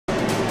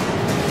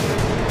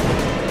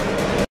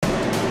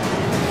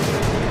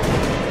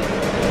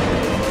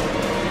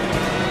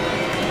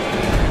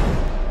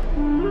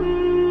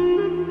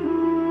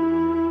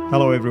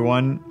Hello,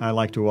 everyone. I'd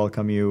like to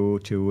welcome you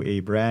to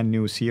a brand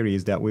new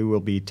series that we will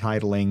be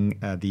titling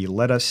the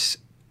Let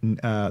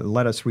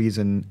Us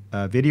Reason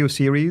video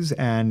series,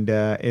 and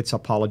it's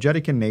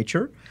apologetic in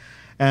nature.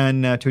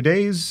 And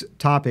today's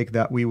topic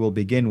that we will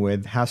begin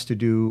with has to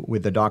do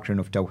with the doctrine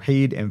of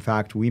Tawheed. In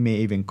fact, we may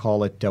even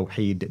call it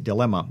Tawheed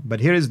dilemma. But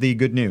here is the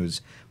good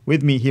news.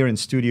 With me here in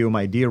studio,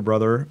 my dear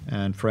brother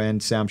and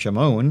friend Sam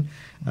Shamoun,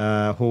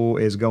 who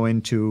is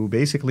going to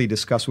basically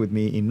discuss with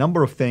me a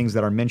number of things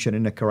that are mentioned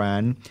in the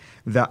Quran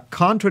that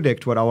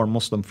contradict what our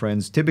Muslim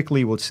friends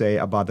typically would say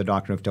about the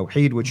doctrine of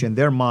Tawheed, which in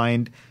their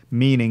mind,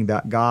 meaning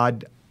that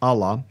God,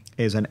 Allah,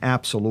 is an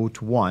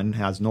absolute one,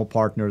 has no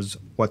partners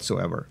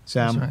whatsoever.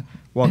 Sam, right.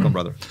 Welcome,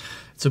 brother.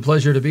 It's a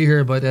pleasure to be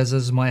here, but as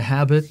is my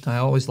habit, I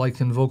always like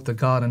to invoke the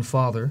God and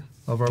Father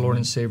of our Lord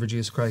and Savior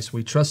Jesus Christ.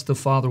 We trust the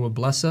Father will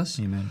bless us.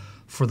 Amen.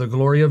 For the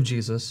glory of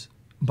Jesus,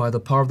 by the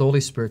power of the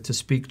Holy Spirit, to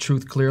speak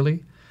truth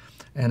clearly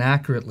and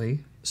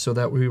accurately so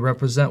that we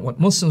represent what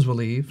Muslims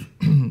believe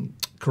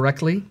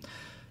correctly,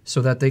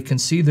 so that they can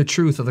see the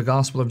truth of the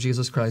gospel of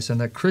Jesus Christ,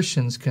 and that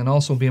Christians can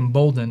also be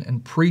emboldened in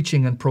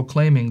preaching and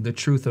proclaiming the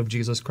truth of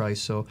Jesus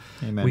Christ. So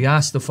Amen. We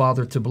ask the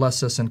Father to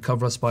bless us and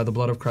cover us by the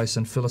blood of Christ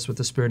and fill us with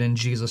the Spirit in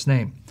Jesus'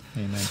 name.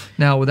 Amen.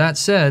 Now, with that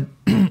said,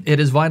 it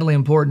is vitally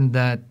important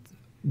that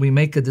we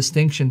make a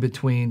distinction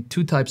between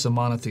two types of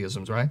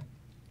monotheisms, right?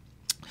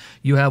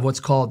 You have what's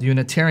called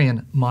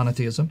Unitarian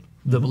monotheism,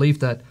 the belief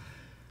that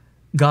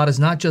God is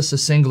not just a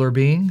singular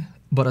being,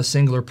 but a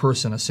singular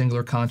person, a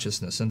singular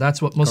consciousness. And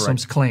that's what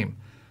Muslims claim.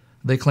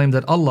 They claim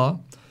that Allah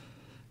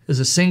is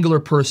a singular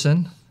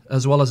person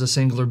as well as a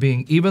singular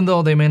being, even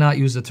though they may not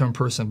use the term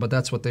person, but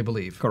that's what they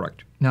believe.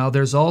 Correct. Now,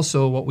 there's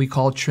also what we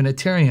call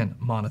Trinitarian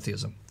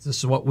monotheism. This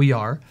is what we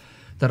are,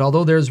 that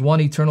although there's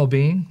one eternal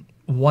being,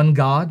 one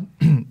God,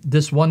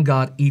 this one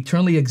God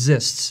eternally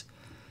exists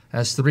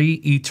as three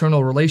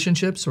eternal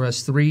relationships, or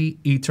as three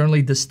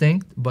eternally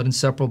distinct but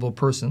inseparable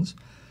persons: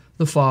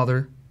 the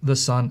Father, the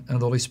Son,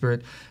 and the Holy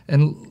Spirit.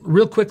 And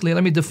real quickly,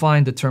 let me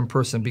define the term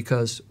person,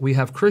 because we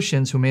have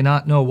Christians who may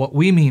not know what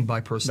we mean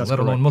by person, let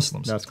alone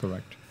Muslims. That's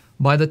correct.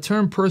 By the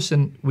term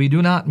person, we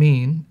do not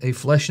mean a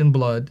flesh and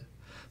blood,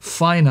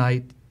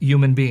 finite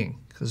human being.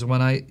 Because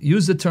when I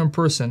use the term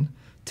person,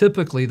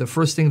 typically the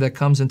first thing that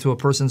comes into a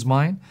person's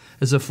mind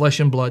is a flesh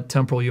and blood,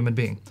 temporal human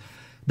being.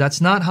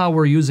 That's not how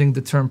we're using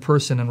the term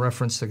person in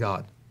reference to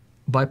God.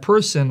 By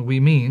person,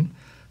 we mean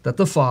that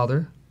the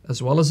Father,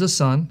 as well as the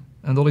Son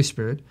and the Holy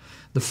Spirit,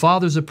 the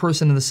Father is a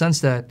person in the sense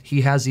that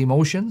he has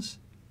emotions,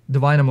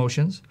 divine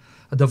emotions,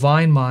 a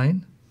divine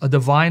mind, a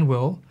divine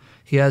will.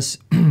 He has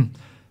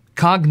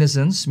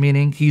cognizance,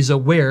 meaning he's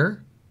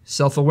aware,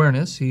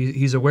 self-awareness.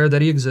 He's aware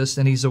that he exists,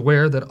 and he's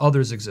aware that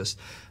others exist.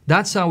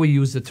 That's how we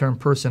use the term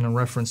person in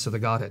reference to the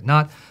Godhead,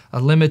 not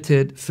a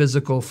limited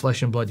physical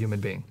flesh and blood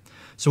human being.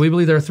 So we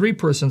believe there are three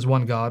persons,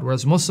 one God,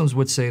 whereas Muslims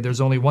would say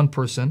there's only one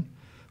person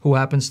who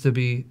happens to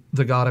be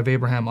the God of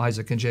Abraham,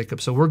 Isaac, and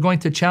Jacob. So we're going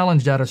to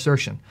challenge that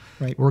assertion.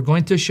 Right. We're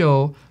going to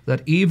show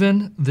that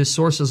even the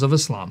sources of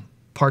Islam,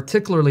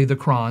 particularly the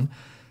Quran,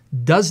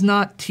 does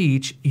not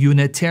teach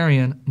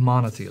Unitarian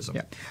monotheism.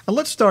 Yeah. And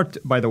let's start,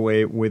 by the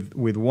way,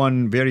 with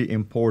one very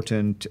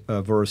important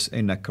verse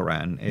in the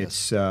Quran.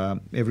 It's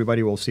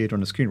everybody will see it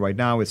on the screen right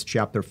now. It's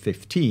chapter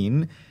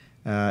 15.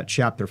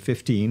 Chapter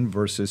 15,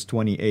 verses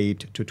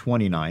 28 to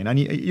 29. And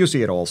you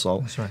see it also.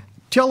 That's right.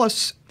 Tell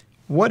us,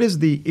 what is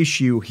the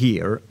issue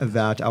here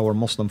that our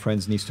Muslim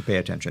friends needs to pay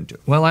attention to?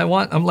 Well, I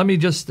want, let me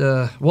just,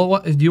 do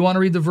you want to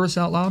read the verse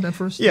out loud at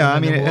first? Yeah, I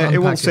mean, it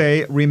will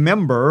say,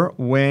 "Remember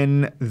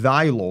when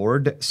thy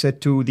Lord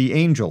said to the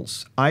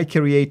angels, I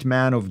create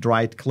man of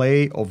dried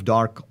clay, of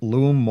dark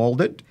loam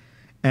molded,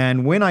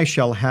 and when I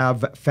shall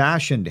have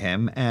fashioned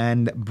him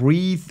and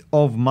breathed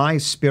of my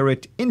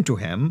spirit into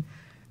him,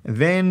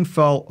 then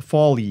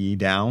fall ye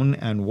down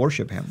and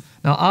worship him."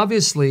 Now,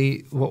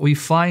 obviously, what we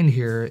find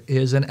here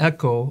is an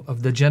echo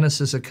of the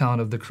Genesis account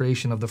of the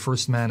creation of the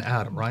first man,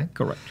 Adam, right?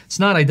 Correct. It's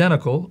not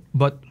identical,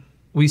 but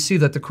we see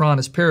that the Quran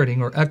is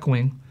parroting or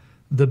echoing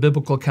the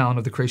biblical account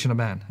of the creation of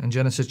man in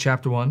Genesis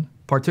chapter 1,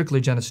 particularly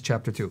Genesis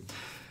chapter 2.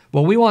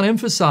 What we want to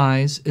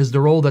emphasize is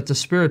the role that the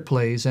Spirit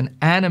plays in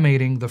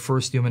animating the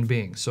first human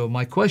being. So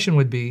my question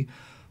would be,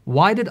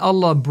 why did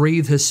Allah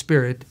breathe His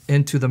Spirit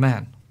into the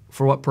man?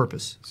 For what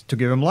purpose? To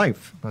give him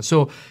life.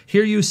 So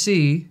here you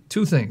see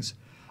two things.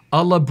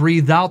 Allah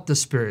breathed out the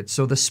Spirit.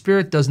 So the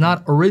Spirit does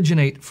not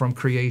originate from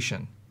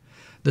creation.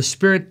 The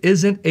Spirit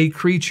isn't a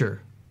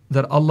creature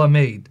that Allah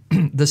made.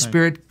 The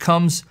Spirit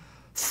comes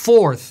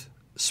forth,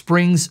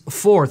 springs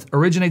forth,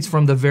 originates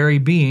from the very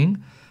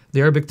being,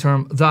 the Arabic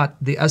term, that,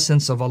 the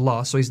essence of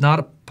Allah. So He's not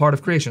a part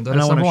of creation. That and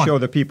is I want to number show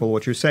one. the people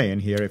what you're saying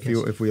here.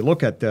 If we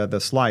look at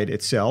the slide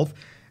itself,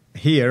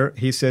 here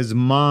he says,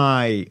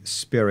 "My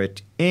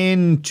spirit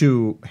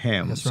into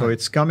him." That's So right.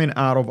 it's coming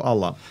out of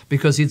Allah.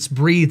 Because it's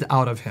breathed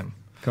out of Him.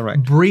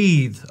 Correct.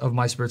 Breathe of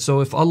my Spirit.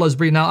 So if Allah is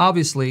breathing, now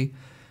obviously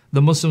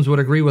the Muslims would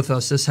agree with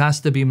us, this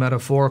has to be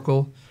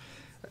metaphorical.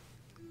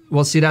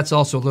 Well, see, that's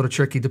also a little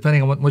tricky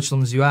depending on what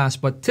Muslims you ask,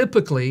 but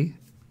typically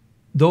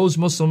those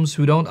Muslims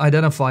who don't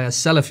identify as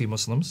Salafi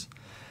Muslims,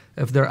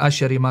 if they're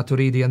Ashari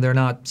Maturidi and they're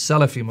not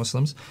Salafi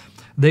Muslims,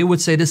 they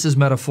would say this is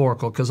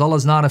metaphorical because Allah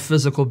is not a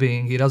physical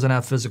being. He doesn't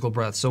have physical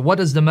breath. So what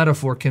does the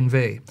metaphor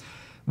convey?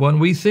 When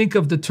we think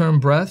of the term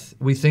breath,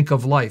 we think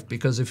of life,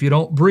 because if you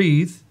don't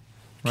breathe,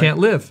 can't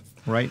live.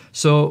 Right.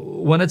 So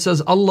when it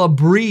says Allah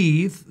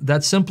breathe,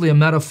 that's simply a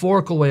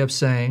metaphorical way of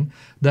saying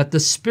that the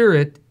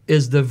Spirit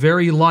is the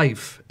very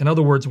life. In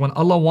other words, when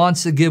Allah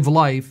wants to give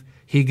life,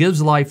 He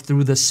gives life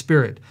through the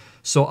Spirit.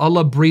 So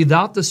Allah breathed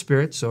out the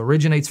Spirit, so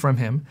originates from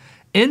Him,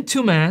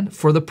 into man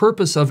for the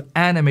purpose of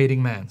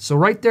animating man. So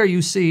right there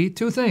you see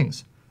two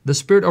things. The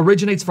Spirit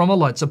originates from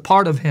Allah. It's a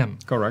part of Him.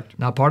 Correct.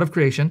 Not part of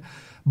creation.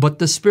 But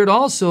the Spirit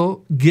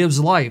also gives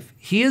life.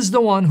 He is the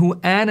one who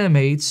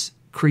animates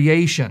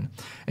creation.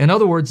 In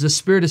other words, the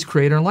Spirit is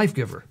creator and life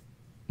giver.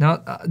 Now,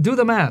 do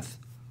the math.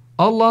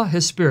 Allah,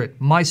 His Spirit,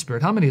 my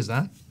Spirit. How many is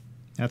that?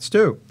 That's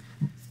two.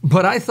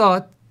 But I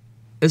thought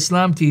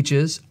Islam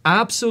teaches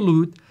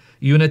absolute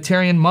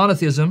Unitarian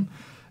monotheism,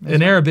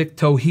 in Arabic,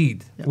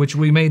 Tawheed, which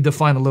we may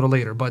define a little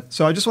later. But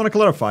so I just want to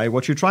clarify,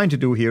 what you're trying to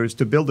do here is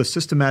to build a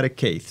systematic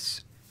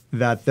case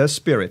that the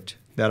Spirit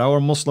that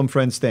our Muslim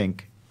friends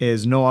think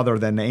is no other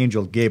than the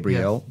angel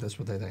Gabriel. Yeah, that's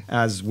what they think.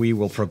 As we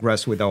will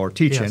progress with our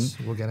teaching. Yes,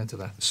 we'll get into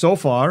that. So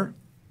far,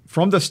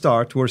 from the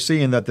start, we're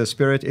seeing that the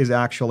Spirit is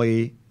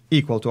actually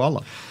equal to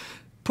Allah.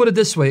 Put it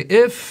this way,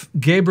 if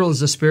Gabriel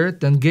is a spirit,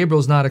 then Gabriel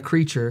is not a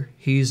creature.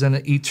 He's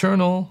an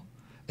eternal,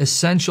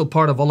 essential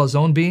part of Allah's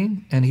own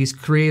being, and He's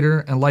creator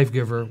and life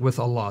giver with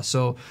Allah.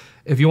 So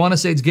if you want to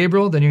say it's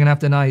Gabriel, then you're going to have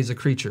to deny He's a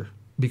creature,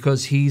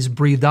 because He's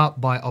breathed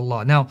out by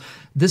Allah. Now,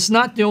 this is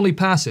not the only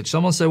passage.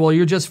 Someone say, well,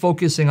 you're just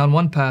focusing on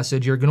one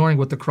passage. You're ignoring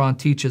what the Quran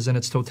teaches in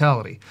its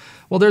totality.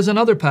 Well, there's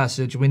another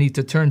passage we need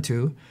to turn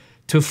to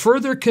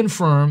further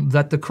confirm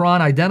that the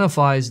Quran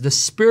identifies the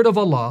Spirit of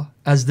Allah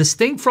as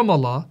distinct from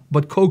Allah,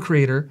 but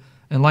co-creator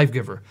and life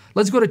giver.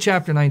 Let's go to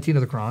chapter 19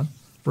 of the Quran,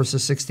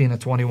 verses 16 to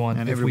 21.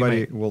 And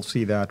everybody will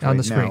see that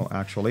right now,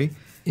 actually.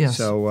 Yes.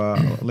 So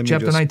let me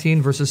chapter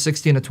 19, verses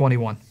 16 to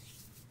 21.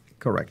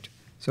 Correct.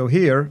 So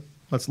here,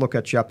 let's look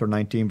at chapter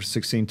 19,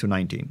 16 to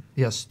 19.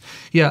 Yes.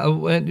 Yeah,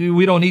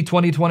 we don't need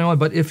 20, 21,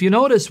 but if you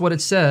notice what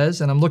it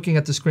says, and I'm looking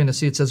at the screen to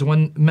see, it says,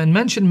 when men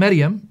mention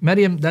Maryam,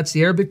 that's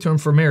the Arabic term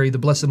for Mary, the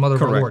Blessed Mother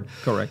of our Lord.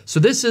 Correct. So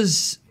this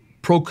is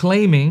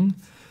proclaiming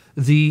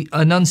the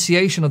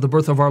annunciation of the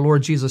birth of our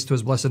Lord Jesus to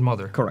His Blessed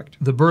Mother. Correct.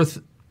 The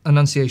birth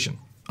annunciation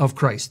of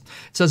Christ.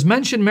 It says,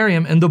 mention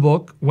Maryam in the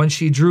book when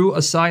she drew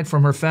aside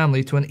from her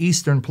family to an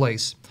eastern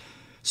place.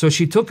 So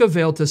she took a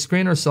veil to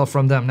screen herself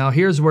from them. Now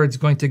here's where it's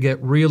going to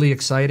get really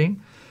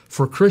exciting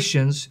for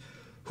Christians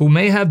who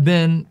may have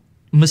been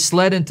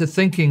misled into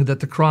thinking that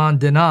the Quran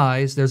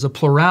denies there's a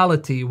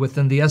plurality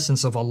within the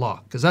essence of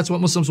Allah. Because that's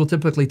what Muslims will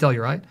typically tell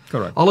you, right?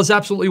 Correct. Allah is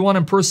absolutely one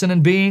in person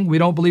and being. We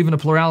don't believe in a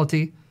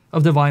plurality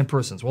of divine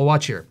persons. Well,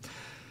 watch here.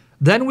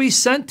 Then we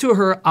sent to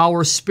her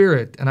our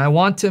Spirit. And I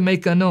want to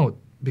make a note,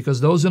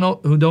 because those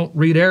who don't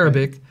read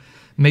Arabic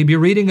may be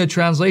reading a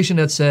translation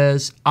that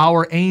says,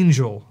 our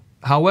angel.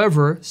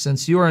 However,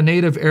 since you are a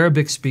native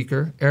Arabic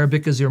speaker,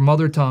 Arabic is your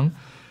mother tongue,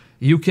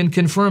 you can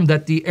confirm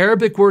that the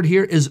Arabic word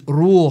here is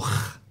ruh.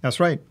 That's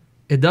right.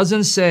 It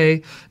doesn't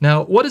say,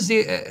 now what is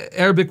the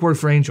Arabic word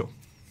for angel?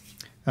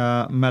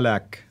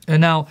 Malak.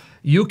 And now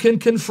you can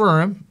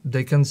confirm,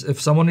 if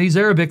someone reads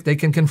Arabic, they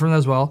can confirm that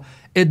as well.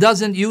 It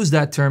doesn't use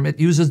that term, it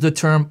uses the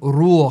term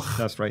ruh.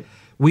 That's right.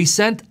 We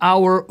sent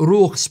our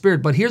ruh,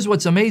 spirit, but here's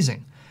what's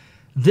amazing.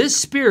 This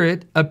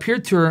Spirit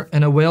appeared to her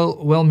in a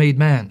well-made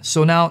man.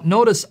 So now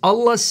notice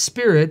Allah's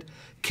Spirit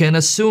can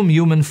assume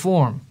human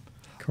form.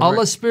 Correct.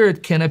 Allah's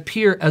Spirit can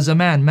appear as a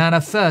man,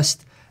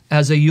 manifest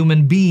as a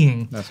human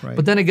being. That's right.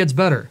 But then it gets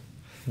better.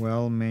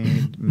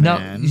 Well-made man.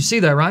 Now, you see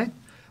that, right?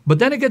 But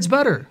then it gets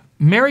better.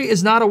 Mary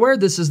is not aware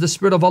this is the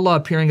Spirit of Allah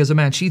appearing as a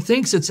man. She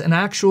thinks it's an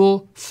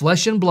actual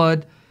flesh and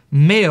blood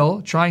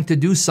male trying to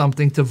do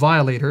something to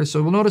violate her.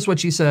 So we'll notice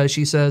what she says.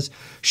 She says,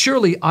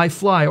 surely I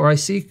fly, or I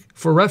seek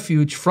for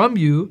refuge from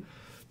you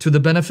to the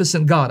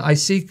beneficent God. I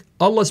seek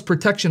Allah's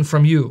protection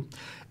from you,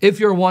 if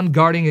you're one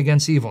guarding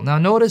against evil. Now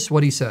notice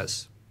what he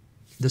says.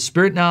 The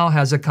Spirit now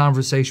has a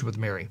conversation with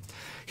Mary.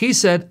 He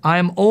said, I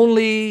am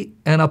only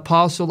an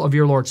apostle of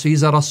your Lord. So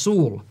he's a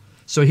Rasul.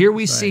 So here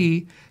we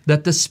see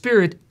that the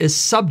Spirit is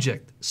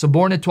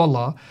subordinate to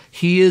Allah.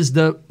 He is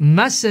the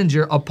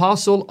messenger,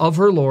 apostle of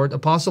her Lord,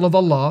 apostle of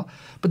Allah.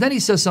 But then he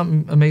says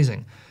something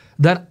amazing,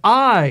 that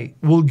I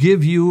will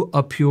give you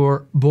a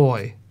pure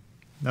boy.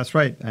 That's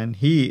right. And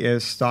he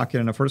is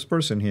talking in the first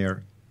person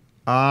here.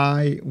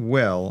 I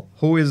will.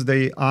 Who is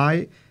the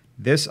I?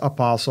 This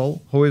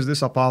apostle. Who is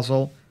this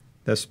apostle?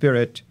 The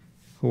Spirit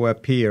who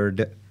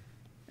appeared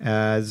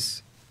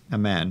as a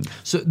man.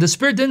 So the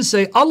Spirit didn't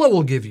say, Allah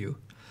will give you.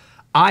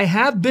 I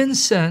have been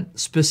sent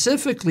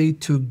specifically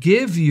to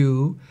give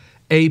you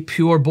a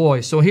pure boy.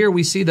 So here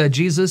we see that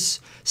Jesus'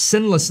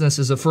 sinlessness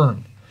is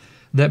affirmed.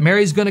 That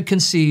Mary's going to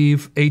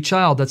conceive a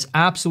child that's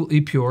absolutely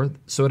pure.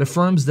 So it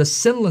affirms the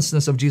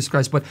sinlessness of Jesus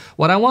Christ. But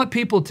what I want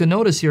people to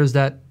notice here is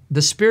that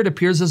the Spirit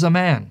appears as a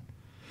man,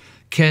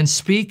 can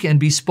speak and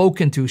be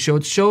spoken to. So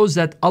it shows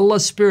that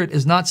Allah's Spirit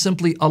is not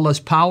simply Allah's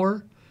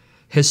power.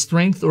 his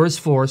strength, or his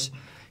force.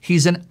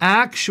 He's an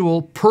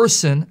actual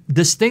person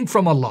distinct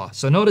from Allah.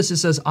 So notice it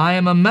says, I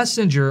am a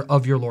messenger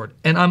of your Lord,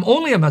 and I'm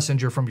only a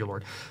messenger from your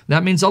Lord.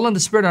 That means Allah and the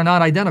Spirit are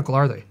not identical,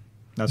 are they?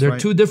 That's They're right.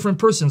 two different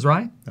persons,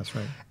 right? That's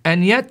right.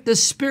 And yet the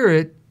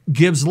Spirit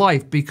gives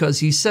life, because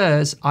he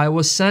says, I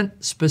was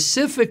sent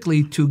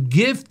specifically to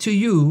give to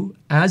you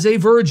as a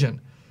virgin,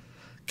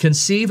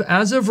 conceive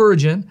as a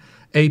virgin,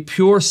 a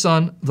pure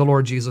son, the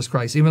Lord Jesus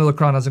Christ. Even though the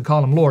Quran doesn't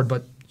call him Lord,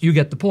 but you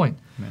get the point.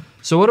 Amen.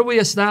 So what do we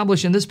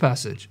establish in this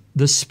passage?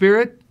 The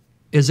Spirit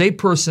is a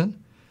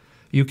person.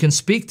 You can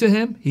speak to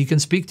him. He can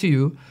speak to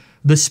you.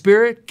 The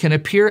Spirit can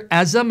appear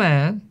as a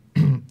man,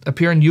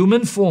 appear in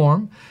human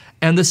form,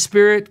 and the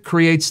Spirit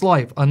creates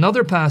life.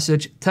 Another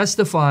passage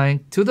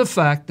testifying to the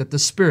fact that the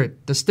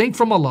Spirit, distinct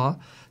from Allah,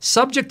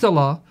 subject to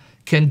Allah,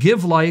 can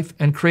give life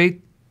and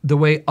create the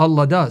way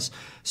Allah does.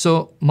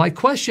 So my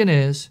question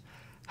is,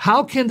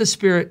 how can the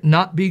Spirit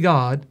not be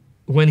God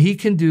when he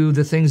can do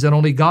the things that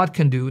only God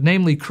can do,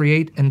 namely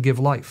create and give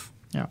life?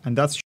 Yeah, and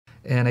that's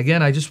And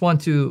again, I just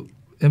want to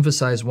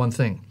emphasize one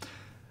thing.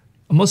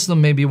 A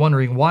Muslim may be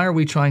wondering, why are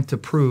we trying to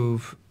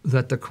prove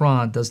that the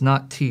Quran does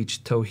not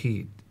teach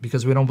Tawheed?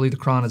 Because we don't believe the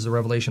Quran is a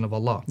revelation of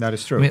Allah. that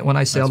is true. I mean, when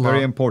I say that's Allah,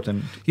 very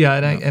important. yeah,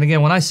 and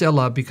again, when I say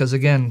Allah, because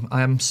again,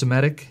 I'm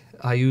Semitic,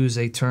 I use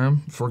a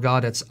term for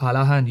God that's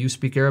Allah, and you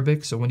speak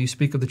Arabic. So when you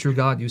speak of the true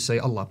God, you say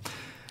Allah.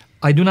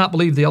 I do not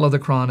believe the Allah of the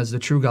Quran is the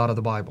true God of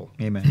the Bible.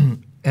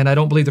 Amen. And I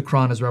don't believe the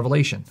Quran is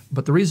revelation.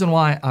 But the reason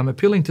why I'm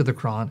appealing to the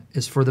Quran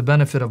is for the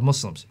benefit of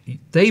Muslims.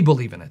 They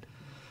believe in it.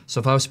 So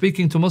if I was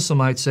speaking to a Muslim,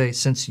 I'd say,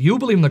 since you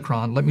believe in the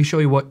Quran, let me show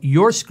you what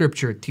your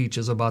scripture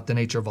teaches about the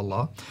nature of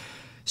Allah.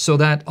 So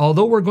that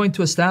although we're going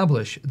to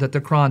establish that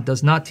the Quran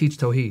does not teach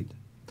Tawheed,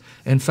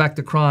 in fact,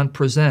 the Quran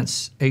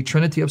presents a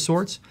trinity of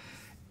sorts,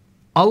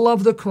 Allah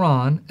of the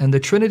Quran and the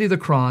trinity of the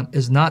Quran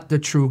is not the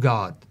true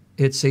God.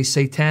 It's a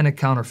satanic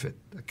counterfeit.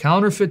 A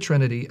counterfeit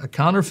trinity, a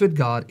counterfeit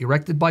God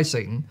erected by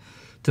Satan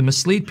to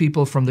mislead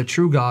people from the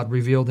true God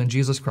revealed in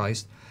Jesus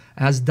Christ,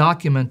 as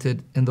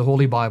documented in the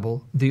Holy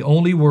Bible, the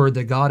only word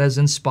that God has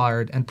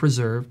inspired and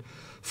preserved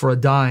for a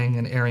dying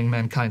and erring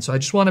mankind. So I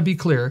just want to be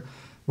clear,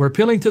 we're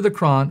appealing to the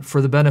Quran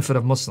for the benefit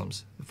of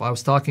Muslims. If I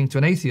was talking to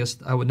an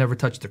atheist, I would never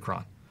touch the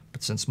Quran.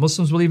 But since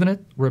Muslims believe in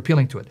it, we're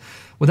appealing to it.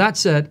 With that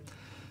said,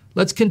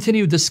 let's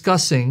continue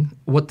discussing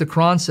what the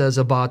Quran says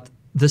about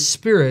the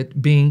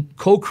Spirit being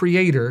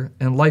co-creator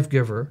and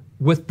life-giver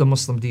with the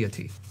Muslim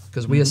deity.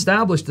 Because we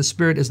established the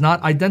Spirit is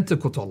not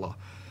identical to Allah.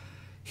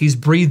 He's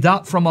breathed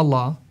out from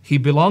Allah. He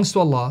belongs to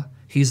Allah.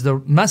 He's the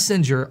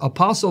messenger,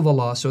 apostle of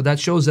Allah. So that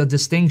shows a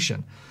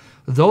distinction.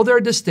 Though they're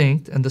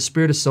distinct and the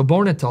Spirit is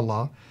subordinate to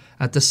Allah,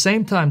 at the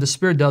same time, the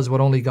Spirit does what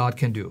only God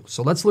can do.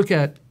 So let's look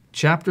at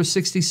chapter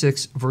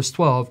 66, verse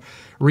 12,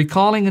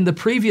 recalling in the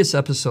previous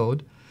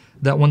episode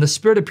that when the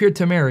Spirit appeared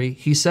to Mary,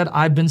 he said,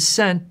 I've been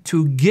sent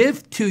to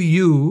give to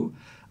you,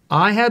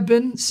 I have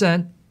been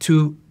sent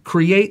to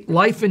create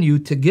life in you,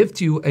 to give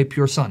to you a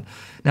pure son.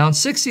 Now in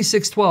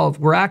 66:12,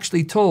 we're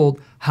actually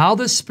told how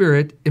the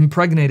Spirit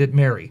impregnated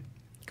Mary.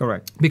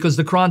 Correct. Because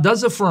the Quran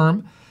does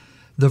affirm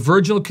the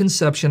virginal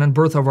conception and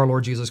birth of our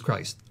Lord Jesus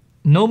Christ.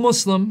 No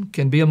Muslim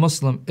can be a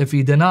Muslim if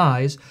he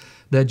denies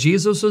that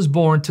Jesus was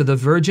born to the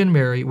Virgin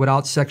Mary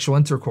without sexual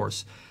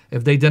intercourse.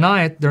 If they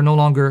deny it, they're no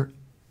longer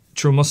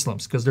true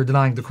Muslims because they're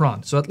denying the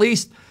Quran. So at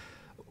least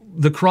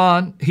the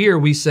Quran, here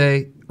we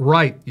say,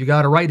 right, you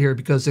got it right here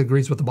because it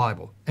agrees with the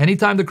Bible.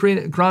 Anytime the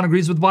Quran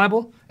agrees with the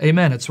Bible,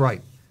 amen, it's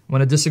right.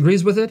 When it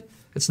disagrees with it,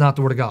 it's not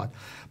the Word of God.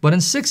 But in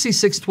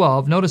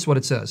 66:12, notice what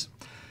it says.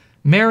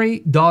 Mary,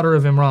 daughter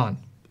of Imran.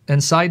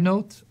 And side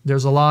note,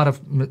 there's a lot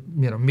of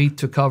meat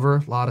to cover,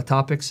 a lot of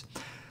topics.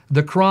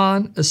 The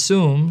Quran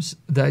assumes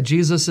that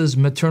Jesus'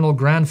 maternal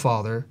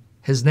grandfather,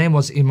 his name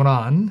was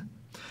Imran,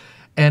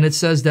 and it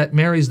says that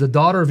Mary's the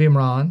daughter of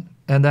Imran,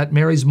 and that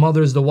Mary's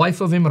mother is the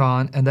wife of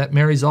Imran, and that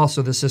Mary's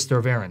also the sister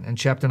of Aaron, in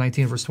chapter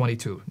 19, verse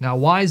 22. Now,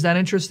 why is that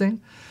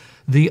interesting?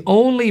 The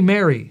only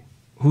Mary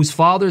whose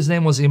father's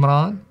name was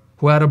Imran,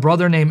 who had a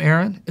brother named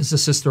Aaron, is the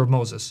sister of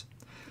Moses.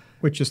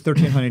 Which is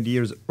 1,300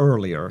 years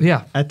earlier.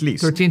 Yeah. At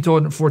least. 13 to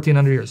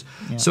 1,400 years.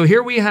 Yeah. So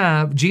here we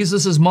have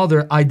Jesus'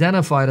 mother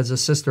identified as a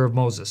sister of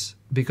Moses.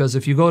 Because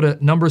if you go to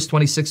Numbers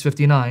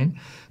 26:59,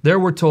 there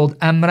we're told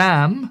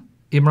Amram,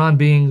 Imran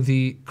being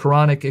the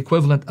Quranic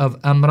equivalent of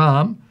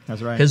Amram,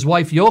 that's right. His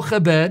wife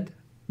Yochebed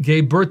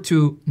gave birth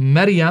to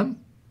Maryam,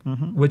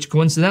 which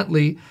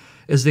coincidentally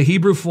is the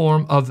Hebrew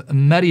form of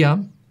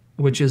Maryam,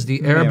 which is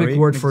the Arabic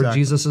word for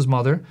Jesus'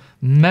 mother,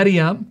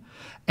 Maryam,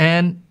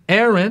 and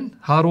Aaron,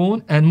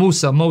 Harun, and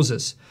Musa,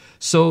 Moses.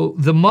 So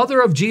the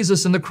mother of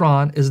Jesus in the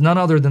Quran is none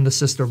other than the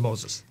sister of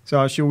Moses.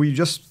 So should we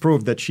just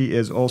prove that she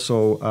is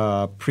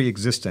also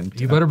pre-existent?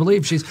 You better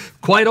believe she's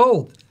quite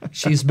old.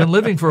 She's been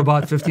living for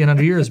about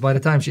 1,500 years by the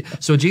time she...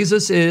 So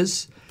Jesus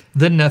is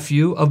the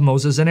nephew of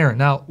Moses and Aaron.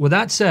 Now, with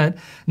that said,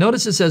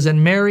 notice it says,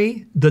 and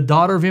Mary, the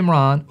daughter of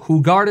Imran,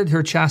 who guarded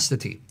her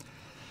chastity.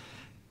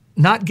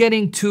 not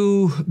getting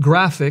too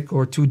graphic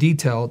or too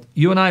detailed,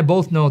 you and I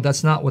both know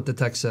that's not what the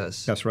text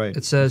says. That's right.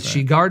 It says That's she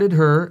right. guarded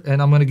her,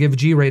 and I'm going to give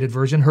G-rated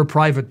version, her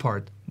private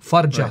part.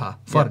 Farjaha,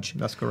 farj. Yeah,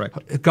 that's correct.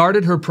 It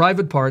guarded her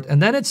private part.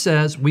 And then it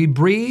says, we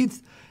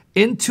breathed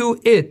into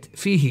it,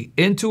 fihi,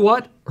 into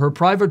what? Her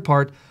private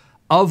part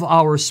of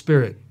our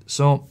spirit.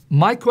 So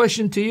my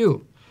question to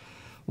you,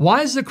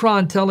 why is the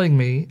Quran telling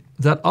me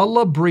that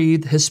Allah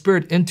breathed His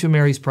spirit into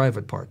Mary's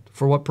private part?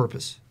 For what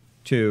purpose?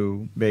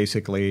 To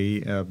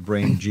basically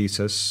bring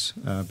Jesus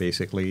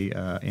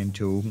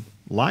into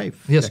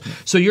life. Yes.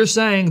 So you're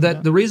saying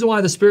that the reason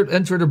why the spirit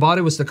entered her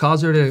body was to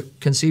cause her to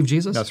conceive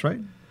Jesus? That's right.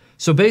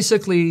 So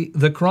basically,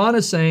 the Quran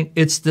is saying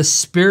it's the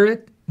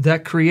spirit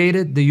that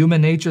created the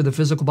human nature, the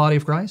physical body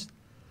of Christ?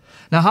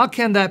 Now, how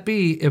can that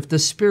be if the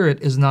spirit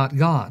is not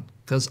God?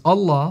 Because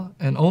Allah,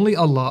 and only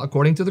Allah,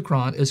 according to the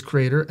Quran, is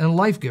creator and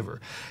life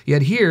giver.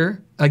 Yet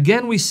here,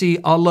 again, we see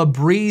Allah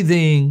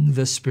breathing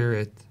the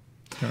spirit.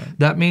 Correct.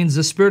 That means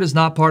the spirit is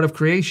not part of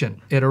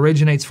creation. It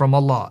originates from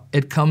Allah.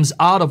 It comes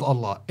out of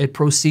Allah. It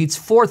proceeds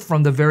forth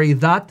from the very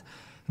that,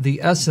 the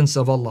essence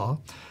of Allah,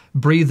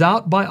 breathed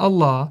out by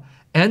Allah,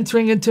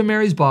 entering into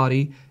Mary's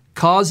body,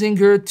 causing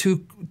her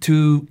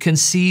to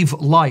conceive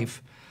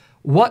life.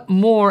 What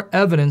more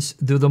evidence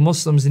do the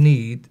Muslims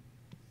need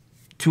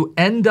to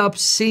end up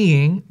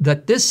seeing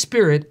that this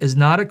spirit is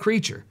not a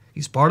creature?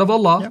 He's part of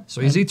Allah,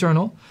 so he's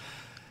eternal.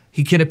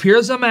 He can appear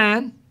as a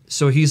man,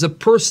 so he's a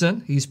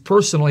person, he's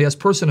personal, he has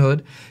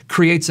personhood,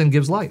 creates and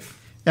gives life.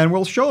 And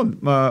we'll show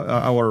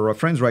our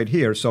friends right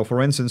here. So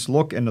for instance,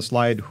 look in the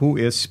slide, who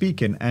is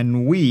speaking?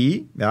 And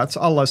we, that's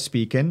Allah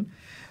speaking,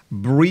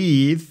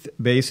 breathe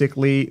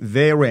basically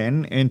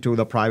therein into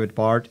the private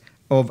part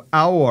of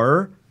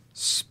our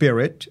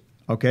spirit.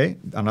 Okay,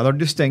 another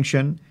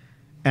distinction.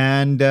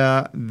 And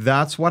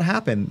that's what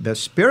happened. The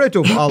spirit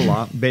of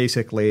Allah,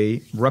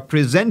 basically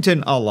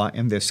representing Allah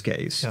in this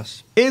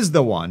case, is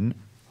the one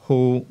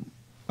who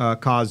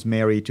caused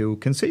Mary to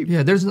conceive.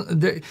 Yeah,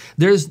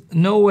 there's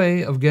no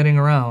way of getting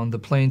around the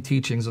plain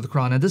teachings of the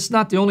Quran. And this is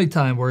not the only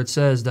time where it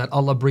says that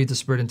Allah breathed the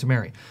spirit into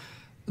Mary.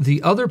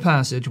 The other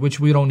passage, which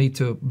we don't need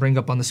to bring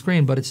up on the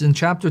screen, but it's in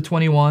chapter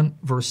 21,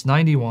 verse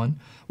 91,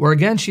 where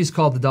again she's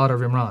called the daughter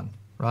of Imran,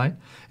 right?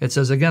 It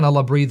says again,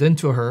 Allah breathed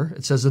into her.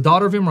 It says the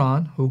daughter of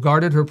Imran, who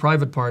guarded her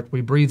private part,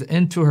 we breathe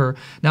into her.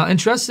 Now,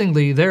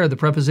 interestingly, there the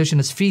preposition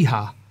is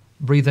fiha,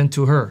 breathe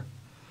into her.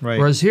 Right.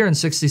 Whereas here in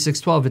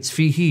 66:12, it's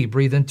fihi,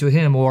 breathe into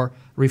him, or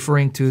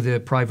referring to the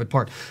private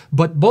part.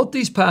 But both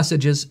these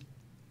passages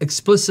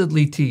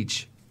explicitly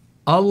teach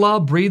Allah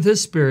breathed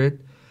His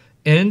spirit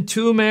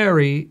into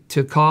Mary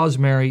to cause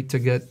Mary to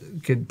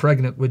get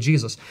pregnant with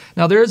Jesus.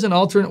 Now, there is an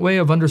alternate way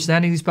of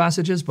understanding these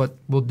passages, but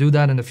we'll do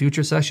that in a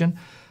future session.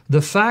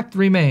 The fact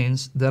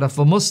remains that if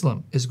a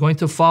Muslim is going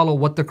to follow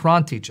what the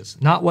Quran teaches,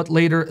 not what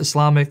later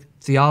Islamic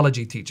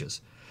theology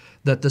teaches,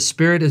 that the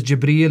spirit is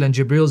Jibreel and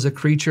Jibreel is a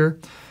creature,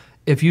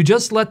 if you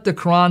just let the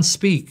Quran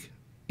speak,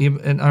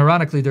 and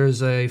ironically,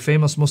 there's a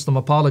famous Muslim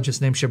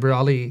apologist named Shabir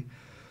Ali,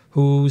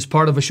 who's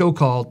part of a show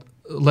called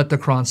Let the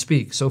Quran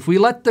Speak. So if we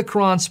let the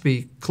Quran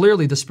speak,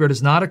 clearly the spirit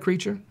is not a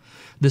creature.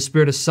 The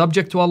spirit is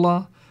subject to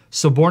Allah,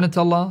 subordinate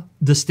to Allah,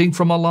 distinct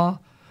from Allah,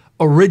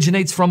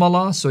 originates from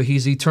Allah, so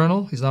He's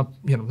eternal, He's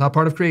not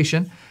part of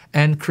creation,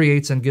 and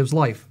creates and gives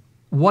life.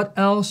 What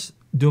else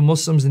do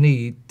Muslims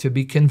need to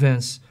be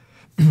convinced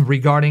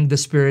regarding the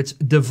Spirit's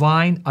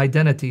divine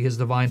identity, His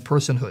divine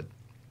personhood?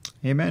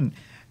 Amen.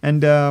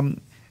 And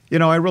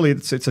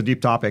it's a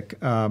deep topic.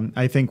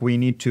 I think we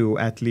need to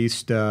at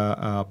least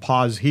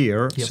pause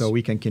here so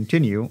we can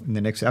continue in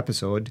the next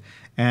episode.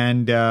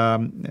 And,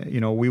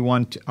 we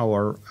want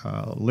our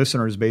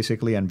listeners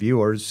basically and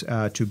viewers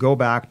to go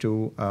back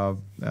to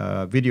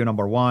video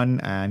number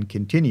 1 and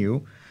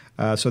continue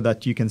so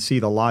that you can see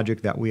the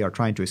logic that we are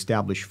trying to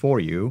establish for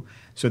you,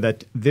 so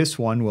that this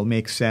one will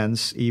make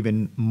sense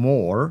even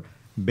more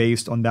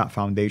based on that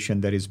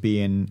foundation that is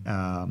being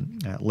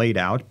laid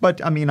out.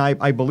 But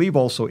I believe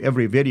also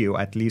every video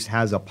at least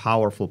has a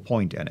powerful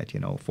point in it.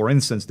 For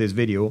instance, this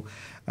video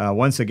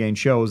once again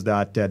shows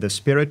that the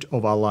Spirit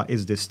of Allah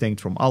is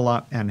distinct from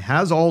Allah and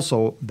has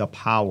also the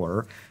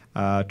power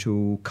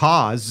to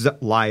cause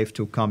life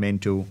to come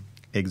into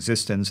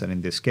existence, and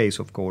in this case,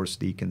 of course,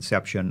 the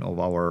conception of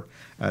our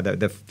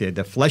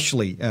the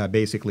fleshly,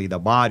 basically the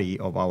body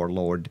of our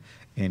Lord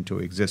into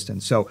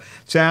existence. So,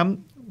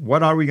 Sam,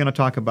 what are we going to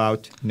talk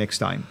about next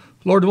time?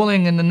 Lord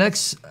willing, in the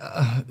next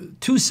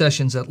 2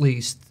 sessions at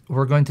least,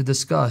 we're going to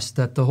discuss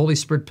that the Holy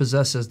Spirit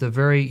possesses the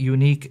very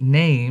unique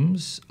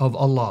names of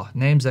Allah,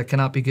 names that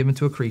cannot be given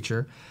to a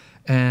creature,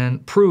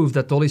 and prove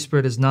that the Holy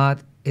Spirit is not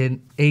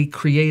a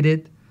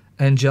created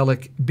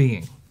angelic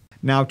being.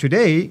 Now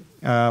today,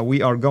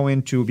 we are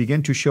going to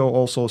begin to show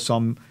also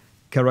some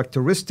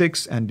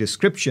characteristics and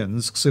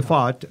descriptions,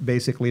 sifat,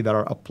 basically, that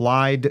are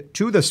applied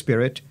to the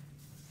Spirit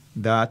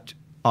that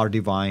are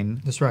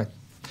divine. That's right.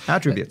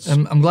 Attributes.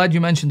 I'm glad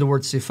you mentioned the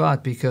word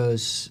sifat,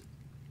 because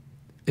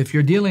if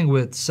you're dealing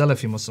with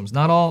Salafi Muslims,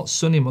 not all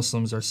Sunni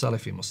Muslims are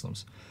Salafi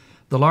Muslims.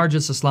 The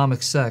largest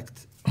Islamic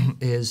sect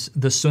is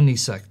the Sunni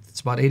sect.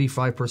 It's about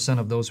 85%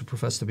 of those who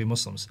profess to be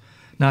Muslims.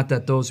 Not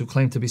that those who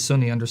claim to be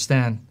Sunni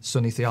understand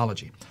Sunni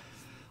theology.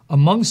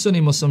 Among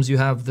Sunni Muslims, you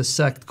have the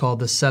sect called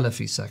the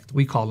Salafi sect.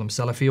 We call them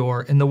Salafi,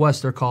 or in the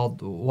West, they're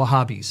called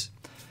Wahhabis.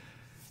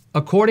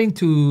 According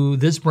to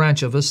this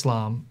branch of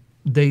Islam,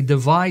 they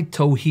divide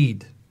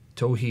Tawheed.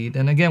 Tawheed,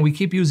 and again, we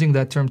keep using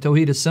that term.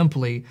 Tawheed is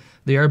simply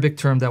the Arabic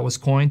term that was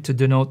coined to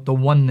denote the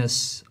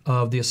oneness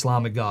of the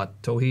Islamic God.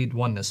 Tawheed,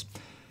 oneness.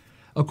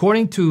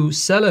 According to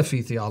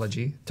Salafi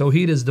theology,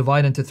 Tawheed is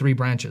divided into three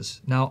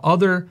branches. Now,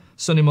 other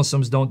Sunni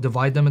Muslims don't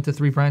divide them into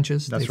three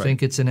branches. That's they right.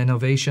 think it's an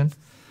innovation.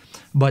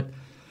 But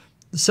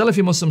the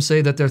Salafi Muslims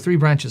say that there are three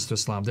branches to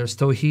Islam. There's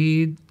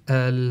Tawheed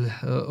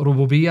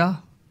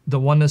al-Rububiyyah, the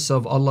oneness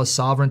of Allah's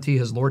sovereignty,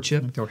 His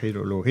lordship. Tawheed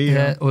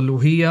uluhiyyah.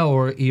 Uluhiyyah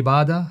or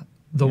Ibadah,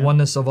 the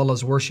oneness of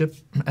Allah's worship.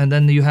 And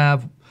then you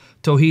have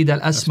Tawheed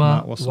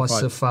al-Asma wa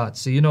Sifat.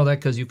 So you know that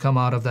because you come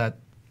out of that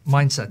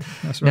mindset.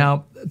 That's right.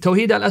 Now,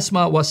 Tawheed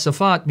al-Asma wa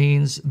Sifat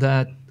means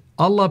that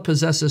Allah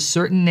possesses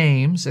certain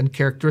names and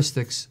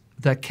characteristics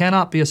that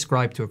cannot be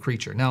ascribed to a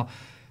creature. Now,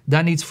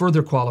 that needs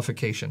further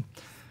qualification.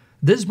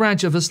 This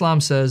branch of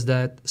Islam says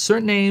that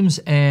certain names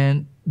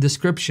and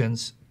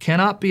descriptions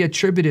cannot be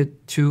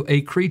attributed to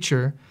a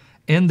creature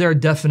in their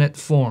definite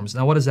forms.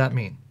 Now, what does that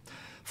mean?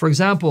 For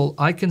example,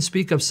 I can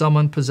speak of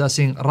someone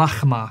possessing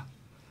Rahmah,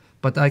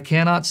 but I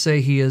cannot say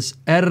he is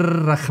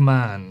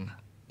Ar-Rahman.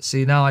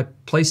 See, now I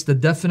placed the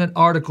definite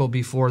article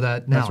before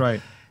that. Now, That's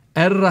right.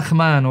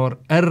 Ar-Rahman or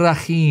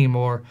Ar-Rahim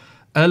or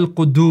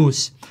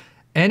Al-Qudus.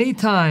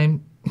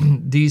 Anytime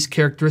these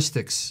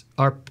characteristics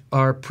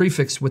are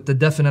prefixed with the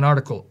definite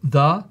article,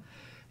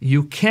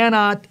 you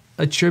cannot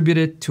attribute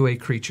it to a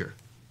creature.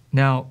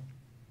 Now,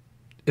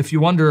 if you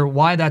wonder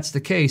why that's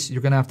the case,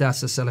 you're going to have to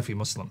ask the Salafi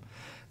Muslim.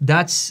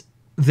 That's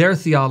their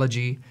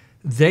theology.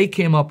 They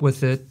came up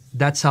with it.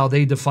 That's how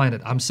they define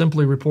it. I'm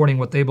simply reporting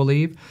what they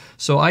believe.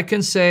 So I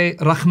can say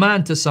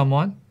Rahman to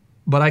someone,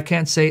 but I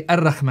can't say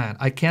Ar-Rahman.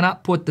 I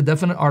cannot put the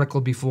definite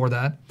article before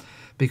that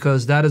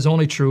because that is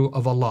only true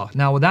of Allah.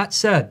 Now, with that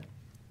said,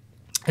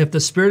 if the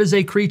Spirit is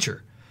a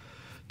creature,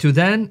 to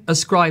then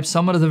ascribe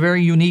some of the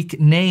very unique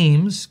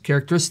names,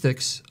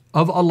 characteristics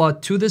of Allah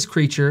to this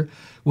creature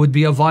would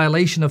be a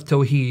violation of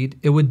Tawheed.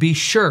 It would be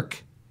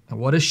shirk. And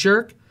what is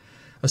shirk?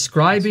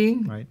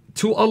 Ascribing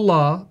to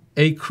Allah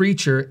a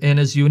creature in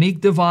His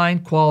unique divine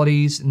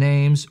qualities,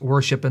 names,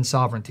 worship, and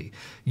sovereignty.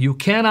 You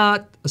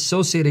cannot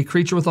associate a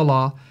creature with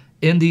Allah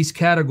in these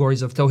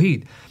categories of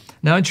Tawheed.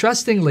 Now,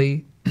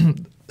 interestingly,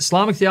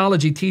 Islamic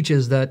theology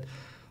teaches that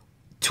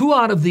 2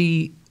 out of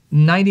the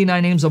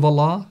 99 names of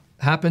Allah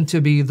happen to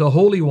be the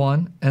Holy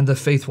One and the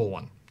Faithful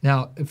One.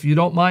 Now, if you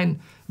don't mind,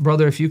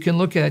 brother, if you can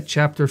look at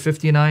chapter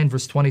 59,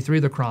 verse 23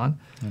 of the Quran,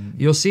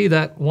 you'll see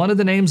that one of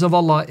the names of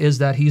Allah is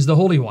that He's the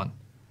Holy One,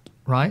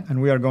 right?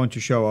 And we are going to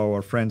show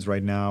our friends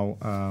right now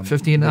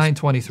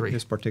 59:23.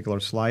 This particular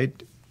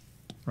slide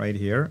right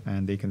here,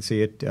 and they can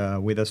see it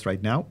with us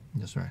right now.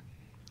 That's right.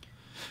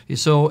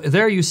 So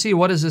there you see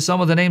what is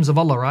some of the names of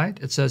Allah, right?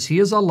 It says He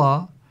is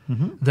Allah,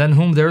 than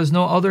whom there is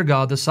no other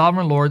God, the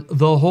Sovereign Lord,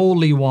 the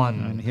Holy One.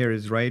 And here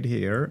is right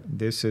here.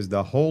 This is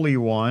the Holy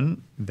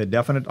One, the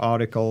definite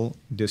article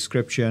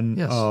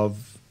description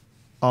of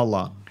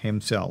Allah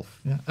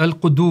Himself.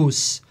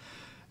 Al-Qudus.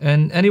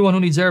 And anyone who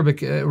needs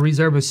Arabic, reads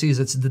Arabic sees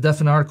it's the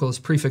definite article is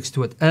prefixed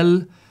to it.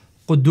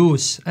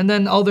 Al-Qudus. And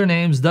then other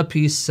names, the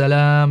peace,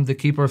 Salam, the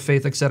keeper of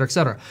faith, etc.,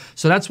 etc.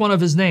 So that's one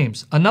of His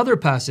names. Another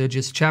passage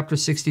is chapter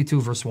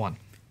 62, verse 1.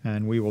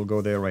 And we will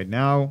go there right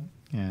now.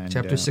 And,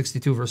 chapter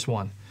 62, verse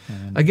 1.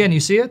 Again, you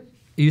see it?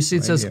 You see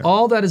it says, here.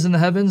 all that is in the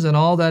heavens and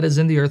all that is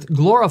in the earth,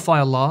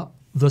 glorify Allah,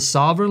 the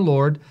Sovereign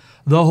Lord,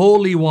 the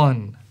Holy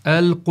One,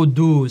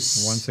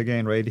 Al-Qudus. Once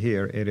again, right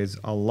here, it is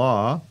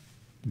Allah,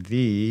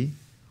 the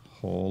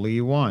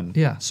Holy One.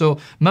 Yeah, so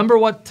remember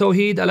what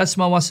Tawheed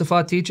al-Asma wa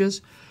Sifat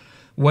teaches?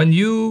 When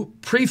you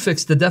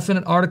prefix the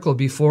definite article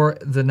before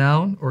the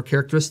noun or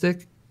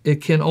characteristic,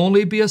 it can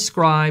only be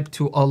ascribed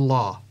to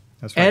Allah.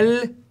 That's right.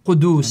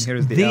 Al-Qudus, And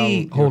here's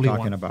the Holy you're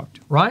talking One. about.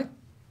 Right?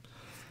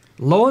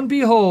 Lo and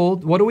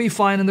behold, what do we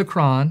find in the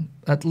Quran?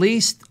 At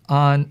least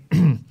on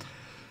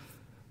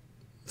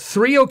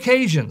 3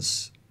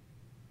 occasions,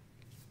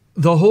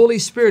 the Holy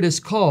Spirit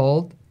is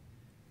called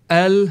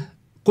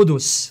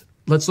Al-Qudus.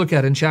 Let's look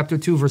at it in chapter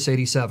 2, verse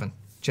 87.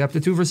 Chapter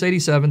 2, verse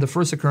 87, the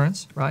first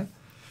occurrence, right?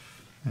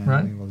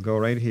 And we will go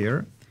right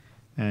here.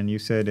 And you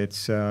said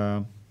it's...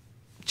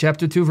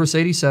 Chapter 2, verse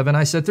 87.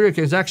 I said 3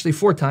 occasions, actually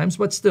 4 times,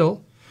 but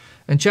still.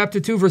 In chapter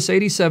 2, verse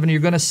 87,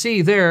 you're going to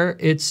see there,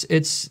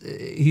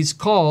 He's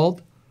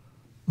called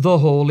the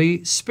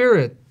Holy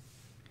Spirit.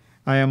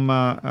 I am,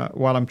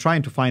 while I'm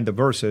trying to find the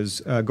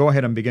verses, go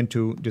ahead and begin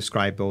to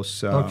describe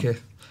those. Okay.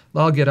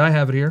 I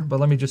have it here, but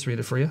let me just read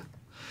it for you.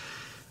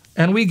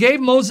 And we gave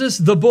Moses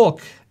the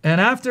book,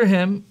 and after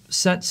him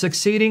sent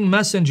succeeding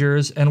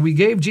messengers, and we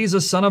gave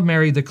Jesus, son of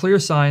Mary, the clear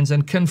signs,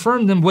 and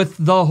confirmed him with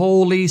the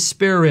Holy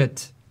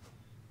Spirit.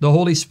 The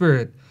Holy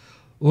Spirit.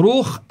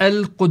 Ruh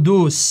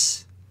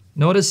al-Qudus.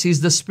 Notice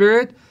He's the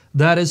Spirit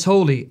that is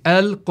holy.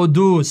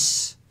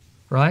 Al-Qudus.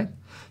 Right?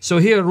 So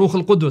here, Ruh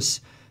al-Qudus.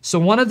 So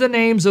one of the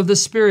names of the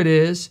Spirit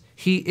is,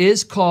 He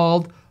is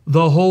called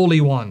the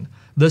Holy One.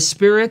 The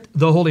Spirit,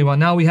 the Holy One.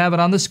 Now we have it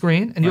on the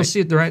screen, and you'll see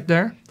it right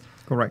there.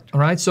 Correct. All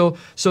right, so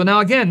now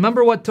again,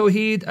 remember what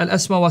Tawheed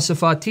al-Asma wa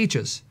Sifat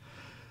teaches.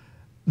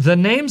 The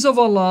names of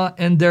Allah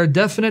in their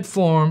definite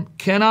form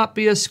cannot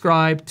be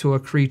ascribed to a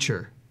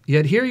creature.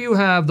 Yet here you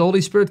have the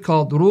Holy Spirit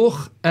called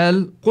Ruh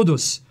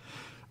al-Qudus,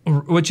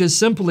 which is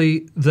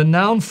simply the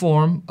noun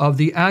form of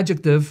the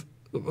adjective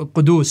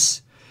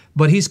Qudus.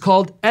 But He's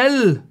called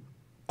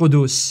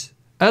al-Qudus,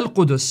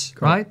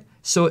 al-Qudus, right?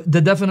 So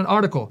the definite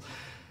article.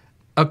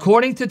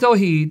 According to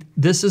Tawheed,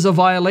 this is a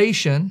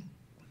violation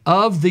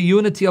of the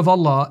unity of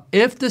Allah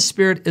if the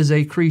Spirit is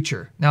a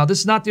creature. Now, this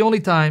is not the only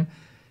time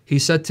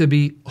He's said to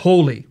be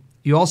holy.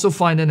 You also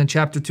find it in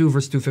chapter 2,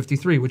 verse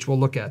 253, which we'll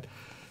look at.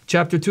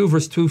 Chapter 2,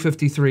 verse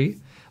 253.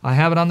 I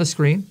have it on the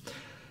screen.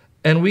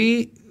 And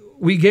we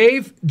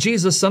gave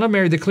Jesus, son of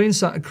Mary, the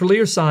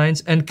clear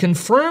signs and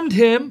confirmed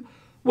Him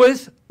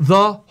with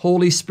the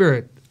Holy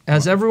Spirit.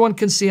 As everyone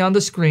can see on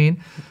the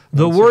screen,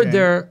 the word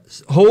there,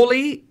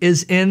 holy,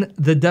 is in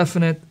the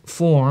definite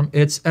form.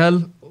 It's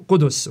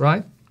al-Qudus,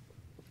 right?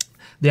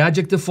 The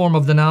adjective form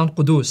of the noun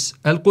Qudus.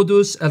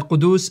 Al-Qudus,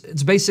 al-Qudus,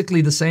 it's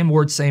basically the same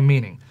word, same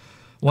meaning.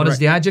 One is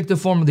the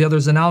adjective form, the other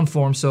is the noun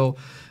form. So,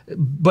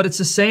 but it's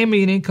the same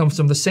meaning, comes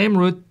from the same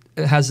root,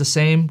 it has the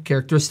same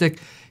characteristic.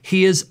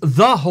 He is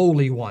the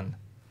Holy One.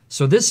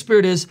 So this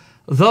Spirit is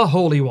the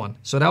Holy One.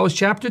 So that was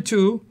chapter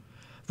 2,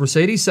 verse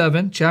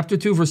 87, chapter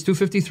 2, verse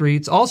 253.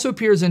 It also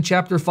appears in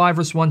chapter 5,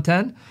 verse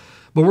 110.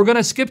 But we're going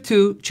to skip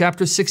to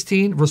chapter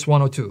 16, verse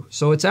 102.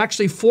 So it's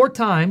actually 4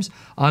 times,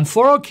 on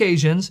 4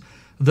 occasions,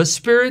 the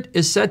Spirit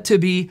is said to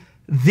be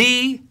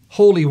the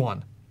Holy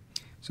One.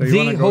 So you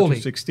want to go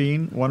to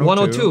 16,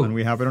 102, and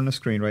we have it on the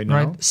screen right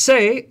now. Right.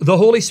 Say, the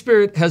Holy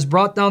Spirit has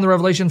brought down the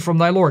revelation from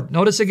thy Lord.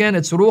 Notice again,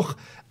 it's Ruh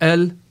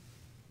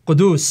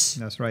al-Qudus.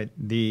 That's right.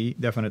 The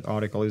definite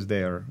article is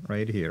there,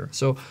 right here.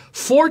 So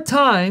 4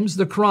 times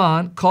the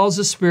Quran calls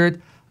the Spirit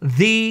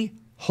the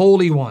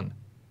Holy One.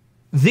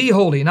 The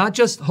Holy, not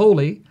just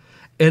holy,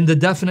 in the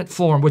definite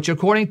form, which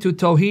according to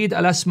Tawheed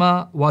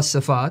al-Asma wa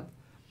Sifat,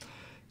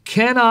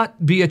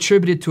 cannot be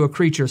attributed to a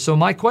creature. So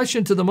my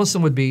question to the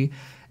Muslim would be,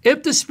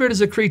 if the Spirit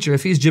is a creature,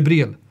 if He's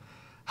Jibreel,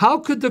 how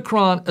could the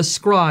Quran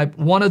ascribe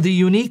one of the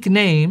unique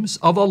names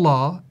of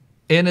Allah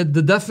in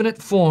the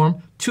definite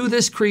form to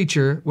this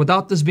creature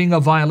without this being a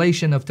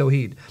violation of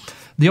Tawheed?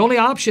 The only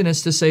option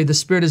is to say the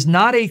Spirit is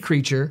not a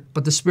creature,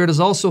 but the Spirit is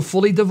also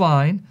fully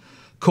divine,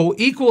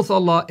 co-equal with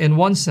Allah in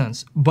one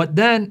sense. But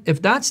then,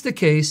 if that's the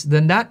case,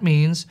 then that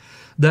means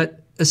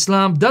that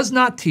Islam does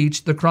not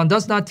teach, the Quran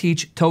does not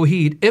teach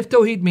Tawheed, if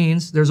Tawheed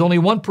means there's only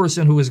one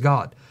person who is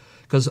God.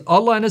 Because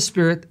Allah and His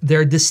Spirit,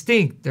 they're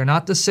distinct. They're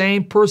not the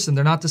same person.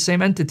 They're not the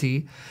same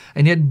entity.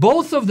 And yet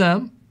both of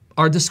them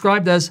are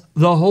described as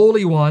the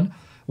Holy One,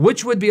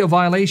 which would be a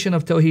violation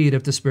of Tawheed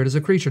if the Spirit is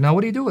a creature. Now,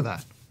 what do you do with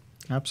that?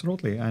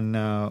 Absolutely. And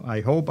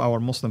I hope our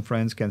Muslim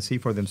friends can see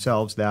for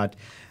themselves that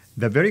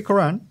the very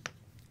Quran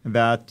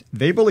that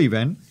they believe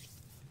in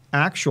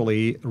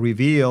actually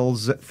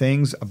reveals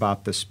things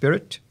about the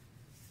Spirit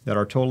that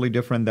are totally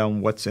different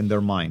than what's in their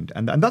mind.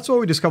 And that's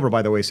what we discover,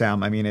 by the way,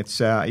 Sam. I mean, it's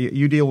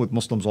you deal with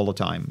Muslims all the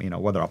time, you know,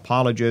 whether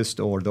apologists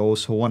or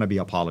those who want to be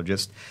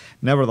apologists.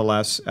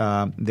 Nevertheless,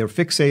 they're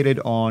fixated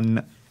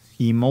on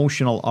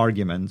emotional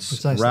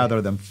arguments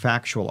rather than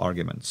factual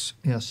arguments.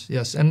 Yes,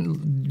 yes.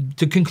 And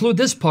to conclude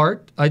this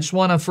part, I just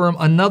want to affirm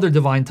another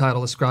divine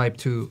title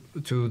ascribed to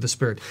the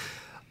Spirit.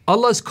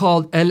 Allah is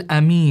called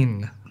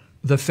Al-Amin,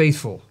 the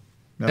faithful.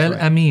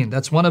 Al-Amin,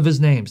 that's one of His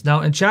names.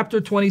 Now, in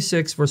chapter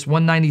 26, verse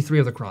 193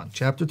 of the Quran,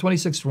 chapter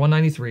 26,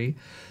 193,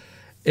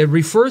 it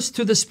refers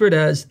to the Spirit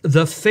as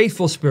the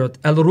faithful Spirit.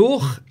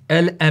 Al-Ruh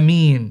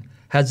Al-Amin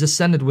has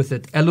descended with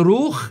it.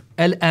 Al-Ruh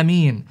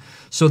Al-Amin.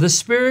 So the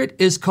Spirit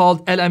is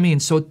called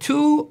Al-Amin. So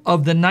 2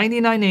 of the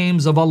 99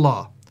 names of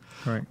Allah.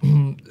 Right.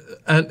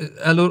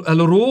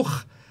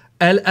 Al-Ruh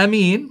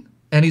Al-Amin,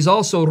 and He's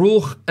also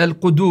Ruh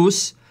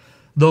Al-Qudus,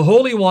 the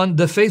Holy One,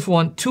 the Faithful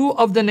One. 2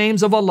 of the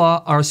names of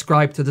Allah are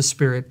ascribed to the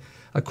Spirit.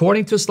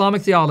 According to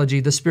Islamic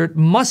theology, the Spirit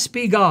must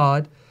be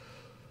God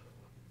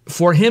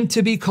for Him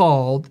to be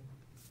called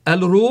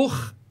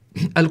Al-Ruh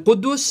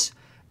Al-Qudus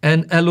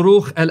and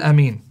Al-Ruh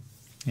Al-Amin.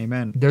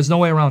 Amen. There's no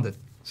way around it.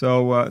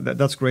 So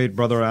that's great,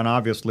 brother. And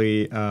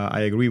obviously,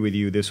 I agree with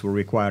you. This will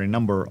require a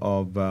number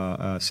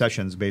of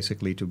sessions,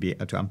 basically, to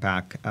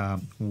unpack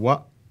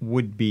what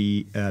would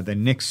be the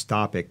next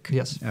topic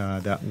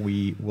that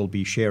we will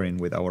be sharing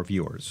with our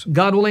viewers.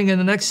 God willing, in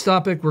the next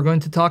topic, we're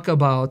going to talk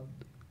about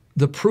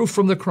the proof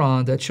from the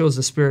Quran that shows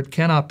the Spirit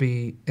cannot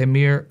be a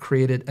mere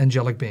created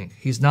angelic being.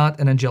 He's not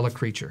an angelic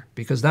creature,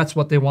 because that's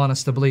what they want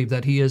us to believe,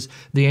 that He is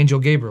the angel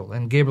Gabriel,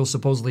 and Gabriel is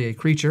supposedly a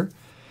creature.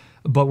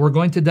 But we're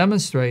going to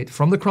demonstrate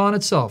from the Quran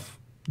itself,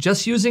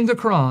 just using the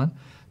Quran,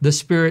 the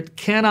Spirit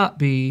cannot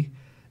be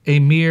a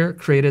mere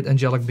created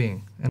angelic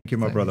being. Thank you,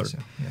 my brother.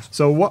 Yes.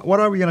 So what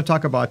are we going to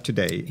talk about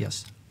today?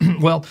 Yes.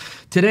 Well,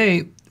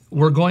 today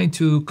we're going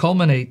to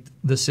culminate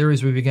the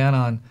series we began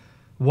on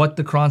what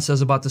the Quran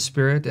says about the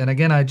Spirit. And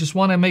again, I just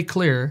want to make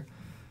clear,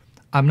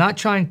 I'm not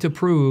trying to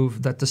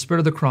prove that the spirit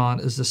of the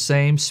Quran is the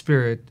same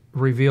spirit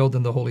revealed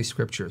in the Holy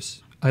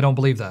Scriptures. I don't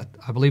believe that.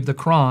 I believe the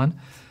Quran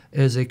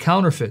is a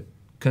counterfeit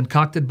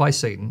concocted by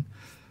Satan,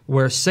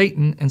 where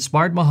Satan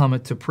inspired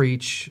Muhammad to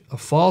preach a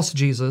false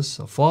Jesus,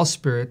 a false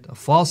spirit, a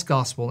false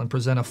gospel, and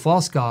present a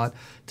false God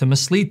to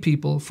mislead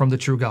people from the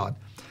true God.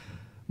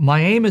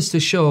 My aim is to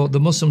show the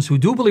Muslims who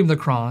do believe in the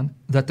Quran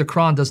that the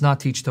Quran does not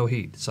teach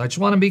Tawheed. So I just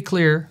want to be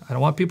clear. I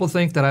don't want people to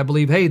think that I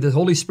believe, hey, the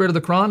Holy Spirit of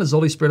the Quran is the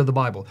Holy Spirit of the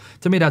Bible.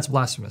 To me, that's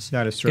blasphemous.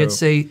 That is true.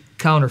 It's a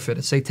counterfeit,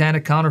 a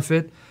satanic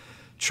counterfeit,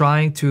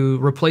 trying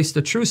to replace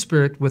the true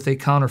spirit with a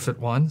counterfeit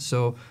one.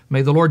 So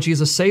may the Lord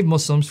Jesus save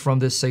Muslims from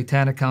this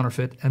satanic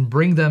counterfeit and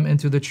bring them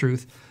into the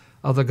truth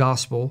of the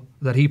gospel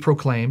that he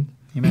proclaimed.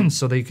 Amen.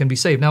 So they can be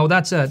saved. Now, with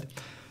that said,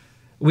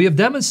 we have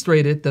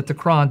demonstrated that the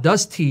Quran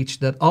does teach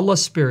that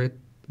Allah's spirit,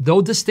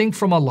 though distinct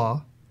from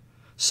Allah,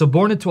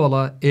 subordinate to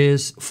Allah,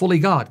 is fully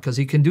God, because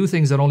he can do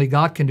things that only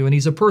God can do, and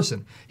he's a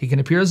person. He can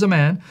appear as a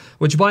man,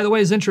 which, by the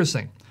way, is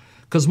interesting,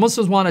 because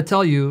Muslims want to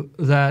tell you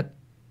that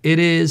it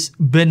is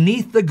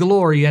beneath the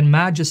glory and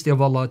majesty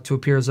of Allah to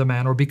appear as a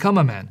man or become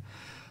a man.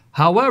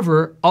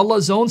 However,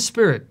 Allah's own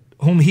spirit,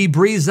 whom he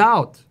breathes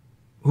out,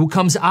 who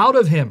comes out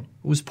of him,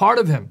 who's part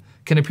of him,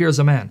 can appear as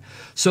a man.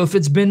 So if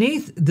it's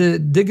beneath the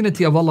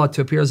dignity of Allah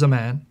to appear as a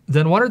man,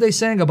 then what are they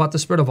saying about the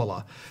Spirit of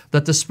Allah?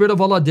 That the Spirit of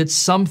Allah did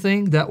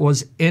something that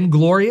was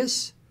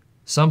inglorious,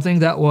 something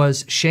that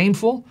was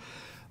shameful.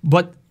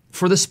 But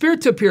for the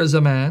Spirit to appear as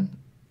a man,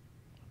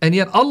 and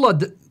yet Allah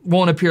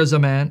won't appear as a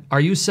man,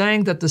 are you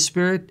saying that the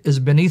Spirit is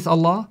beneath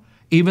Allah,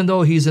 even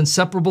though he's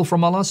inseparable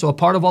from Allah? So a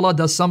part of Allah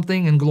does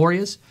something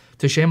inglorious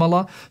to shame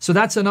Allah? So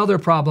that's another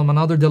problem,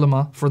 another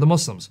dilemma for the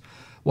Muslims.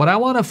 What I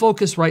want to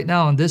focus right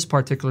now in this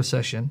particular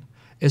session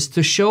is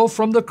to show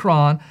from the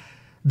Quran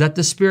that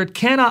the Spirit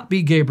cannot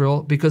be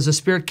Gabriel, because the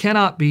Spirit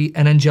cannot be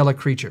an angelic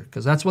creature,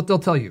 because that's what they'll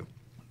tell you.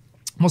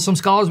 Muslim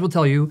scholars will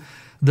tell you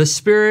the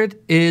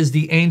Spirit is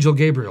the angel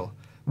Gabriel.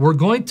 We're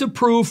going to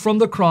prove from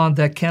the Quran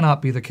that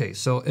cannot be the case.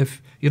 So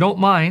if you don't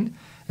mind,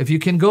 if you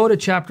can go to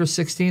chapter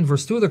 16,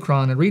 verse 2 of the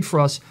Quran and read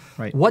for us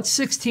what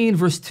 16,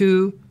 verse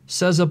 2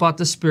 says about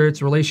the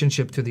Spirit's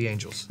relationship to the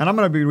angels. And I'm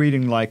going to be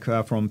reading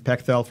from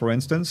Pechtel, for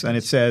instance, and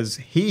it says,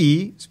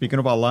 he, speaking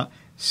of Allah,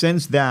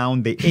 sends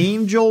down the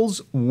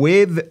angels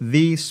with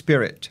the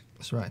Spirit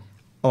That's right.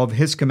 of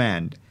his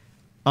command,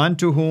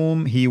 unto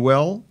whom he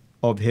will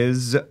of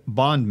his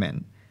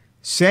bondmen,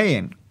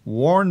 saying,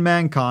 warn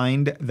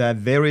mankind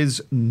that there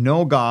is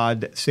no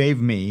God save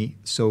me,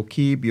 so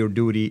keep your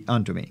duty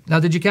unto me. Now,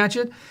 did you catch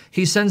it?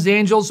 He sends the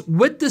angels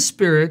with the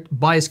Spirit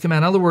by his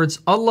command. In other words,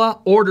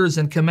 Allah orders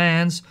and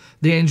commands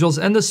the angels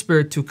and the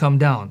Spirit to come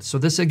down. So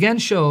this again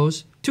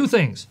shows two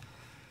things.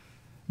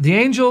 The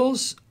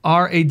angels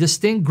are a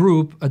distinct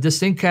group, a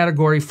distinct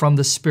category from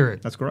the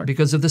Spirit. That's correct.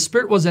 Because if the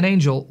Spirit was an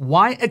angel,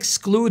 why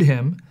exclude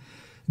him,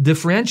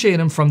 differentiate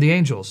him from the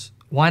angels?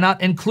 Why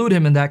not include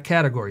him in that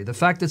category? The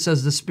fact that it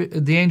says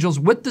the angels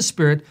with the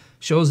Spirit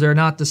shows they're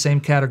not the same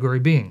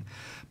category being.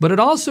 But it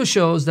also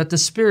shows that the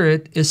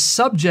Spirit is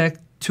subject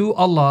to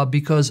Allah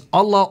because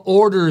Allah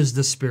orders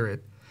the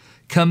Spirit,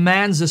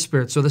 commands the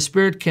Spirit. So the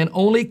Spirit can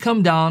only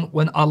come down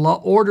when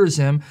Allah orders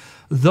him,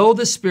 though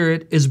the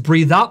Spirit is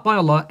breathed out by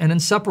Allah and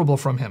inseparable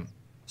from him.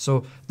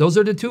 So those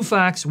are the two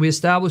facts we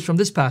established from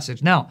this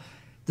passage. Now,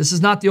 this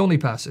is not the only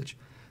passage.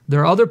 There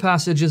are other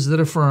passages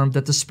that affirm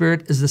that the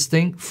Spirit is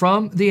distinct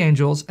from the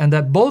angels and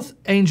that both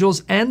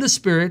angels and the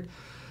Spirit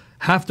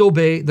have to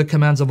obey the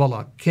commands of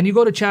Allah. Can you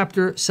go to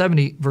chapter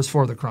 70, verse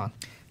 4 of the Quran?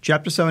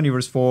 Chapter 70,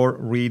 verse 4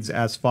 reads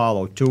as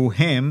follows. To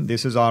him,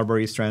 this is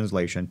Arbery's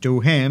translation,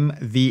 to him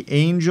the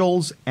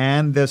angels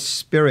and the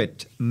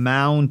Spirit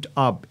mount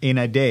up in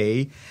a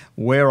day,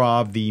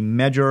 whereof the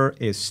measure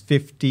is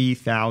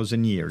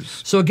 50,000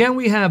 years. So again,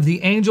 we have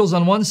the angels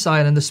on one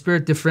side and the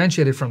Spirit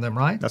differentiated from them,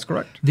 right? That's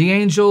correct. The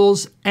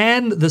angels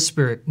and the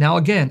Spirit. Now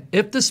again,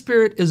 if the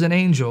Spirit is an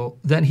angel,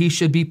 then he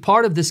should be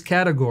part of this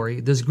category,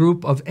 this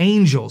group of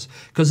angels,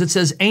 because it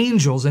says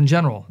angels in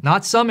general,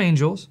 not some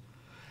angels,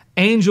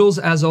 angels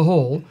as a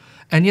whole,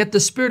 and yet the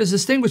Spirit is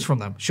distinguished from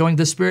them, showing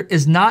the Spirit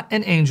is not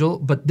an angel,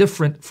 but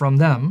different from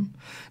them.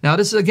 Now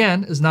this,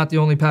 again, is not the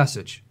only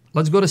passage.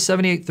 Let's go to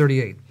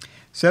 78:38.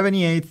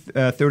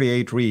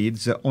 78:38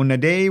 reads, on a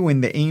day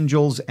when the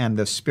angels and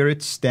the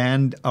Spirit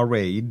stand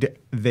arrayed,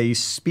 they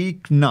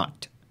speak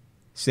not,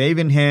 save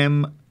in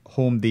him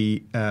whom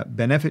the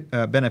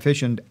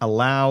beneficent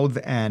alloweth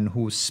and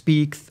who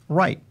speaketh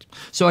right.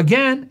 So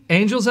again,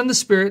 angels and the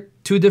Spirit,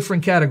 two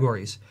different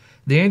categories.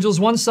 The angels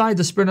one side,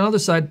 the Spirit on the other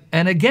side,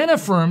 and again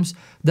affirms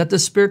that the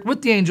Spirit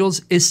with the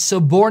angels is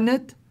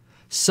subordinate,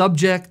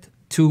 subject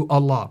to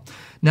Allah.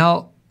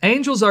 Now,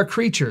 angels are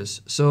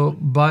creatures, so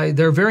by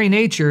their very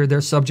nature,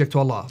 they're subject to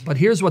Allah. But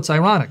here's what's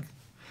ironic.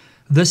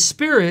 The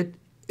Spirit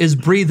is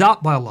breathed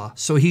out by Allah,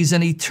 so he's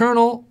an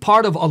eternal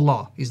part of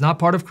Allah. He's not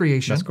part of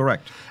creation. That's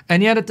correct.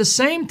 And yet at the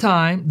same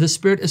time, the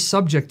Spirit is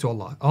subject to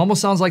Allah. It almost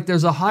sounds like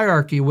there's a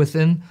hierarchy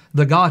within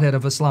the Godhead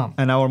of Islam.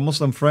 And our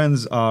Muslim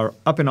friends are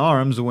up in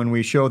arms when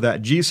we show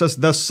that Jesus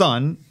the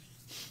Son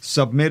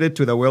submitted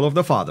to the will of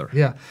the Father.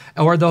 Yeah.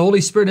 Or the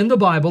Holy Spirit in the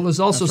Bible is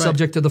also That's right.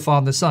 subject to the Father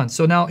and the Son.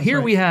 So now here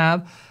right. we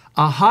have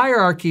a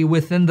hierarchy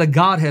within the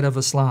Godhead of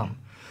Islam.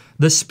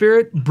 The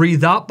Spirit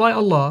breathed out by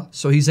Allah,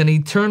 so He's an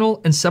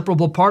eternal,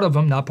 inseparable part of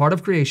Him, not part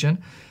of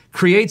creation,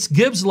 creates,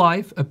 gives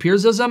life,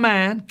 appears as a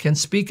man, can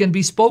speak and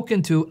be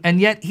spoken to,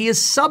 and yet He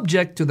is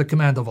subject to the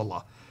command of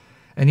Allah.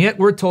 And yet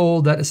we're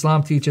told that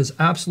Islam teaches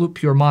absolute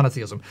pure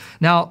monotheism.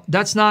 Now,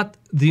 that's not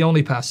the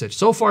only passage.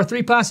 So far,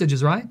 3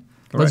 passages, right?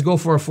 Let's go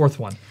for a 4th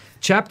one.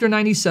 Chapter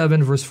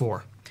 97, verse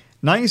 4.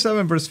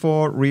 97 verse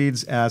 4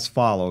 reads as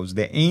follows: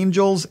 the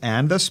angels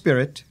and the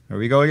Spirit, here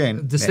we go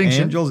again, Distinction.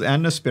 the angels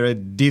and the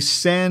Spirit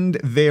descend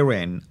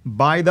therein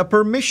by the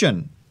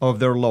permission of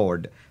their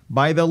Lord,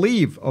 by the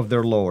leave of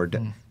their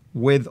Lord,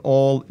 with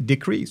all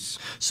decrees.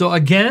 So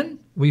again,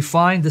 we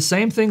find the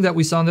same thing that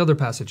we saw in the other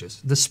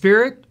passages. The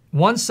Spirit,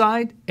 one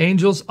side,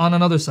 angels on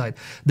another side.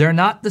 They're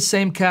not the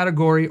same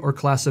category or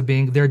class of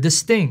being. They're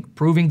distinct,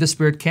 proving the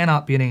Spirit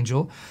cannot be an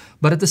angel.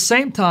 But at the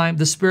same time,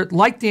 the Spirit,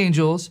 like the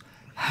angels,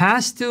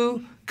 has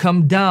to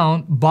come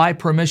down by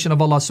permission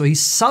of Allah. So He's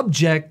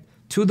subject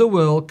to the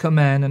will,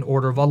 command, and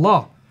order of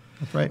Allah.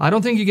 That's right. I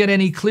don't think you get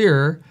any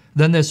clearer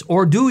than this.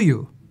 Or do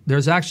you?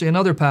 There's actually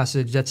another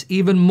passage that's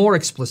even more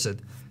explicit.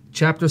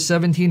 Chapter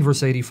 17,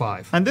 verse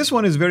 85. And this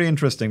one is very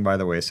interesting, by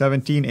the way,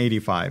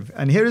 1785.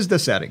 And here is the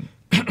setting.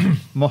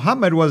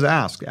 Muhammad was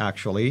asked,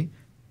 actually,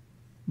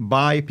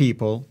 by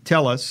people,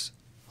 tell us,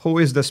 who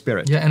is the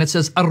Spirit? Yeah, and it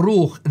says,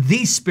 Ar-Ruh,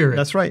 the Spirit.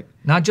 That's right.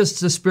 Not just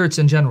the spirits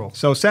in general.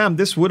 So, Sam,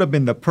 this would have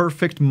been the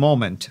perfect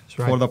moment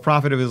right. for the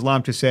Prophet of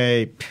Islam to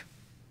say,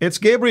 it's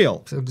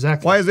Gabriel.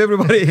 Exactly. Why is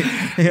everybody,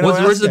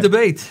 Where's the asking?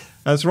 debate?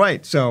 That's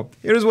right. So,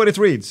 here's what it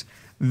reads.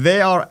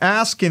 They are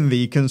asking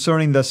thee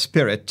concerning the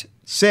Spirit.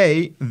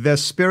 Say, the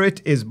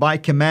Spirit is by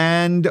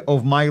command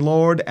of my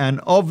Lord, and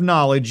of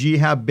knowledge ye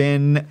have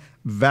been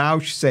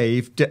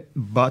vouchsafed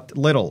but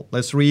little.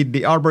 Let's read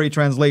the Arbery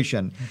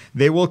translation.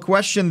 They will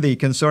question thee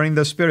concerning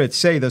the Spirit.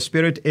 Say, the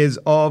Spirit is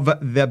of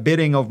the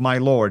bidding of my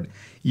Lord.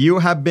 You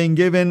have been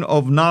given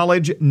of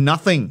knowledge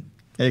nothing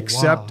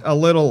except a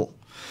little.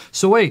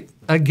 So wait,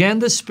 again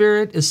the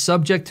Spirit is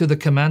subject to the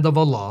command of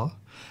Allah.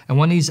 And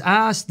when He's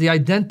asked the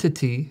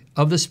identity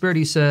of the Spirit,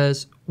 He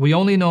says, we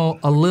only know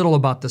a little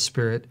about the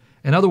Spirit.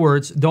 In other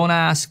words, don't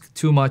ask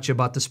too much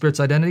about the Spirit's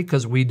identity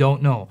because we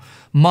don't know.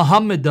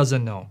 Muhammad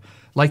doesn't know.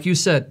 Like you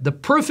said, the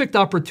perfect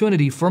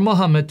opportunity for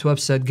Muhammad to have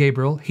said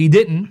Gabriel, he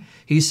didn't.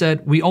 He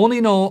said, we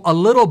only know a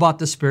little about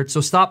the Spirit, so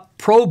stop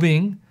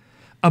probing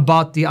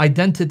about the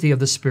identity of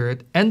the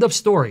Spirit. End of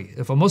story.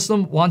 If a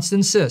Muslim wants to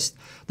insist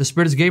the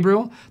Spirit is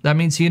Gabriel, that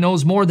means he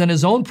knows more than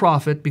his own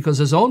prophet, because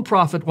his own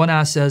prophet, when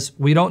asked, says,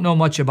 we don't know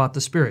much about the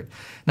Spirit.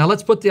 Now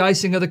let's put the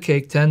icing of the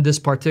cake to end this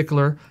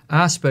particular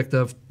aspect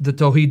of the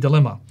Tawheed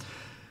dilemma.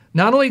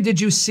 Not only did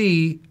you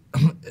see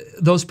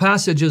those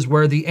passages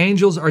where the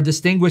angels are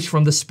distinguished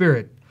from the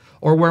Spirit,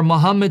 or where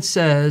Muhammad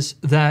says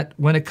that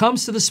when it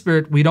comes to the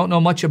Spirit, we don't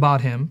know much about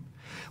Him,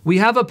 we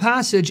have a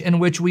passage in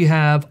which we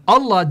have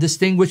Allah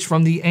distinguished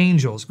from the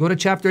angels. Go to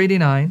chapter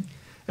 89,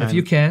 if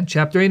you can.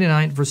 Chapter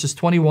 89, verses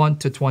 21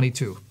 to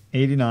 22.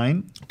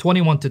 89.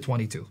 21 to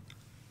 22.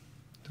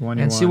 21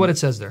 and see what it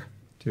says there.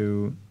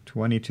 To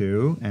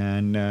 22.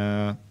 And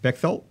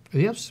Bechtel?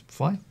 Yes,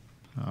 fine.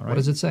 All right. What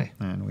does it say?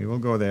 And we will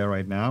go there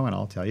right now, and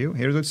I'll tell you.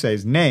 Here's what it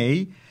says.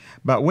 Nay,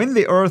 but when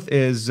the earth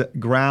is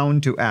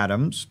ground to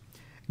atoms,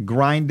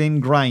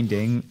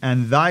 grinding,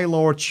 and thy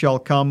Lord shall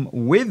come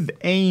with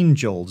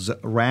angels,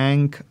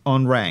 rank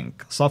on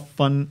rank,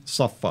 saffan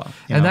saffa.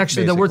 And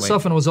actually, the word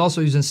saffan was also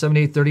used in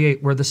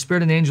 7838, where the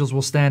Spirit and angels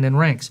will stand in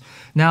ranks.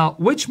 Now,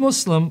 which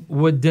Muslim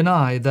would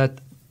deny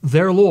that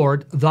their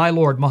Lord, thy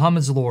Lord,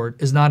 Muhammad's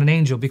Lord, is not an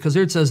angel? Because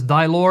here it says,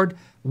 thy Lord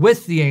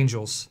with the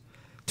angels.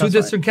 Two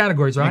different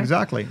categories, right?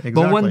 Exactly.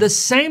 But when the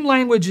same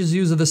language is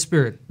used of the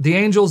Spirit, the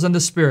angels and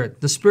the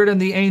Spirit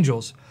and the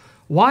angels,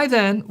 why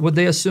then would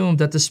they assume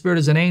that the Spirit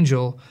is an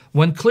angel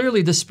when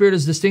clearly the Spirit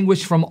is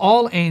distinguished from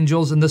all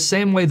angels in the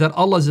same way that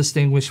Allah is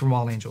distinguished from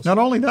all angels? Not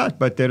only that,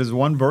 but there is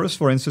one verse,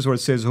 for instance, where it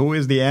says, who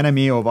is the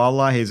enemy of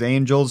Allah, His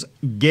angels?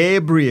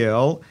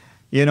 Gabriel,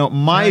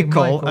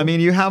 Michael. I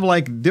mean, you have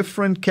like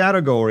different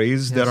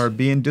categories that are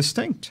being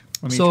distinct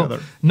from each other.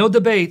 No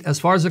debate as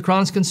far as the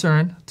Quran is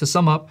concerned. To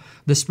sum up,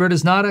 the Spirit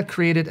is not a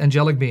created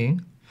angelic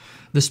being.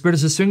 The Spirit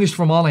is distinguished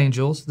from all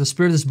angels. The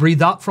Spirit is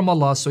breathed out from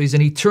Allah, so He's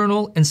an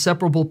eternal,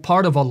 inseparable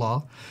part of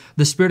Allah.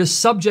 The Spirit is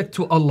subject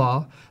to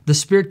Allah. The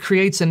Spirit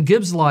creates and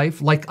gives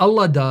life like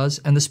Allah does,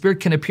 and the Spirit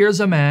can appear as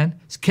a man,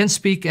 can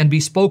speak and be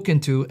spoken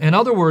to. In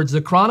other words,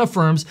 the Quran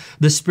affirms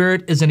the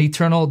Spirit is an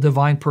eternal,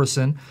 divine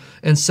person,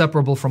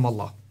 inseparable from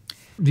Allah.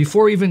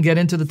 Before we even get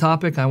into the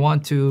topic, I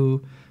want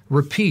to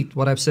repeat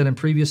what I've said in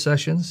previous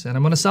sessions, and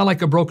I'm going to sound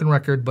like a broken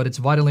record, but it's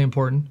vitally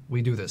important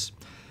we do this.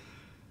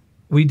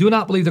 We do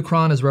not believe the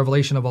Quran is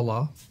revelation of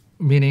Allah,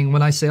 meaning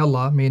when I say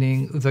Allah,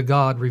 meaning the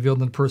God revealed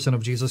in the person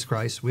of Jesus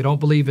Christ. We don't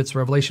believe it's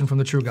revelation from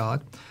the true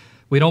God.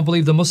 We don't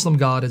believe the Muslim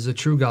God is the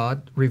true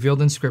God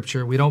revealed in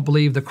Scripture. We don't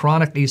believe the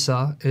Quranic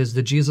Isa is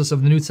the Jesus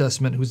of the New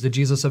Testament, who's the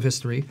Jesus of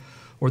history.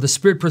 or the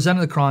spirit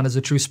presented in the Quran is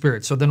a true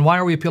spirit. So then why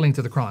are we appealing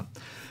to the Quran?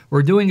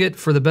 We're doing it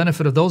for the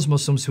benefit of those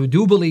Muslims who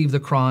do believe the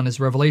Quran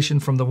is revelation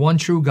from the one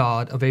true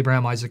God of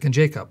Abraham, Isaac, and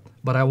Jacob.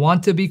 But I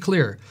want to be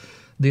clear.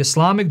 The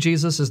Islamic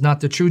Jesus is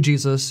not the true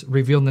Jesus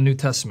revealed in the New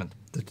Testament.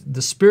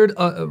 The spirit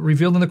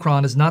revealed in the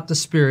Quran is not the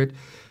spirit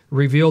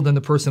revealed in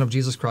the person of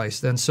Jesus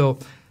Christ. And so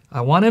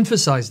I want to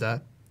emphasize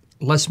that,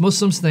 lest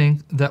Muslims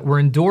think that we're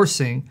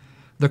endorsing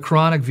the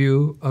Quranic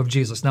view of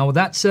Jesus. Now, with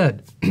that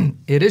said,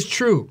 it is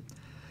true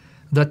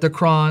that the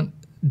Quran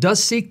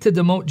does seek to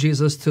demote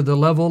Jesus to the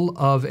level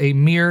of a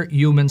mere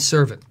human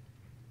servant.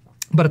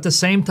 But at the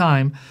same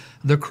time,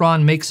 the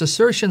Quran makes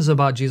assertions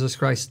about Jesus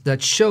Christ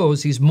that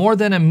shows he's more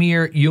than a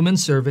mere human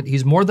servant.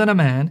 He's more than a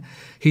man.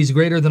 He's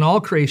greater than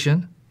all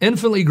creation,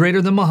 infinitely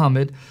greater than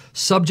Muhammad,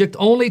 subject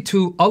only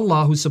to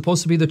Allah, who's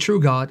supposed to be the true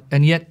God,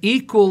 and yet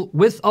equal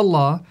with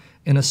Allah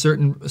in a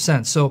certain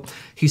sense. So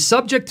he's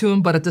subject to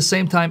him, but at the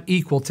same time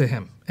equal to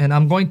him. And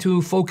I'm going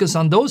to focus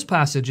on those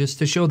passages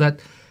to show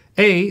that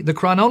A, the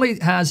Quran only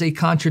has a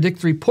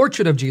contradictory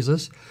portrait of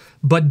Jesus,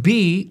 but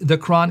B, the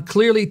Quran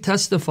clearly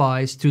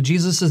testifies to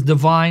Jesus'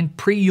 divine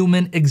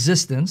pre-human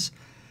existence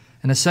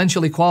and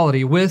essential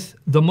equality with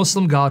the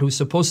Muslim God who's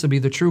supposed to be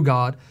the true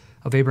God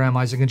of Abraham,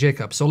 Isaac, and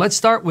Jacob. So let's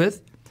start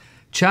with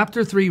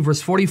chapter 3,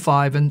 verse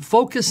 45, and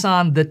focus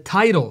on the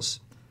titles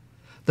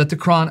that the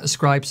Quran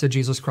ascribes to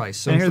Jesus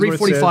Christ. So in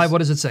 345, what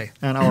does it say?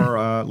 And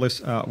our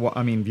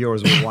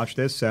viewers will watch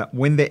this.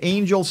 When the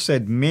angel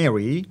said,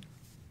 Mary,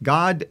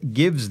 God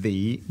gives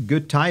thee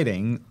good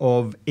tidings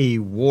of a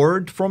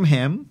word from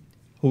him,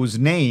 whose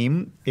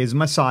name is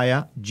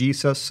Messiah,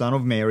 Jesus, son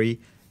of Mary.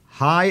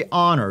 High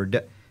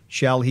honored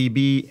shall he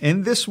be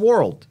in this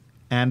world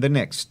and the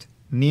next,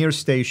 near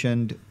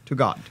stationed to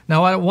God.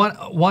 Now, I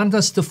want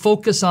us to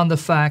focus on the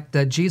fact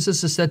that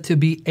Jesus is said to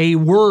be a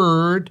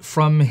word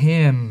from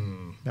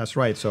him. That's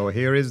right. So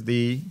here is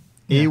the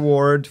a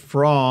word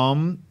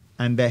from,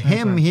 and the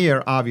him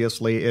here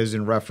obviously is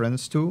in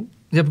reference to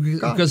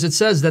because it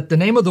says that the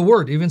name of the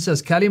word even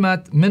says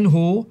kalimat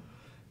minhu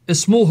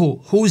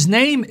ismuhu, whose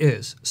name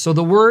is. So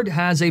the word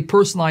has a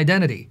personal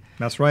identity.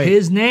 That's right.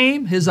 His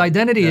name, his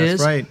identity is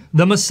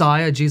the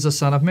Messiah, Jesus,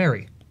 son of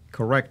Mary.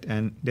 Correct.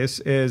 And this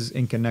is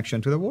in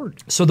connection to the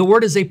word. So the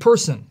word is a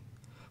person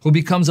who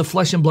becomes a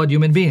flesh and blood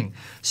human being.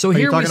 So Are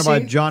here you talking we see,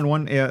 about John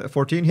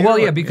 1:14 here? Well,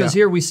 yeah, because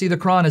here we see the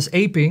Quran is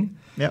aping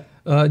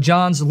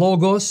John's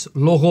logos,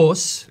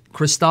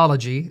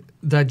 Christology,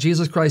 that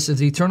Jesus Christ is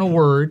the eternal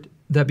word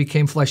that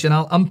became flesh. And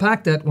I'll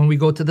unpack that when we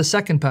go to the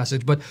second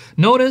passage. But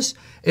notice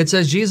it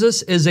says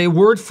Jesus is a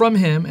word from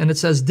him, and it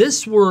says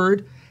this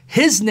word,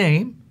 his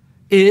name,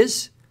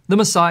 is the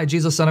Messiah,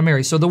 Jesus, son of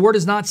Mary. So the word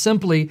is not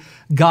simply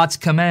God's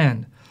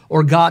command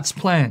or God's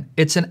plan.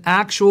 It's an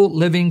actual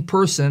living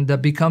person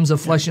that becomes a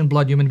flesh and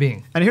blood human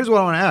being. And here's what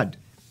I want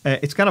to add.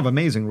 It's kind of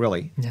amazing,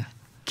 really. Yeah.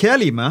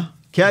 Kalimatun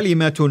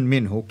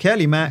minhu.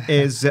 Kalima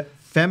is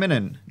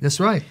feminine. That's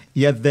right.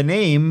 Yet the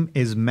name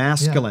is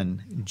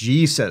masculine.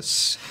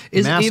 Jesus.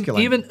 Is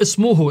masculine. Even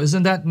ismuhu,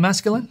 isn't that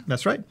masculine?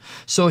 That's right.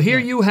 So here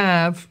you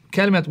have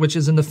kalimat, which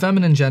is in the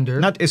feminine gender.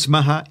 Not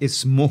ismaha,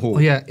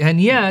 ismuhu. Yeah, and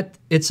yet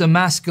it's a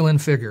masculine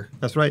figure.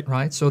 That's right.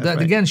 Right? So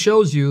that again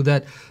shows you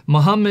that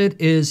Muhammad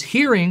is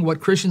hearing what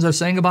Christians are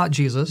saying about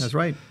Jesus. That's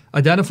right.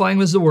 Identifying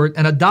him as the word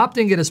and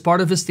adopting it as part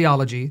of his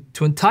theology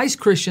to entice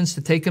Christians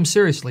to take him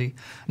seriously,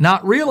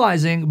 not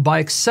realizing by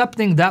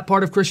accepting that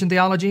part of Christian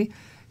theology,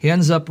 he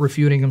ends up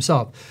refuting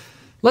himself.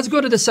 Let's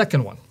go to the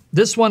second one.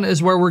 This one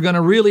is where we're going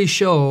to really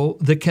show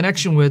the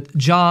connection with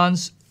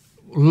John's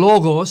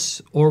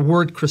logos or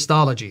word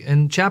Christology.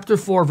 In chapter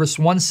 4, verse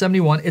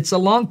 171, it's a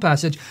long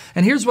passage.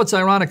 And here's what's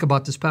ironic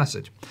about this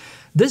passage.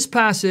 This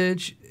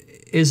passage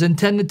is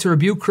intended to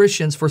rebuke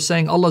Christians for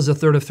saying Allah is a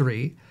third of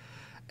three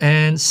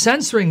and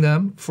censoring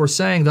them for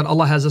saying that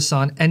Allah has a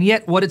son. And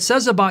yet what it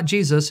says about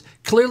Jesus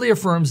clearly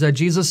affirms that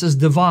Jesus is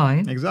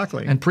divine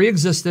and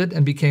pre-existed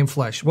and became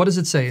flesh. What does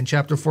it say in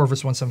chapter 4,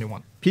 verse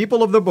 171?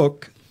 People of the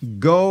book,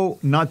 go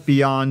not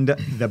beyond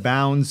the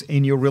bounds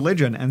in your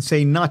religion and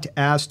say not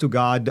as to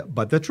God,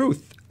 but the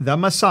truth. The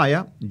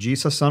Messiah,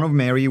 Jesus, son of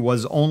Mary,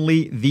 was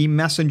only the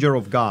messenger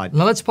of God.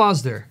 Now let's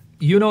pause there.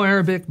 You know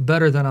Arabic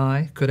better than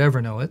I could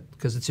ever know it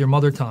because it's your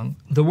mother tongue.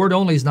 The word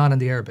only is not in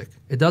the Arabic.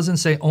 It doesn't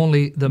say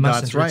only the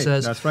messenger. It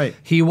says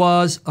he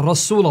was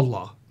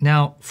Rasulullah.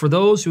 Now, for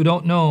those who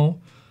don't know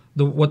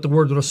what the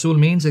word Rasul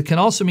means, it can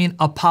also mean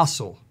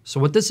apostle. So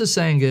what this is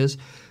saying is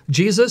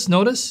Jesus,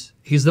 notice,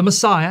 he's the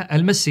Messiah,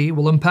 Al-Masih.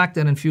 We'll unpack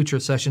that in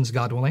future sessions,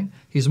 God willing.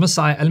 He's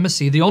Messiah,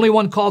 Al-Masih, the only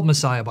one called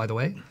Messiah, by the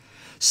way.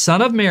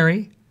 Son of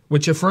Mary,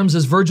 which affirms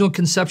his virginal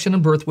conception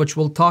and birth, which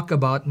we'll talk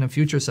about in a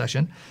future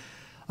session.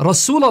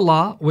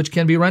 Rasulullah, which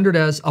can be rendered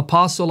as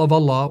apostle of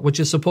Allah, which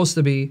is supposed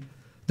to be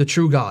the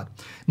true God.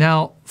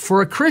 Now,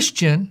 for a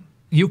Christian,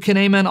 you can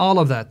amen all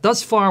of that.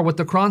 Thus far, what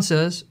the Quran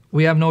says,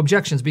 we have no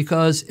objections,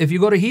 because if you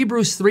go to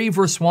Hebrews 3,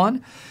 verse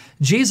 1,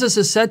 Jesus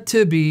is said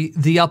to be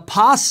the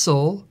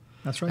apostle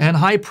and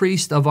high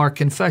priest of our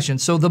confession.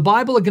 So the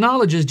Bible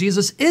acknowledges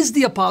Jesus is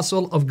the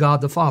apostle of God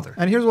the Father.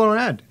 And here's what I want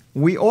to add.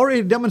 We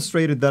already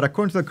demonstrated that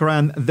according to the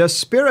Quran, the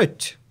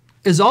Spirit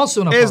is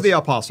also an apostle. Is the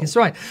apostle. That's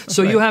right.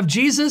 So right. you have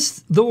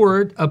Jesus, the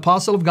Word,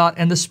 apostle of God,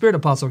 and the Spirit,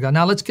 apostle of God.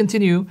 Now let's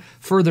continue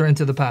further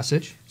into the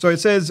passage. So it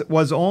says,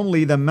 was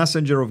only the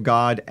messenger of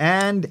God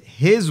and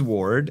his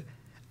word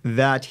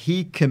that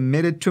he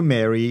committed to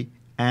Mary,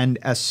 and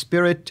a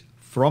spirit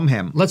from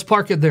him. Let's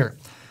park it there.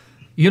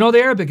 You know the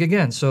Arabic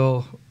again,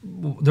 so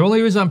the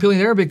only reason I'm peeling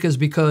the Arabic is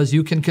because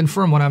you can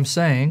confirm what I'm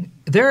saying.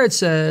 There it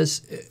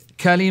says,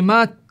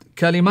 kalimatuhu,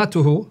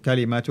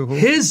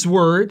 his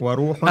word,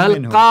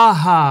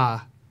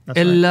 alqaha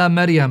illa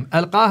Maryam.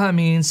 Alqaha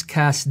means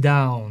cast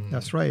down.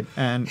 That's right.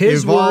 And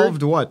his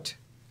evolved word, what?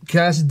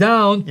 Cast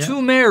down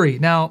to Mary.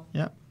 Now,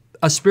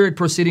 a spirit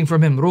proceeding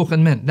from him, ruh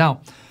and min.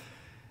 Now,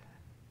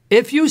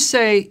 if you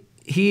say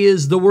he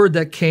is the word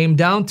that came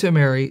down to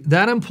Mary,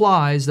 that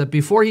implies that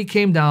before he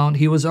came down,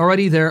 he was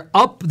already there,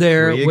 up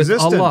there with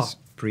Allah.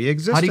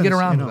 Pre-existence. How do you get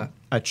around that?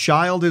 A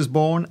child is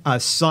born, a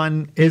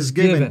son is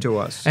given to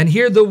us. And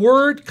here the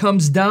word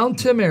comes down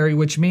to Mary,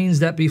 which means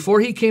that before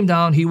he came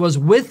down, he was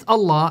with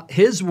Allah,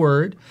 his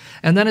word,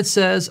 and then it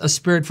says a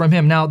spirit from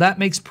him. Now that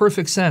makes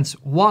perfect sense.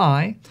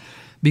 Why?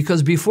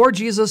 Because before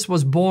Jesus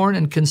was born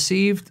and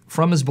conceived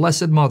from his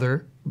blessed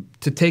mother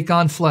to take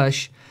on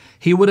flesh,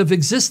 he would have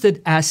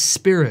existed as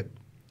spirit.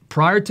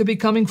 Prior to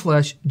becoming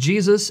flesh,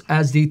 Jesus,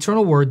 as the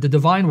eternal word, the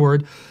divine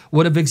word,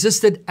 would have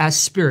existed as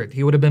spirit.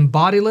 He would have been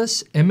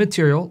bodiless,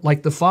 immaterial,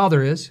 like the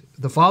Father is.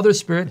 The Father is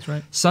spirit, That's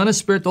right. Son is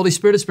spirit, the Holy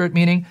Spirit is spirit,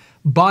 meaning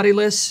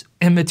bodiless,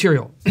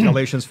 immaterial.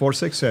 Galatians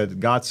 4:6 said,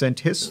 God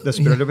sent the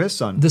Spirit of His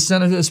Son. The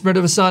Spirit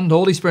of His Son, the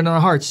Holy Spirit in our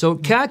hearts. So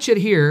catch it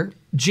here.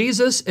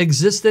 Jesus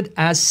existed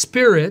as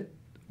spirit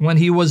when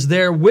He was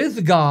there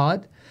with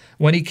God,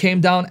 when He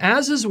came down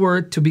as His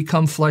word to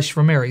become flesh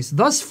for Mary.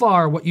 Thus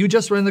far, what you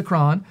just read in the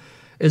Quran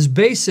is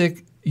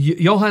basic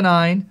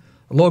Johannine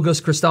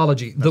Logos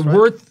Christology, the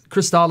word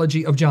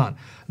Christology of John.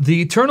 The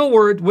eternal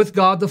word with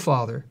God the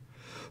Father,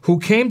 who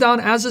came down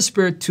as a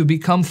spirit to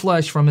become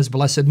flesh from his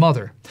blessed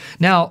mother.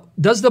 Now,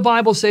 does the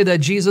Bible say that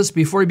Jesus,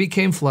 before he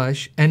became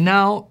flesh, and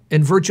now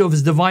in virtue of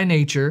his divine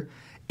nature,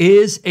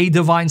 is a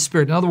divine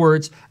spirit? In other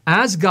words,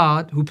 as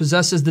God, who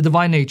possesses the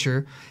divine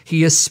nature,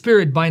 he is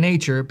spirit by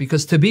nature,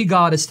 because to be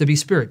God is to be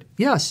spirit.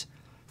 Yes.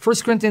 1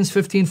 Corinthians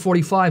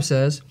 15:45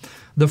 says,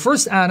 the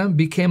first Adam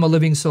became a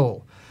living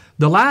soul.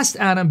 The last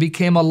Adam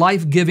became a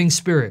life-giving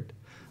spirit.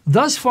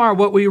 Thus far,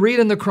 what we read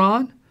in the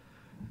Quran,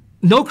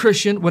 no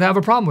Christian would have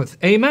a problem with.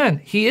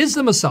 Amen. He is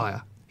the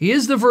Messiah. He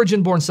is the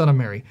virgin-born Son of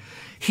Mary.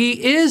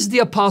 He is the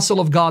apostle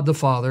of God the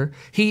Father.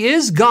 He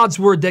is God's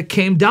word that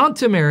came down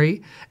to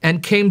Mary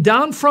and came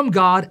down from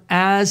God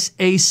as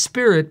a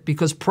spirit,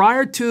 because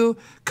prior to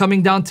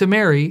coming down to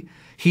Mary,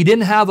 he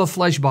didn't have a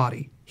flesh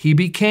body. He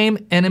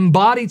became an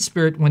embodied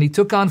spirit when he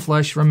took on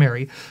flesh from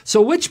Mary.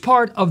 So which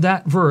part of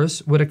that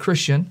verse would a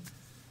Christian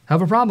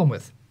have a problem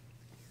with?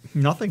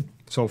 Nothing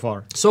so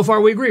far. So far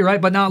we agree, right?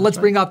 But now let's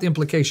bring out the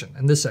implication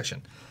in this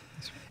session.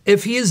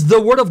 If he is the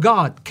word of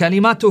God,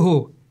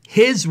 kalimatuhu,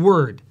 his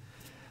word,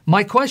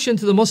 my question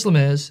to the Muslim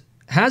is,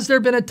 has there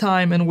been a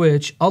time in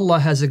which Allah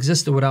has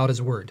existed without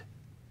his word?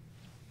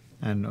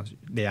 And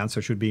the answer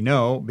should be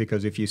no,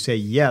 because if you say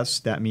yes,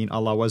 that means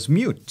Allah was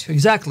mute.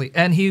 Exactly.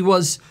 And he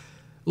was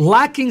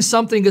lacking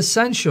something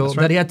essential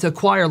that he had to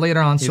acquire later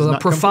on. So a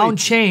profound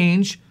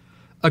change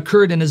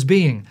occurred in his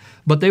being.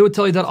 But they would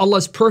tell you that Allah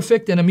is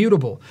perfect and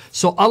immutable.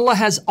 So Allah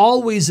has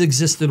always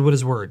existed with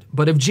his word.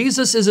 But if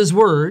Jesus is his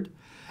word,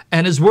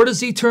 and his word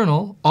is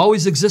eternal,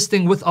 always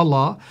existing with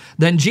Allah,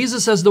 then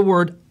Jesus as the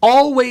word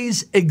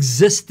always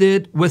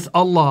existed with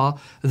Allah.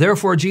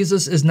 Therefore,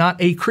 Jesus is not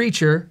a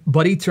creature,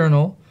 but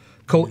eternal,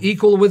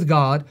 co-equal with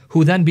God,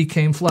 who then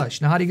became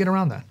flesh. Now, how do you get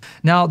around that?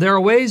 Now, there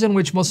are ways in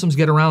which Muslims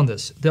get around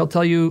this. They'll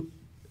tell you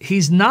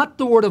he's not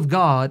the word of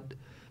God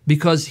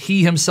because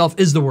he himself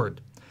is the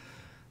word.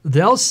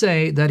 They'll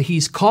say that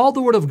he's called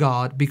the word of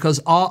God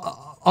because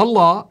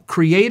Allah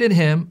created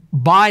him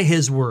by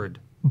his word,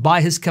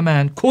 by his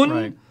command, kun,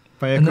 Right.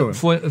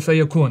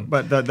 Fayakun.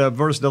 But the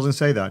verse doesn't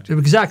say that.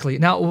 Exactly.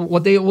 Now,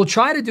 what they will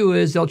try to do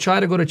is they'll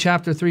try to go to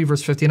chapter 3,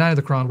 verse 59 of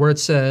the Quran, where it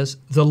says,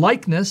 the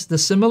likeness, the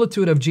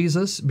similitude of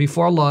Jesus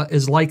before Allah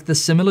is like the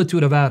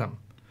similitude of Adam,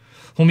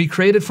 whom he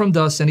created from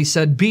dust, and he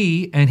said,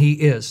 be, and he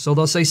is. So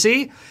they'll say,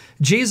 see,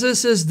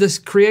 this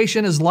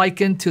creation is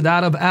likened to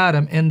that of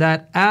Adam, in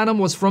that Adam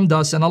was from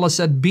dust, and Allah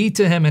said, be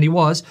to him, and he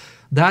was.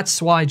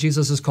 That's why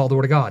Jesus is called the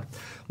Word of God.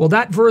 Well,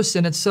 that verse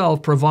in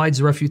itself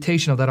provides a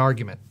refutation of that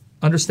argument.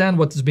 Understand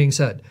what is being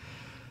said.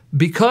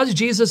 Because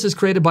Jesus is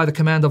created by the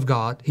command of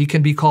God, he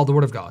can be called the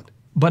Word of God.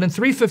 But in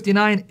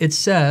 359, it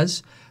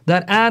says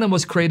that Adam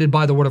was created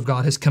by the Word of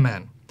God, his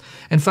command.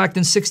 In fact,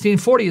 in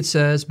 1640, it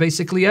says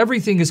basically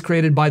everything is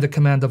created by the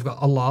command of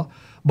Allah,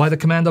 by the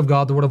command of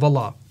God, the Word of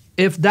Allah.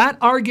 If that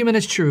argument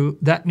is true,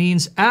 that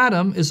means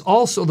Adam is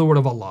also the Word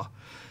of Allah.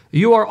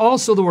 You are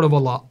also the Word of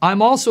Allah.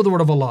 I'm also the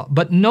Word of Allah.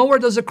 But nowhere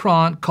does the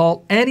Quran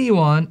call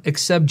anyone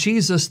except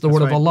Jesus the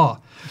Word of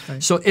Allah.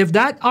 Right. So if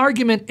that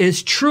argument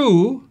is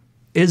true,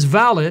 is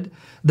valid,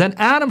 then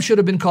Adam should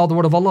have been called the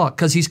Word of Allah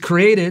because he's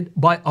created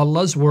by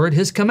Allah's word,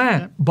 his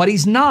command. But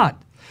he's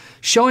not.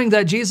 Showing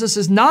that Jesus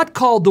is not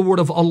called the Word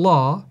of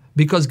Allah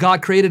because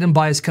God created him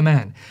by his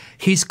command.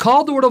 He's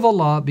called the Word of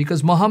Allah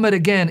because Muhammad,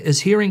 again,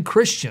 is hearing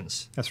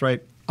Christians. That's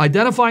right.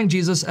 Identifying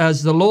Jesus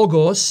as the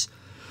Logos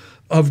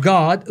of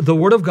God, the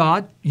Word of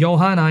God,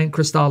 Johannine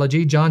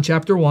Christology, John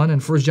chapter 1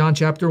 and 1 John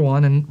chapter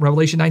 1 and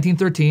Revelation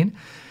 19:13.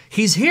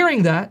 He's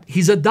hearing that.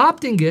 He's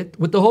adopting it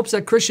with the hopes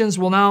that Christians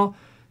will now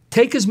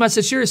take his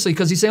message seriously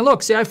because he's saying,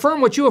 look, see, I affirm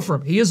what you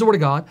affirm. He is the Word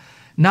of God.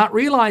 Not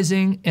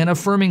realizing and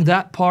affirming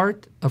that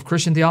part of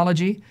Christian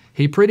theology,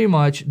 he pretty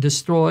much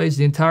destroys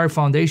the entire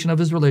foundation of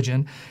his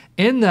religion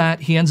in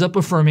that he ends up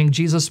affirming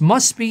Jesus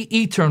must be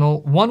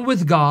eternal, one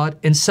with God,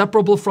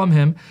 inseparable from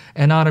him,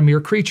 and not a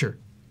mere creature.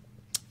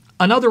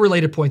 Another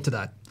related point to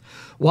that,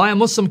 why a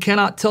Muslim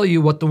cannot tell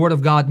you what the Word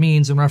of God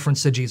means in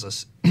reference to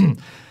Jesus.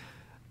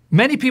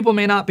 Many people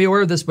may not be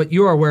aware of this, but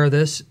you are aware of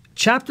this.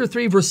 Chapter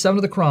 3, verse 7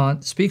 of the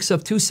Quran speaks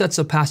of two sets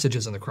of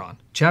passages in the Quran.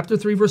 Chapter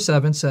 3, verse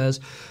 7 says,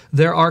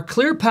 there are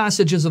clear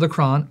passages of the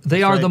Quran.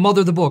 They are the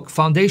mother of the book.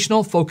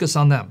 Foundational, focus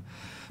on them.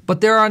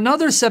 But there are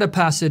another set of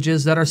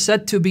passages that are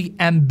said to be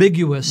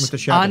ambiguous,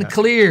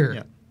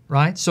 unclear,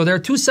 right? So there are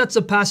two sets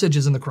of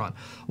passages in the Quran.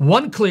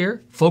 One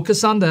clear,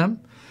 focus on them.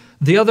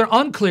 The other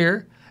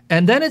unclear,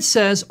 and then it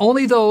says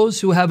only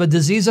those who have a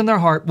disease in their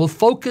heart will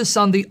focus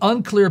on the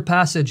unclear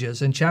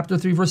passages in chapter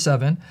 3, verse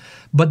 7.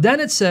 But then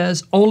it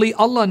says only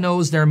Allah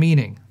knows their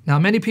meaning. Now,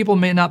 many people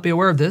may not be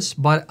aware of this,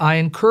 but I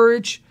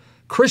encourage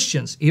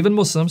Christians, even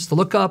Muslims, to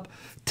look up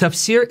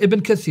Tafsir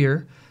Ibn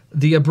Kathir,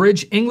 the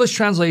abridged English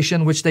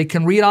translation, which they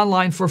can read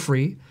online for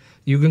free.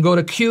 You can go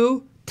to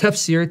Q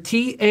Tafsir,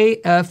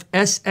 Tafsir,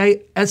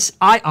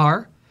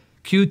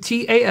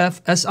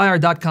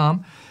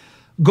 QTAFSIR.com.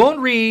 Go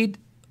and read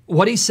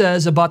what he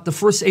says about the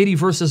first 80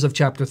 verses of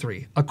chapter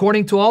 3.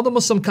 According to all the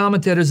Muslim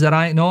commentators that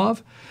I know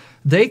of,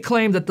 they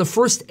claim that the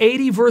first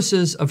 80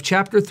 verses of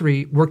chapter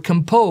 3 were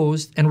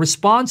composed in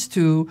response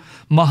to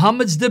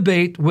Muhammad's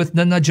debate with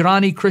the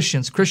Najrani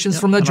Christians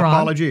from Najran. An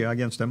apology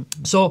against them.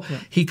 So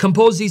he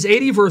composed these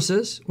 80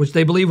 verses, which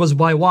they believe was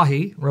by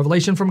Wahi,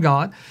 revelation from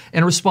God,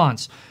 in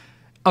response.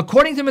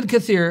 According to Ibn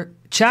Kathir,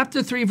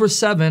 chapter 3, verse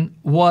 7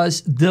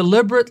 was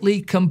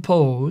deliberately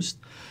composed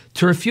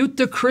to refute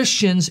the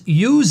Christians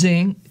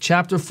using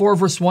chapter 4,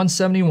 verse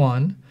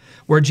 171,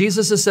 where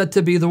Jesus is said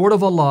to be the Word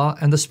of Allah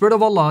and the Spirit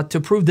of Allah to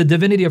prove the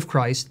divinity of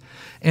Christ.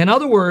 In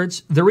other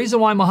words, the reason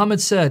why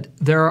Muhammad said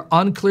there are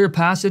unclear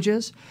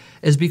passages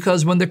is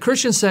because when the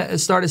Christians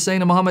started saying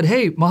to Muhammad,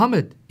 hey,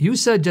 Muhammad, you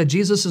said that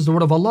Jesus is the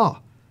Word of Allah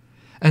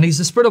and he's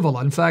the Spirit of Allah.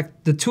 In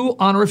fact, the two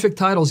honorific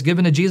titles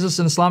given to Jesus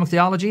in Islamic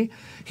theology,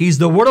 he's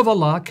the Word of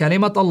Allah,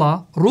 Kalimat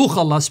Allah, Ruh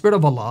Allah, Spirit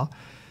of Allah.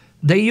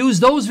 They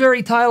used those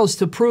very titles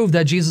to prove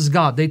that Jesus is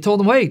God. They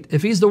told him, wait,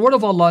 if he's the Word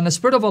of Allah and the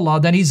Spirit of Allah,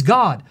 then he's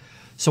God.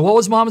 So what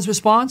was Muhammad's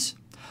response?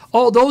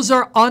 Oh, those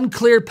are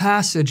unclear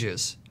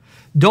passages.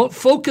 Don't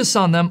focus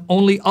on them.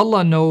 Only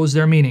Allah knows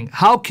their meaning.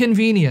 How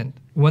convenient.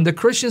 When the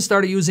Christians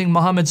started using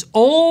Muhammad's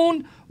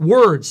own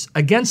words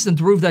against them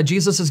to prove that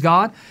Jesus is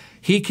God,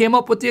 he came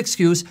up with the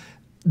excuse,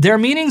 their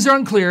meanings are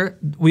unclear.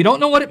 We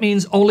don't know what it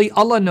means. Only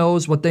Allah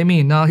knows what they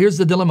mean. Now, here's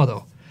the dilemma,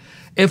 though.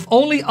 If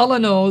only Allah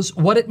knows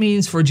what it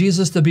means for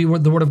Jesus to be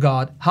the Word of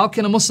God, how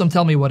can a Muslim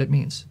tell me what it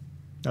means?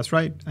 That's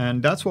right.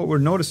 And that's what we're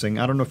noticing.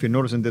 I don't know if you're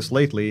noticing this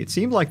lately. It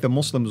seems like the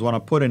Muslims want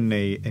to put in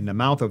the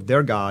mouth of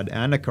their God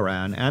and the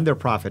Quran and their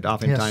Prophet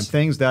oftentimes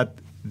things that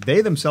they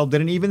themselves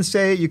didn't even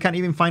say. You can't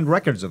even find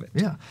records of it.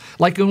 Yeah.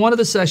 Like in one of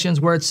the sessions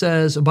where it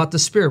says about the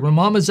Spirit. When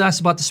Muhammad is asked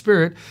about the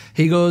Spirit,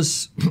 he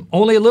goes,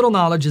 only a little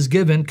knowledge is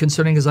given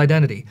concerning his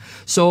identity.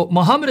 So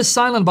Muhammad is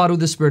silent about who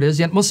the Spirit is,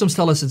 yet Muslims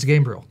tell us it's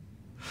Gabriel.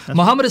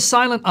 Muhammad is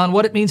silent on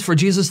what it means for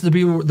Jesus to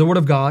be the Word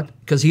of God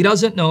because he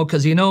doesn't know,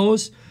 because he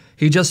knows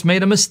he just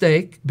made a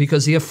mistake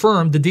because he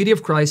affirmed the deity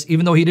of Christ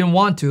even though he didn't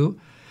want to.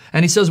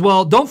 And he says,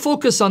 well, don't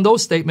focus on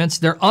those statements.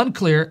 They're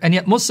unclear. And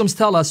yet Muslims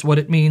tell us what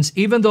it means,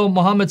 even though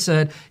Muhammad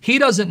said he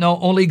doesn't know,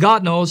 only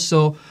God knows.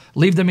 So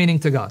leave the meaning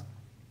to God.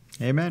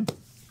 Amen.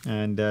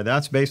 And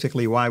that's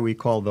basically why we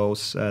call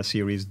those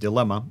series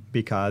Dilemma,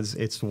 because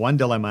it's one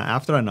dilemma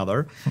after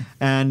another.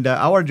 And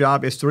our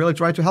job is to really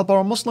try to help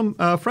our Muslim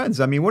friends.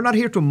 I mean, we're not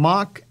here to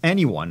mock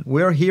anyone.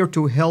 We're here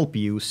to help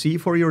you see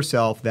for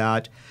yourself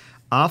that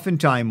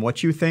oftentimes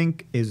what you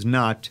think is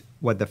not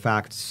what the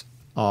facts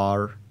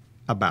are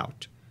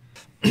about.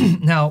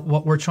 Now,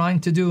 what we're trying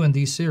to do in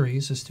these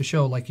series is to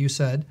show, like you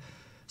said,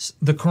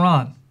 the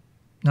Quran,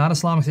 not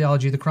Islamic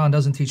theology. The Quran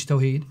doesn't teach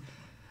Tawheed.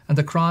 And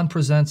the Quran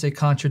presents a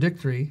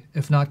contradictory,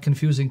 if not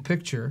confusing,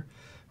 picture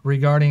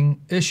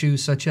regarding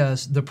issues such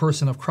as the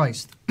person of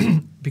Christ.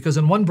 Because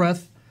in one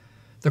breath,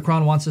 the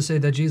Quran wants to say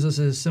that Jesus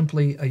is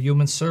simply a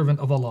human servant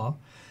of Allah.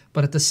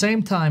 But at the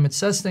same time, it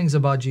says things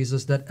about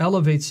Jesus that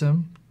elevates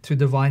him to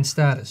divine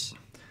status,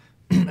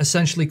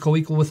 essentially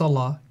co-equal with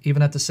Allah,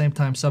 even at the same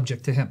time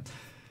subject to him.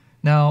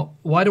 Now,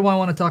 why do I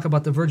want to talk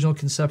about the virginal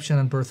conception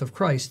and birth of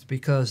Christ?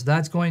 Because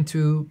that's going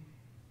to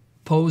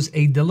pose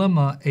a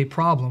dilemma, a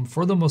problem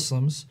for the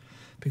Muslims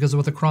because of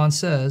what the Quran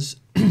says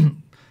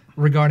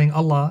regarding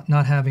Allah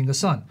not having a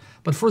son.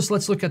 But first,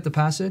 let's look at the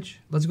passage.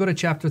 Let's go to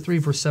chapter 3,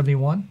 verse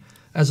 71.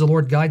 as the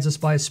Lord guides us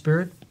by His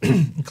Spirit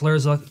and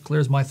clears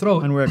my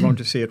throat. And we're going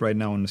to see it right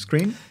now on the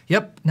screen.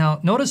 Yep. Now,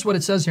 notice what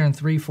it says here in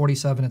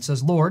 3:47. It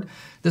says, Lord,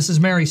 this is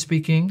Mary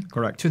speaking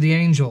Correct. to the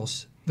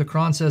angels. The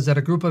Quran says that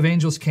a group of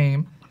angels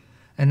came,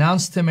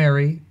 announced to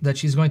Mary that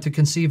she's going to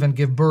conceive and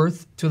give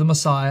birth to the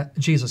Messiah,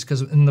 Jesus.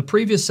 Because in the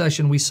previous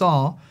session, we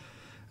saw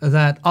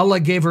that Allah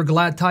gave her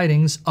glad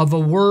tidings of a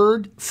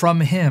word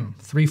from Him,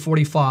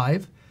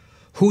 3:45,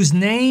 whose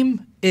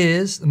name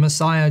is the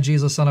Messiah,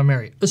 Jesus, son of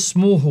Mary.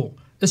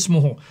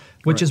 Ismuhu,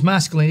 which is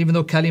masculine, even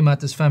though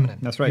kalimat is feminine.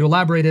 That's right. You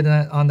elaborated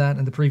on that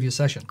in the previous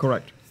session.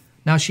 Correct.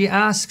 Now she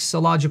asks a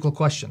logical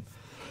question.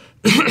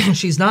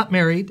 She's not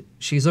married.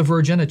 She's a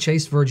virgin, a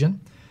chaste virgin.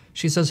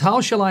 She says,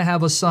 how shall I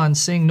have a son,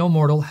 seeing no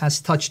mortal has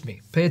touched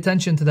me? Pay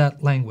attention to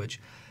that language.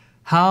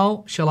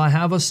 How shall I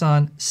have a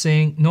son,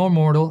 seeing no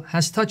mortal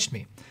has touched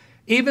me?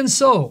 Even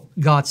so,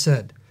 God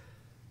said,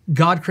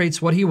 God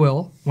creates what He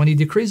will. When He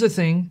decrees a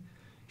thing,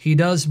 He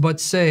does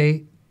but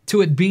say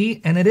to it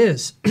be, and it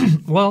is.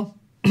 Well,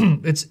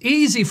 it's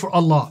easy for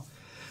Allah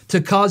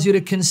to cause you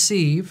to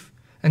conceive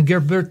and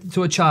give birth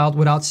to a child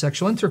without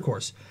sexual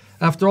intercourse.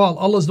 After all,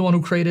 Allah is the one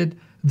who created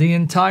the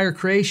entire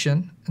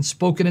creation and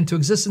spoke it into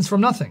existence from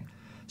nothing.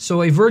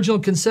 So a virginal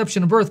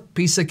conception and birth,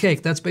 piece of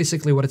cake. That's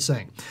basically what it's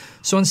saying.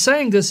 So in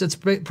saying this, it's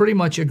pretty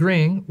much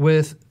agreeing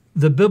with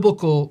the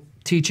biblical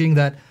teaching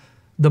that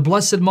the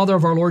Blessed Mother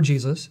of our Lord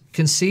Jesus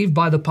conceived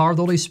by the power of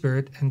the Holy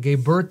Spirit and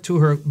gave birth to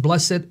her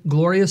blessed,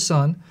 glorious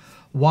Son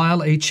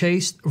while a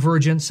chaste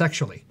virgin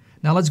sexually.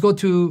 Now let's go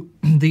to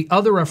the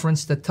other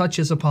reference that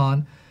touches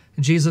upon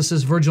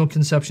Jesus' virginal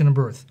conception and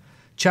birth.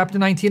 Chapter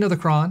 19 of the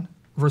Quran,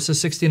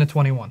 verses 16 to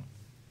 21.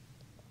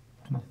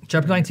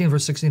 Chapter 19,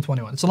 verse 16 and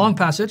 21. It's a long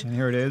passage. And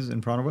here it is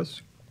in front of us.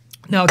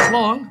 Now it's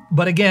long,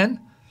 but again,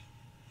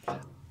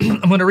 I'm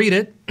going to read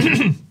it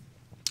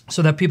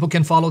so that people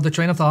can follow the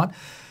train of thought.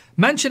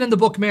 Mentioned in the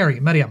book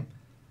Maryam,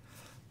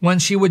 when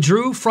she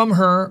withdrew from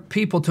her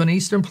people to an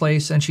eastern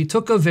place, and she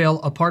took a veil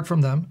apart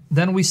from them,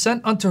 then we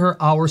sent unto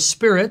her our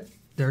spirit.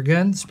 There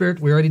again, spirit,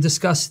 we already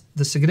discussed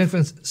the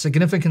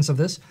significance of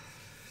this,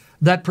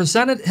 that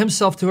presented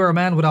himself to her a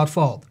man without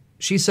fault.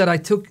 She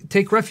said,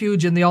 take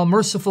refuge in the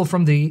All-Merciful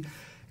from thee,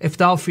 if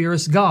thou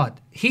fearest God.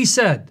 He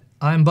said,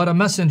 I am but a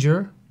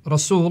messenger,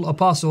 Rasul,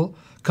 apostle,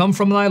 come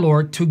from thy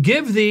Lord, to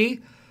give thee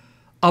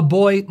a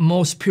boy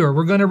most pure.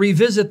 We're going to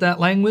revisit that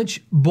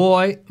language,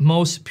 boy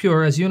most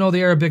pure. As you know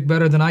the Arabic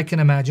better than I can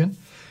imagine.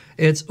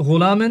 It's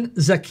Ghulaman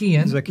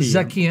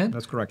Zakiyan.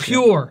 That's correct.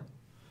 Pure,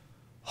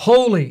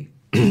 holy,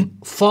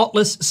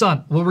 faultless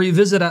son. We'll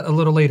revisit that a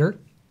little later.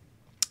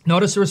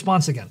 Notice the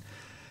response again.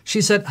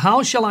 She said,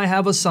 how shall I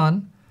have a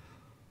son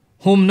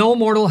whom no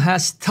mortal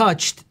has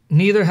touched,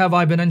 neither have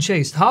I been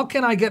unchaste? How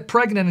can I get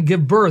pregnant and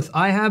give birth?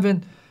 I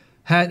haven't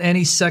had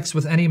any sex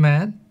with any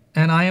man,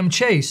 and I am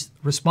chaste.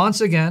 Response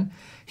again.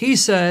 He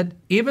said,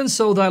 even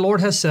so thy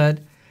Lord has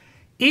said,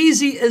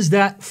 easy is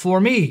that for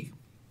me,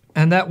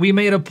 and that we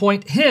may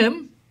appoint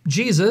him,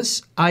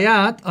 Jesus,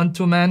 ayat,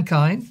 unto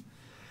mankind,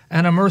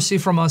 and a mercy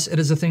from us, it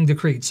is a thing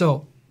decreed.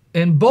 So,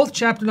 in both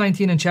chapter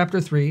 19 and chapter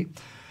 3,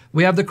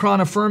 we have the Quran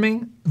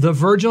affirming the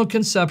virginal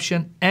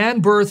conception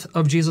and birth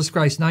of Jesus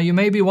Christ. Now, you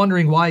may be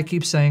wondering why I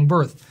keep saying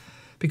birth.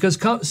 Because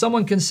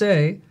someone can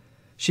say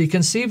she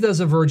conceived as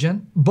a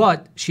virgin,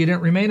 but she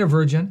didn't remain a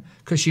virgin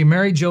because she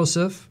married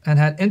Joseph and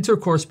had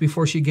intercourse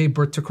before she gave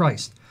birth to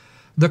Christ.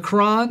 The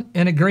Quran,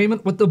 in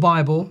agreement with the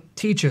Bible,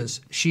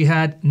 teaches she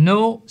had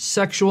no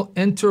sexual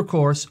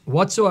intercourse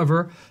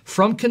whatsoever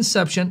from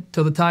conception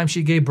to the time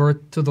she gave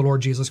birth to the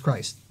Lord Jesus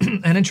Christ.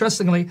 And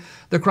interestingly,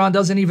 the Quran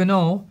doesn't even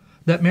know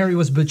that Mary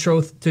was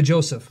betrothed to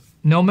Joseph.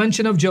 No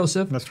mention of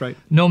Joseph. That's right.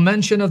 No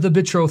mention of the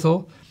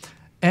betrothal.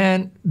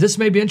 And this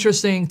may be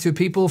interesting to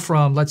people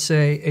from, let's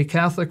say, a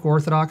Catholic or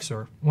Orthodox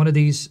or one of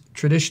these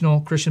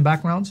traditional Christian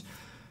backgrounds.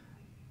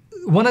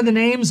 One of the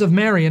names of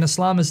Mary in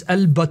Islam is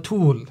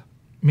Al-Batul,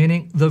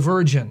 meaning the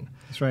Virgin.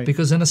 That's right.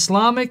 Because in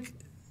Islamic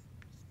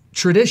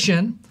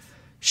tradition,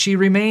 she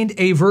remained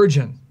a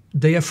virgin.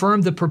 They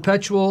affirmed the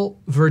perpetual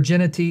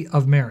virginity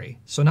of Mary.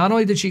 So not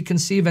only did she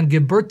conceive and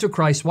give birth to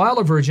Christ while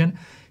a virgin,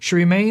 she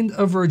remained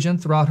a virgin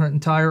throughout her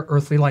entire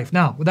earthly life.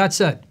 Now, with that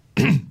said,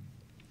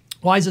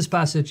 why is this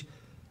passage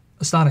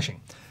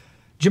astonishing?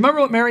 Do you remember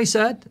what Mary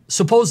said?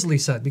 Supposedly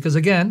said, because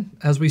again,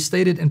 as we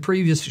stated in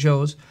previous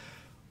shows,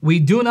 we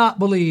do not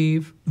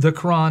believe the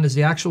Quran is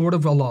the actual word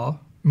of Allah,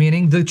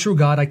 meaning the true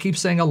God. I keep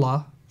saying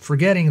Allah,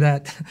 forgetting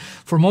that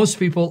for most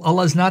people,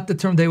 Allah is not the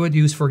term they would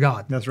use for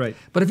God. That's right.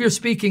 But if you're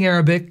speaking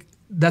Arabic,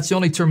 that's the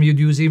only term you'd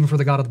use even for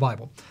the God of the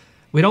Bible.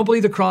 We don't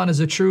believe the Quran is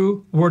a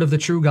true word of the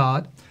true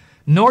God,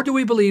 nor do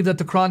we believe that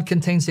the Quran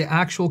contains the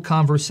actual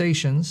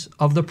conversations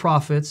of the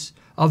prophets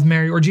of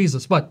Mary or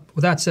Jesus. But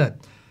with that said,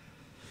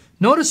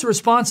 notice the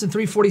response in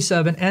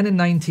 347 and in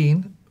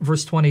 19,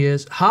 verse 20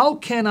 is, how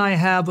can I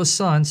have a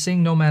son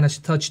seeing no man has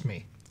touched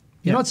me?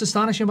 You know what's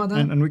astonishing about that?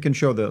 And we can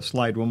show the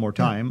slide one more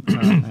time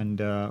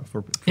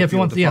for if you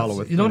want to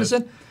follow it. You notice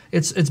it?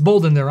 It's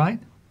bold in there, right?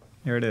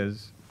 Here it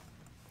is.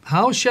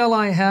 How shall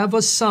I have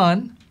a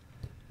son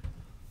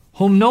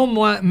whom no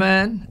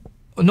man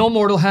no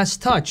mortal has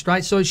touched,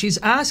 right? So she's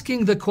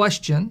asking the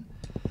question,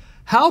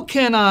 how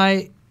can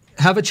I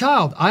have a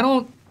child? I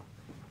don't,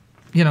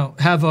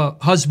 have a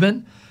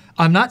husband.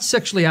 I'm not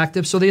sexually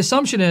active. So the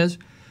assumption is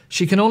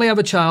she can only have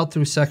a child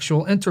through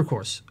sexual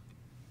intercourse.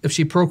 If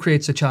she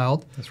procreates a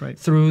child, that's right,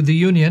 through the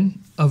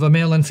union of a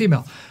male and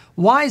female.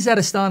 Why is that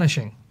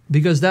astonishing?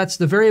 Because that's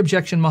the very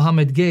objection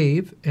Muhammad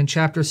gave in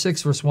chapter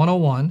 6, verse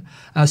 101,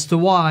 as to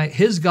why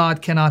his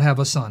God cannot have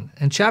a son.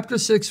 In chapter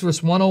 6,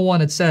 verse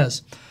 101, it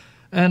says,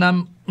 and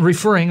I'm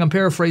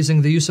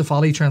paraphrasing the Yusuf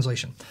Ali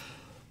translation,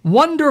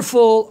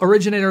 "Wonderful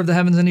originator of the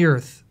heavens and the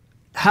earth,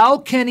 how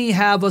can he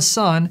have a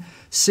son,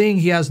 seeing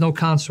he has no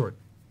consort?"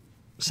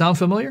 Sound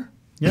familiar?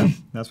 Yeah,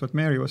 that's what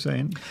Mary was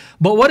saying.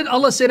 But what did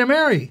Allah say to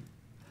Mary?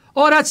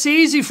 "Oh, that's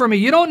easy for me.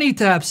 You don't need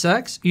to have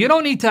sex. You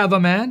don't need to have a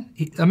man.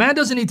 A man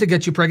doesn't need to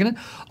get you pregnant.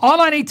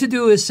 All I need to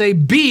do is say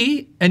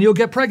be, and you'll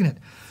get pregnant."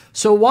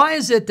 So why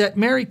is it that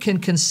Mary can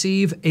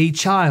conceive a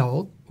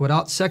child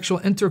without sexual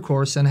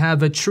intercourse and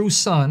have a true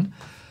son,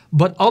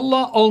 but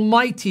Allah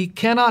Almighty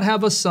cannot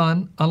have a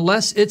son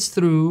unless it's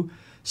through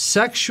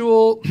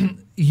sexual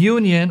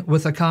union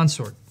with a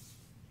consort?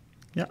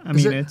 Yeah, I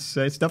mean,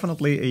 it's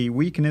definitely a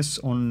weakness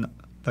on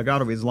the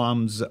God of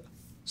Islam's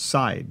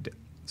side.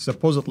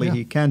 Supposedly,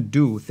 he can't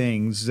do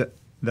things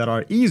that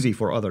are easy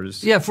for others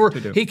to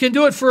do. He can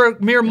do it for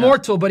a mere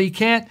mortal, but he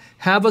can't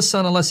have a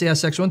son unless he has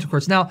sexual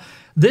intercourse. Now,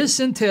 this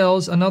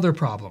entails another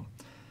problem.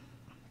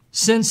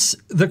 Since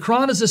the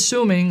Quran is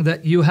assuming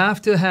that you have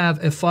to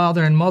have a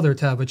father and mother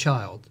to have a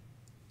child,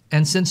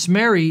 and since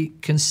Mary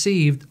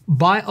conceived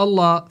by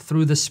Allah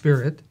through the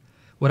Spirit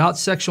without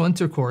sexual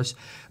intercourse,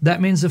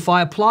 that means if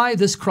I apply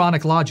this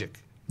Quranic logic,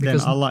 then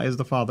Allah is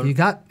the father.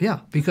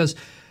 Because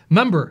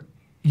remember,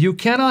 you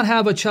cannot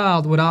have a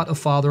child without a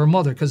father or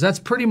mother, because that's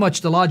pretty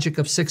much the logic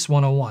of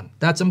 6:101.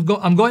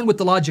 I'm going with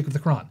the logic of the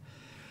Quran.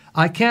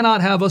 I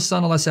cannot have a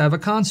son unless I have a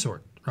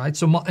consort, right?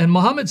 So in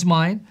Muhammad's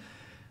mind,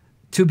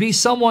 to be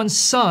someone's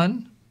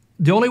son,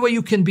 the only way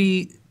you can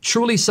be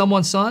truly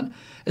someone's son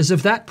is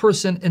if that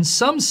person, in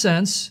some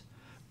sense,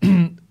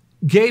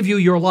 gave you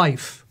your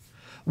life,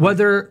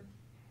 whether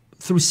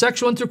through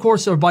sexual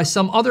intercourse or by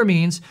some other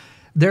means.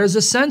 There's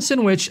a sense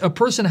in which a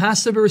person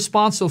has to be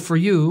responsible for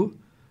you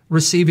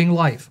receiving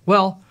life.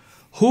 Well,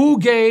 who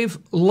gave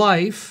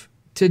life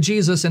to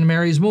Jesus in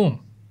Mary's womb?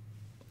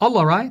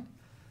 Allah, right?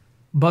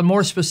 But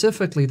more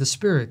specifically, the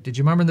Spirit. Did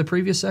you remember in the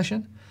previous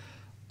session?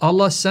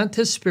 Allah sent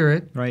His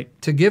Spirit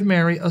to give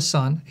Mary a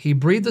son. He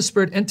breathed the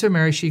Spirit into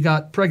Mary. She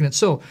got pregnant.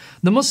 So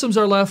the Muslims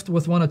are left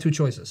with one of two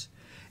choices.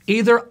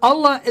 Either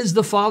Allah is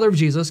the father of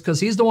Jesus because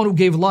He's the one who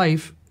gave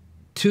life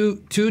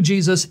to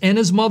Jesus in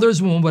His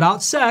mother's womb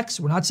without sex.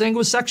 We're not saying it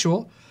was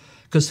sexual,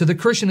 because to the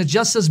Christian it's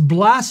just as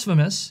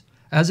blasphemous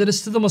as it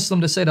is to the Muslim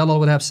to say that Allah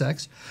would have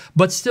sex.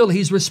 But still,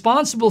 He's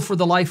responsible for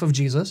the life of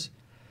Jesus,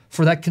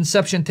 for that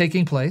conception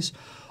taking place.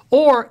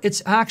 Or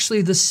it's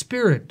actually the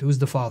Spirit who's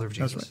the father of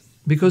Jesus. That's right.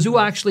 Because who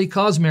actually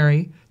caused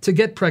Mary to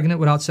get pregnant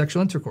without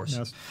sexual intercourse.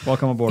 Yes.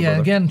 Welcome aboard, brother.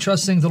 Again,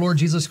 trusting the Lord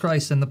Jesus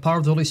Christ and the power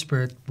of the Holy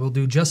Spirit will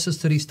do justice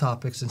to these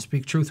topics and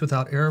speak truth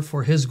without error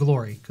for His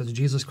glory, because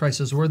Jesus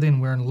Christ is worthy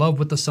and we're in love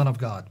with the Son of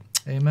God.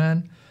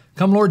 Amen.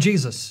 Come, Lord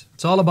Jesus.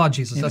 It's all about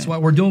Jesus. Amen. That's why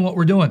we're doing what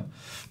we're doing.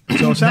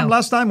 So, Sam,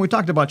 last time we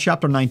talked about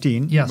chapter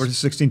 19, yes, verses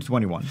 16 to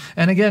 21.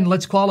 And again,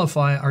 let's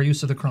qualify our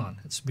use of the Quran.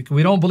 It's because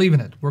we don't believe in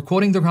it. We're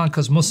quoting the Quran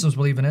because Muslims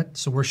believe in it,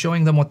 so we're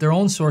showing them what their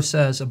own source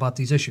says about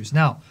these issues.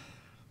 Now,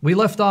 we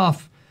left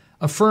off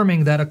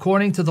affirming that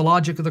according to the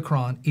logic of the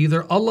Quran,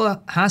 either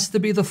Allah has to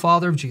be the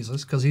father of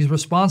Jesus because He's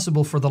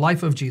responsible for the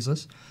life of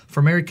Jesus,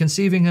 for Mary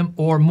conceiving Him,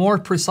 or more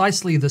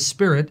precisely the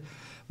Spirit,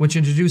 which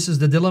introduces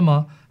the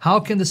dilemma, how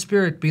can the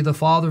Spirit be the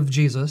father of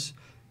Jesus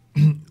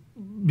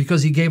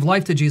because He gave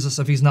life to Jesus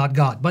if He's not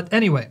God? But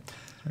anyway,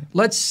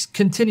 let's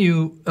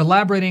continue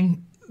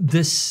elaborating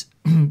this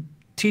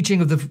teaching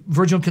of the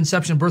virginal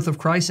conception, birth of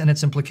Christ, and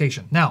its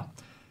implication. Now,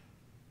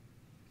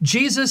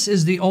 Jesus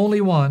is the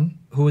only one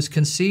who was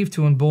conceived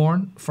to and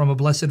born from a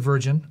blessed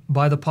virgin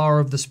by the power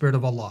of the Spirit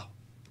of Allah,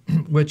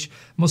 which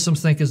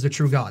Muslims think is the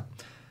true God.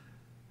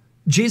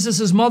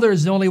 Jesus' mother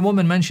is the only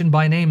woman mentioned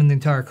by name in the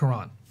entire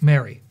Quran,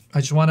 Mary. I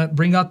just want to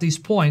bring out these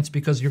points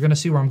because you're going to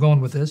see where I'm going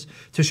with this,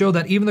 to show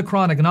that even the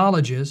Quran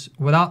acknowledges,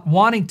 without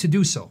wanting to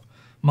do so,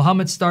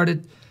 Muhammad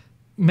started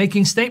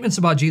making statements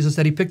about Jesus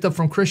that he picked up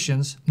from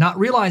Christians, not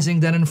realizing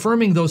that in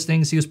affirming those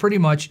things, he was pretty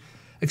much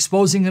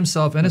exposing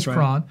himself in his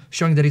Quran,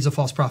 showing that he's a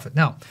false prophet.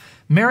 Now,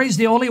 Mary's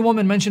the only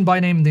woman mentioned by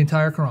name in the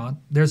entire Quran.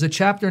 There's a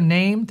chapter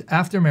named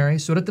after Mary,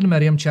 Surah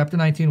Al-Maryam, chapter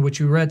 19, which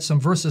we read some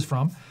verses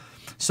from.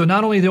 So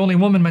not only the only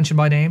woman mentioned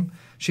by name,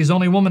 she's the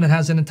only woman that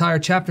has an entire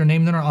chapter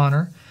named in her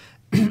honor.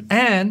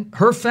 And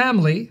her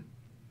family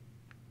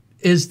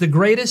is the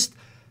greatest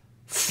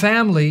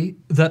family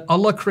that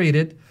Allah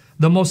created,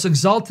 the most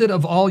exalted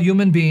of all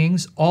human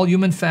beings, all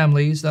human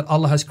families that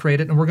Allah has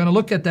created. And we're going to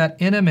look at that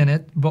in a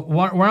minute. But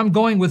where I'm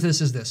going with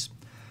this is this.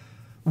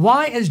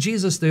 Why is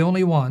Jesus the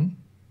only one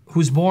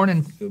who's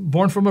born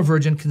from a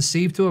virgin,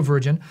 conceived to a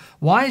virgin?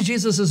 Why is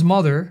Jesus'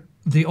 mother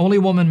the only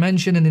woman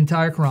mentioned in the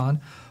entire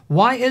Quran?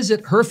 Why is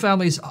it her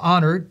family is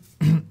honored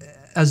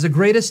as the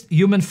greatest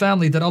human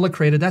family that Allah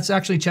created. That's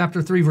actually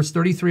chapter 3, verse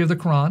 33 of the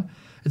Quran.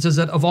 It says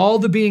that of all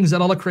the beings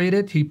that Allah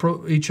created, He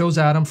chose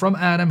Adam. From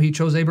Adam, He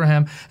chose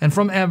Abraham. And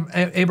from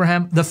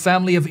Abraham, the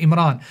family of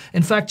Imran.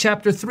 In fact,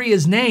 chapter 3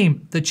 is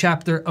named the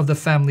chapter of the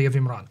family of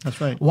Imran.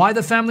 That's right. Why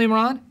the family of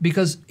Imran?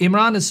 Because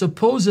Imran is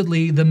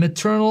supposedly the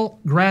maternal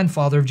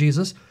grandfather of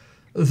Jesus,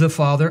 the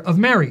father of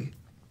Mary.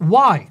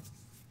 Why?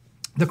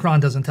 The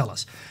Quran doesn't tell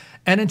us.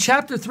 And in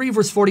chapter 3,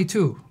 verse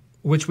 42,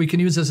 which we can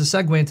use as a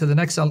segue into the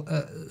next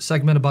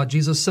segment about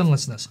Jesus'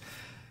 sinlessness.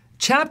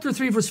 Chapter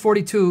 3, verse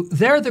 42,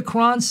 there the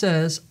Quran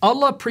says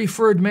Allah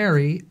preferred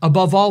Mary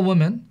above all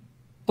women,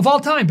 of all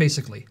time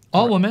basically,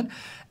 all women,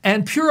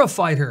 and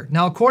purified her.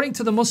 Now, according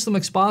to the Muslim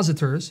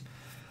expositors,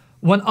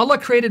 when Allah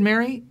created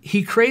Mary,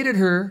 He created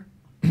her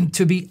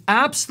to be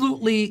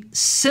absolutely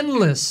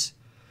sinless,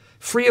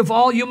 free of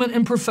all human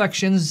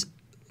imperfections,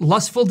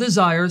 lustful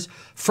desires,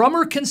 from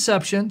her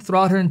conception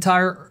throughout her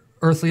entire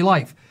earthly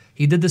life.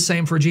 He did the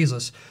same for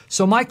Jesus.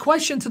 So my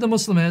question to the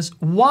Muslim is,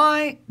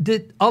 why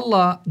did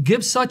Allah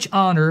give such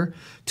honor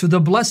to the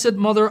blessed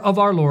mother of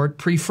our Lord,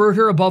 preferred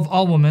her above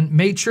all women,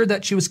 made sure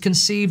that she was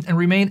conceived and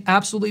remained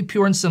absolutely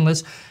pure and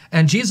sinless,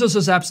 and Jesus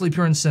was absolutely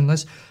pure and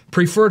sinless,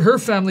 preferred her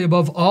family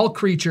above all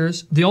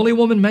creatures, the only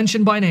woman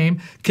mentioned by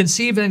name,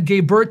 conceived and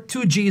gave birth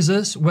to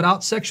Jesus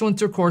without sexual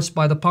intercourse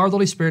by the power of the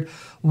Holy Spirit?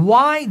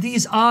 Why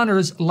these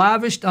honors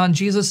lavished on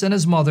Jesus and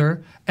His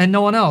mother and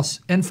no one else?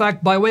 In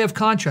fact, by way of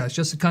contrast,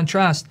 just to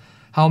contrast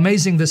how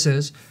amazing this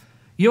is,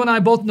 you and I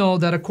both know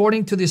that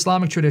according to the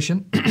Islamic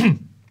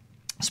tradition,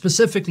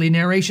 specifically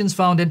narrations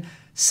found in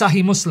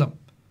Sahih Muslim,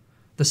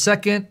 the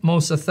second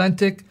most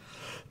authentic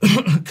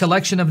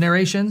collection of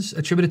narrations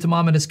attributed to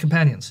Muhammad and his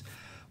companions.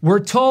 We're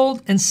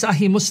told in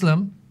Sahih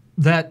Muslim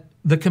that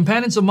the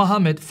companions of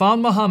Muhammad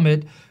found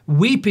Muhammad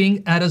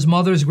weeping at his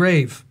mother's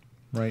grave.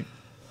 Right.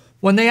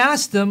 When they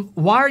asked him,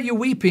 why are you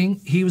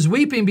weeping? He was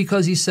weeping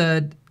because he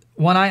said,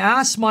 when I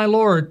asked my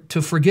Lord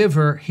to forgive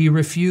her, He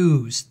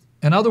refused.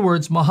 In other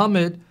words,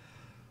 Muhammad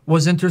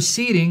was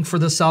interceding for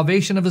the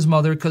salvation of his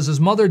mother because his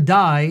mother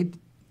died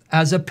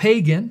as a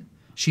pagan.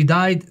 She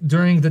died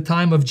during the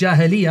time of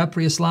Jahiliyyah,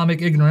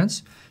 pre-Islamic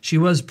ignorance. She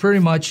was pretty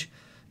much,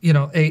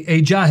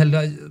 a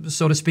Jahil,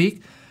 so to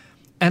speak.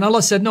 And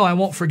Allah said, no, I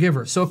won't forgive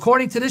her. So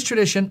according to this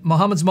tradition,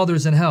 Muhammad's mother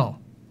is in hell.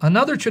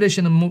 Another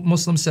tradition in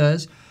Muslim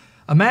says,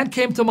 a man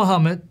came to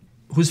Muhammad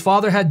whose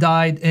father had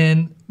died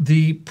in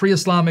the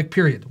pre-Islamic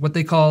period, what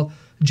they call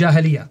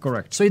Jahiliyyah.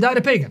 Correct. So he died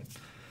a pagan.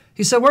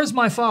 He said, where's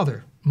my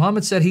father?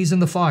 Muhammad said, he's in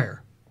the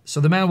fire. So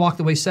the man walked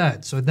away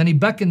sad. So then he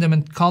beckoned him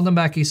and called him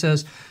back. He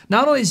says,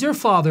 not only is your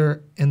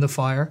father in the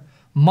fire,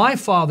 my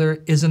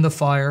father is in the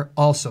fire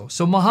also.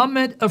 So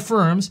Muhammad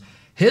affirms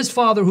his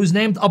father, who's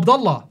named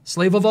Abdullah,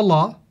 slave of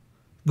Allah,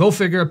 go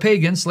figure, a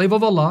pagan, slave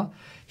of Allah,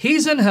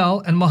 he's in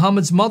hell, and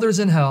Muhammad's mother's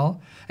in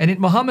hell. And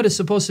Muhammad is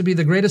supposed to be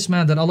the greatest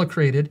man that Allah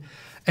created.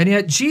 And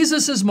yet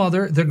Jesus'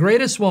 mother, the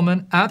greatest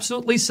woman,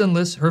 absolutely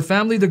sinless, her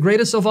family, the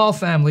greatest of all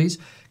families,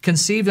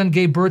 conceived and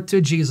gave birth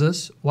to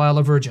Jesus while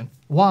a virgin.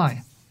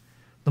 Why?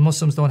 The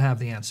Muslims don't have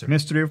the answer.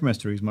 Mystery of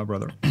mysteries, my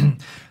brother.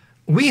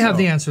 We have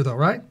the answer though,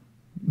 right?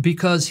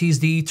 Because He's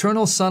the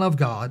eternal Son of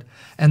God,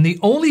 and the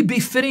only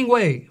befitting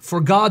way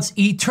for God's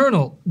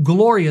eternal,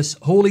 glorious,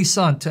 holy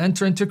Son to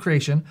enter into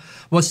creation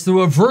was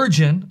through a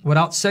virgin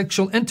without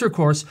sexual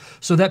intercourse,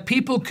 so that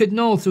people could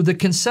know through the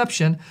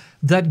conception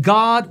that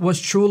God was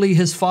truly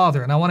His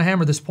Father. And I want to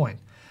hammer this point.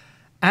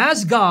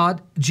 As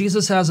God,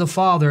 Jesus has a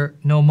father,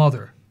 no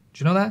mother.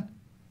 Do you know that?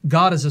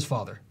 God is His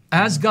Father.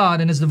 As God,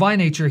 in His divine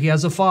nature, He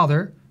has a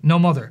father, no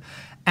mother.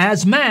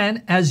 As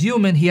man, as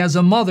human, He has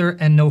a mother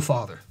and no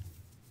father.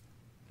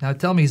 Now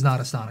tell me He's not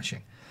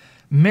astonishing.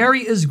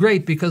 Mary is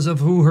great because of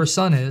who her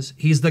Son is.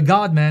 He's the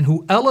God-man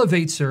who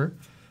elevates her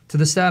to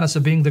the status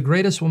of being the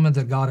greatest woman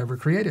that God ever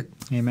created.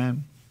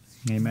 Amen.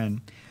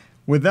 Amen.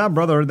 With that,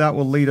 brother, that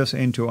will lead us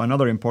into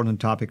another important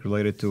topic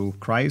related to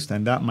Christ,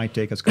 and that might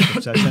take us a couple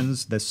of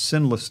sessions, the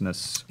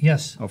sinlessness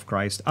of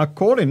Christ,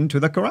 according to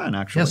the Quran,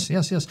 actually.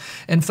 Yes.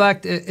 In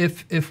fact,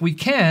 if we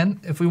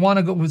want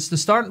to go, to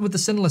start with the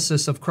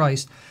sinlessness of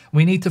Christ,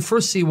 we need to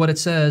first see what it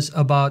says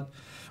about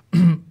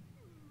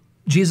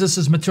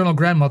Jesus' maternal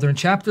grandmother in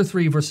chapter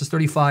 3, verses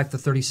 35 to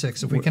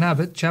 36. If we can have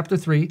it, chapter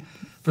 3,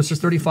 verses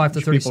 35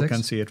 to 36. People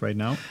can see it right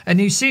now.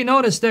 And you see,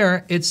 notice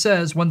there, it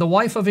says, when the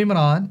wife of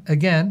Imran,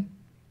 again,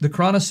 the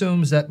Quran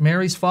assumes that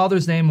Mary's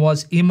father's name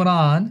was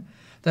Imran.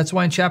 That's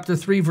why in chapter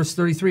 3, verse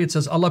 33, it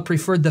says, Allah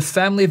preferred the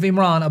family of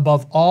Imran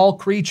above all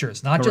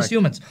creatures, not just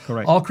humans,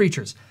 all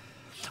creatures.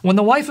 When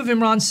the wife of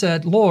Imran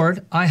said,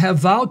 Lord, I have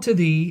vowed to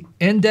Thee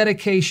in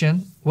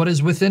dedication what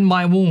is within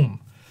my womb.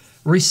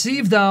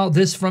 Receive Thou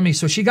this from me.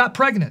 So she got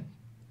pregnant.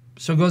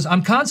 So it goes,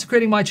 I'm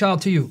consecrating my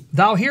child to You.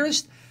 Thou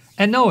hearest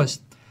and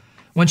knowest.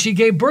 When she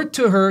gave birth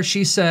to her,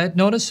 she said,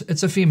 notice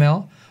it's a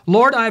female,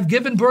 Lord, I have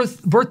given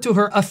birth to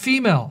her a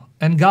female.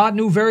 And God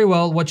knew very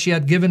well what she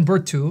had given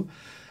birth to.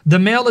 The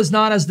male is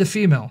not as the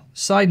female.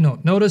 Side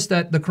note, notice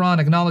that the Quran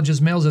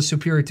acknowledges males as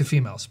superior to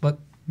females. But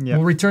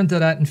we'll return to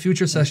that in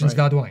future sessions,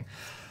 God willing.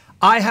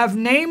 I have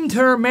named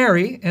her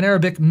Mary, in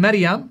Arabic,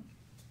 Maryam,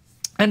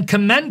 and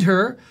commend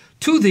her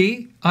to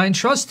thee. I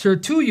entrust her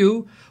to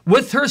you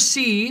with her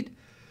seed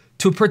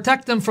to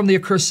protect them from the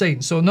accursed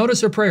Satan. So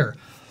notice her prayer.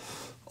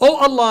 O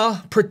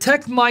Allah,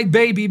 protect my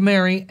baby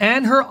Mary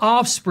and her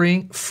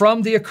offspring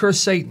from the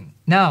accursed Satan.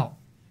 Now,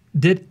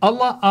 did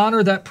Allah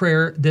honor that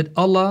prayer? Did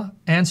Allah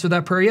answer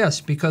that prayer?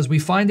 Yes, because we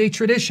find a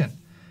tradition.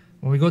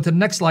 When we go to the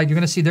next slide, you're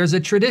going to see there's a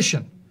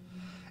tradition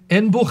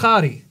in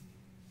Bukhari,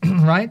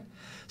 right?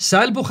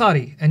 Sahih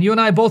Bukhari, and you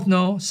and I both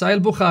know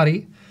Sahih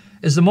Bukhari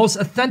is the most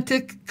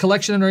authentic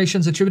collection of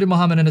narrations attributed to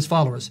Muhammad and his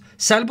followers.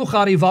 Sahih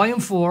Bukhari, volume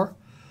 4,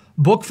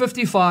 book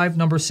 55,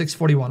 number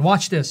 641.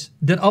 Watch this.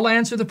 Did Allah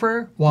answer the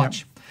prayer? Watch.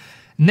 Yep.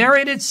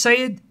 Narrated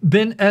Sayyid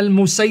bin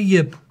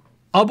al-Musayyib,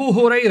 Abu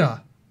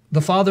Huraira,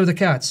 the father of the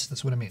cats.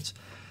 That's what it means.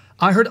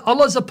 I heard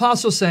Allah's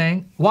apostle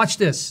saying, watch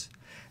this.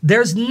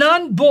 There's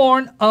none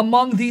born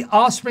among the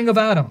offspring of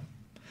Adam,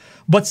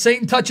 but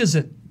Satan touches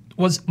it.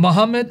 Was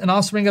Muhammad an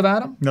offspring of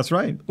Adam? That's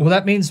right. Well,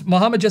 that means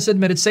Muhammad just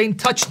admitted Satan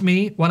touched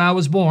me when I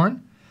was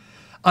born.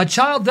 A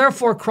child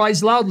therefore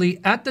cries loudly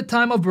at the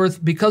time of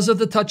birth because of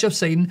the touch of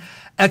Satan,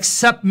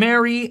 except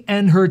Mary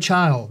and her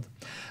child.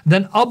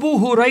 Then Abu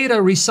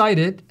Huraira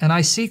recited, and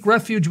I seek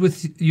refuge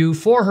with you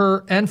for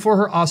her and for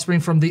her offspring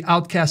from the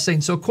outcast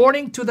Satan. So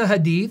according to the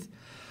hadith,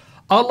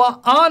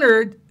 Allah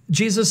honored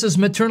Jesus'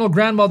 maternal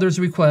grandmother's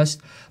request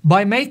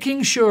by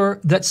making sure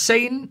that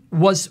Satan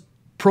was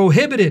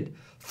prohibited,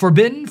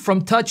 forbidden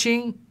from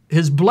touching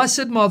his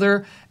blessed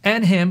mother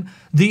and him,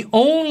 the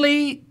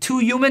only two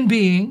human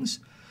beings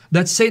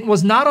that Satan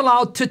was not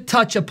allowed to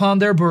touch upon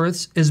their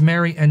births is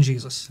Mary and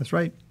Jesus. That's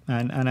right.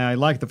 And I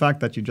like the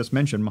fact that you just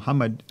mentioned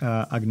Muhammad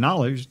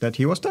acknowledged that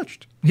he was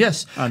touched.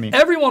 Yes. I mean,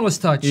 everyone was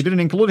touched. He didn't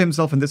include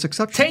himself in this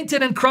exception.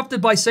 Tainted and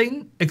corrupted by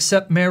Satan,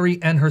 except Mary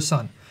and her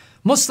son.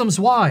 Muslims,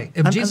 why?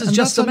 If Jesus is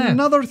just a man.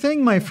 Another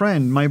thing, my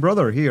friend, my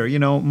brother here, you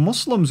know,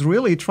 Muslims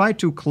really try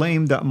to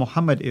claim that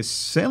Muhammad is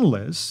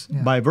sinless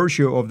by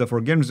virtue of the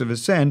forgiveness of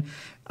his sin.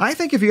 I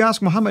think if you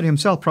ask Muhammad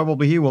himself,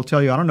 probably he will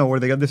tell you, I don't know where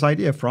they got this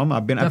idea from.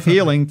 I've been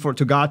appealing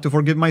to God to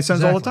forgive my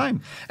sins all the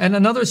time. And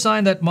another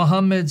sign that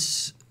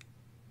Muhammad's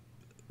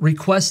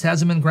request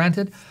hasn't been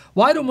granted.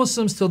 Why do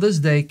Muslims till this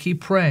day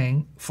keep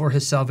praying for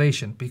his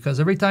salvation? Because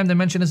every time they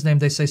mention his name,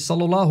 they say,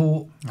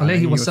 Sallallahu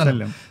alayhi wa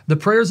sallam. The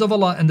prayers of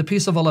Allah and the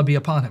peace of Allah be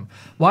upon him.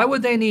 Why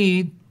would they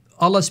need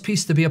Allah's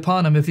peace to be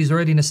upon him if he's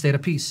already in a state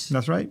of peace?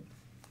 That's right.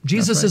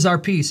 Jesus is our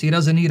peace. He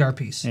doesn't need our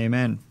peace.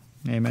 Amen.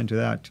 Amen to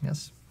that.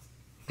 Yes.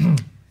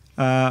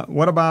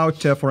 What about,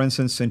 for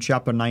instance, in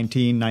chapter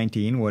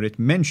 19, where it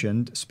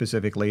mentioned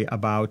specifically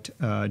about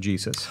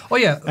Jesus? Oh,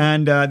 yeah.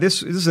 And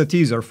this is a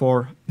teaser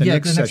for the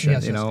next session.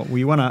 Yes, you know,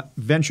 we want to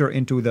venture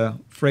into the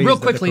phrase. Real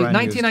quickly, that the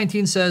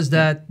 1919 says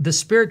that the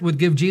Spirit would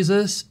give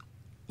Jesus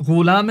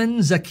Ghulaman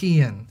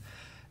Zakiyan,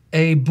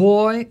 a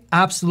boy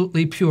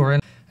absolutely pure.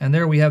 And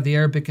there we have the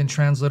Arabic in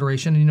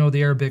transliteration. You know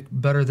the Arabic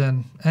better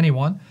than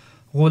anyone.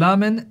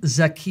 Ghulaman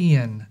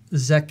Zakiyan.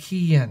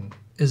 Zakiyan.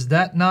 Is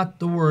that not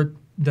the word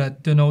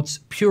that denotes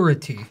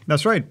purity?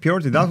 That's right,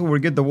 purity. That's where we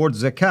get the word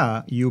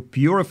zakah. You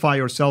purify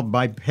yourself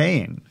by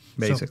paying,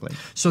 basically.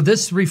 So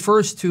this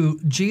refers to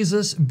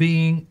Jesus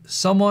being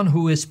someone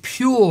who is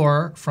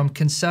pure from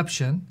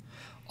conception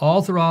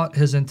all throughout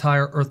his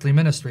entire earthly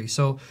ministry.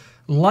 So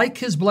like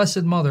his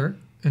blessed mother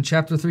in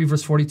chapter 3,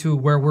 verse 42,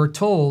 where we're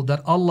told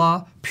that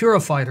Allah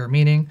purified her,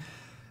 meaning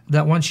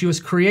that when she was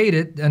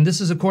created, and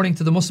this is according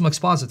to the Muslim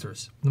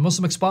expositors. The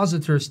Muslim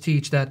expositors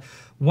teach that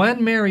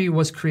when Mary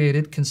was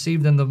created,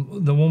 conceived in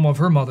the womb of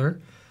her mother,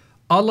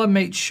 Allah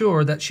made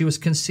sure that she was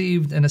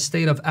conceived in a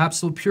state of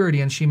absolute purity,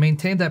 and she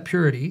maintained that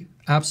purity,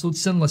 absolute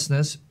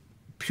sinlessness,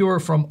 pure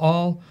from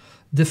all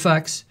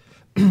defects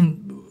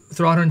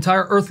throughout her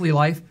entire earthly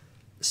life.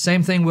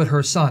 Same thing with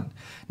her son.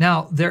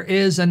 Now, there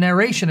is a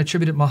narration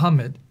attributed to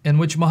Muhammad in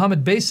which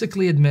Muhammad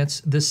basically admits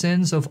the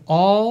sins of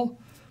all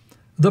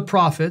the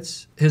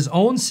prophets, his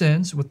own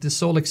sins, with the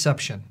sole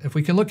exception. If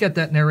we can look at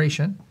that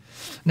narration.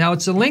 Now,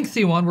 it's a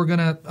lengthy one.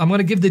 I'm going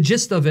to give the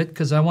gist of it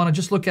because I want to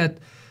just look at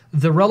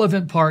the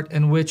relevant part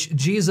in which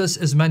Jesus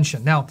is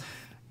mentioned. Now,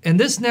 in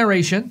this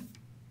narration,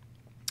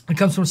 it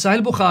comes from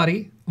Sahih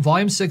Bukhari,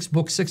 volume 6,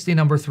 book 60,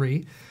 number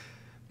 3.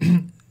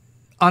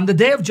 On the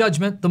day of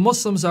judgment, the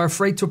Muslims are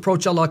afraid to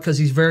approach Allah because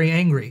he's very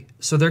angry.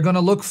 So they're going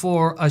to look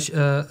for a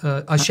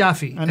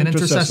shafi, an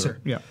intercessor.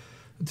 Yeah.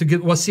 To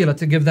give wasila,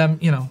 to give them,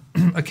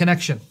 a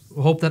connection.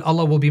 We hope that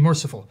Allah will be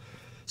merciful.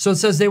 So it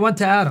says they went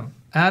to Adam.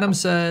 Adam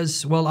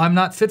says, well, I'm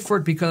not fit for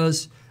it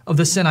because of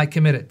the sin I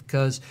committed,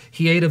 because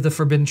he ate of the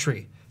forbidden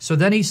tree. So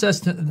then he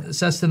says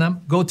to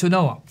them, go to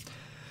Noah.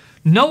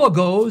 Noah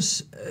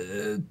goes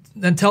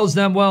and tells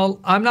them, well,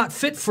 I'm not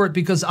fit for it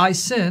because I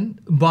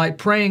sinned by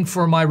praying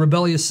for my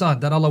rebellious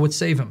son, that Allah would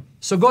save him.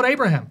 So go to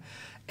Abraham.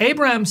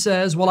 Abraham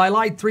says, well, I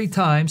lied 3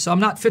 times, so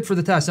I'm not fit for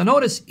the task. Now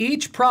notice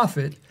each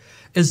prophet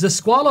is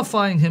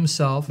disqualifying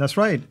himself. That's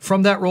right.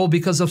 From that role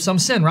because of some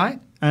sin, right?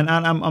 And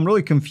I'm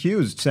really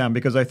confused, Sam,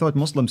 because I thought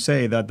Muslims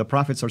say that the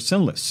prophets are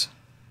sinless.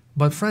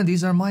 But friend,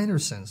 these are minor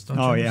sins, don't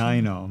you understand? Yeah, I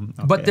know.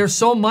 Okay. But they're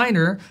so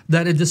minor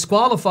that it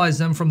disqualifies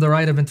them from the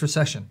right of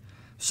intercession.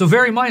 So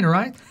very minor,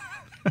 right?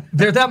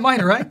 They're that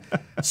minor, right?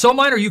 So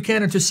minor you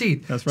can't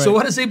intercede. That's right. So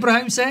what does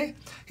Ibrahim say?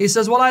 He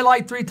says, well, I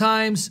lied 3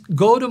 times.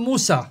 Go to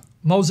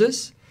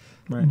Moses,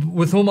 Right.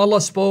 with whom Allah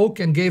spoke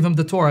and gave him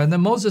the Torah. And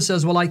then Moses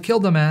says, well, I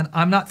killed the man.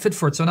 I'm not fit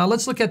for it. So now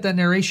let's look at that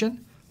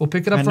narration. We'll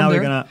pick it up And from now there.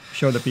 we're going to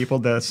show the people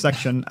the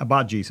section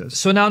about Jesus.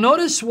 So now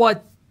notice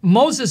what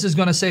Moses is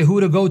going to say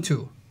who to go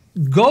to.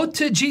 Go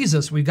to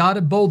Jesus. We got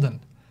it boldened.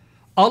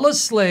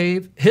 Allah's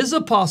slave, his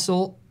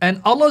apostle,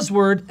 and Allah's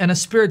word and a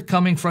spirit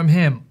coming from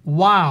him.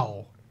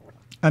 Wow.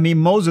 I mean,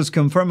 Moses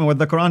confirming what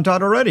the Quran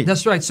taught already.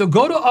 That's right. So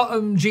go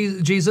to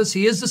Jesus.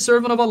 He is the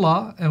servant of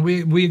Allah. And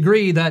we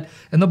agree that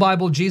in the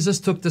Bible, Jesus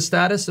took the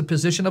status, the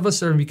position of a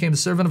servant, became the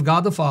servant of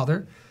God the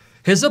Father.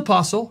 His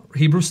apostle,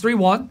 Hebrews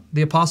 3:1,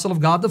 the apostle of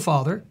God the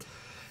Father.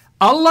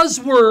 Allah's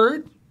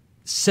word,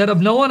 said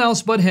of no one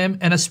else but him,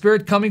 and a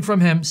spirit coming from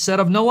him, said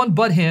of no one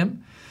but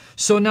him.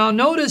 So now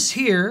notice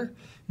here,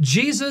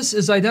 Jesus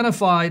is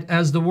identified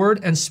as the word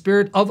and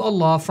spirit of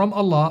Allah, from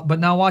Allah. But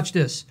now watch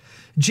this.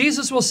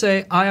 Jesus will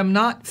say, I am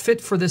not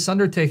fit for this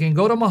undertaking.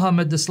 Go to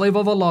Muhammad, the slave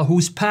of Allah,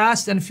 whose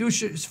past and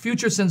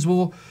future sins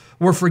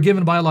were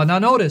forgiven by Allah. Now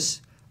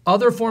notice,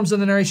 other forms of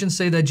the narration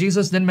say that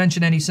Jesus didn't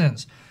mention any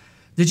sins.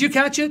 Did you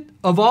catch it?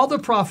 Of all the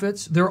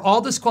prophets, they're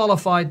all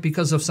disqualified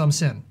because of some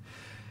sin.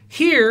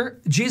 Here,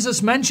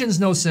 Jesus mentions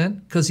no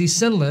sin because he's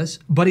sinless,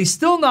 but he's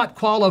still not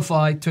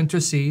qualified to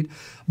intercede.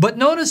 But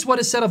notice what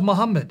is said of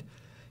Muhammad.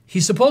 He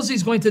supposes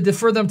he's going to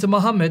defer them to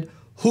Muhammad,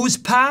 whose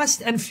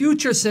past and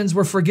future sins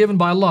were forgiven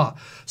by Allah.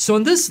 So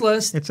in this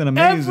list, It's an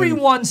amazing-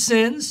 everyone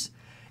sins,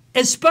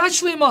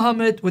 especially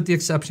Muhammad, with the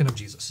exception of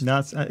Jesus.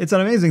 It's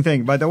an amazing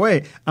thing. By the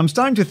way, I'm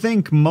starting to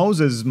think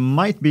Moses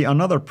might be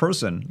another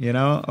person,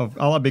 of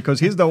Allah, because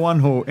he's the one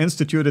who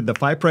instituted the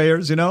 5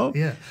 prayers, Yeah,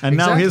 and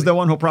now he's exactly. the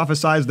one who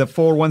prophesies the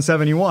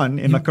 4:171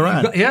 in the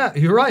Quran. Yeah,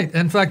 you're right.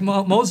 In fact,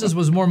 Moses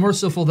was more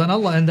merciful than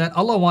Allah, in that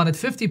Allah wanted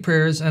 50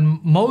 prayers, and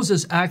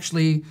Moses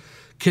actually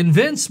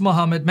convinced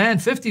Muhammad, man,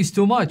 50 is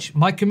too much.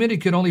 My community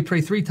could only pray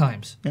 3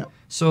 times. Yeah.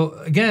 So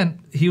again,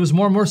 he was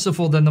more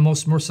merciful than the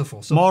most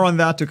merciful. So, More on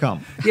that to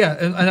come.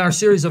 yeah, in our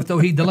series of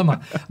Tawheed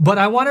Dilemma. But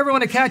I want everyone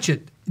to catch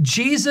it.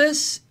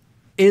 Jesus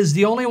is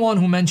the only one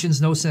who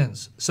mentions no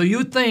sins. So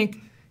you'd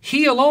think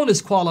he alone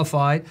is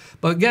qualified.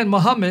 But again,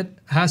 Muhammad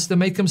has to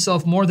make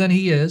himself more than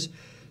he is.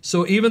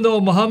 So even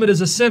though Muhammad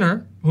is a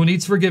sinner who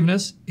needs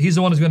forgiveness, he's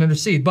the one who's going to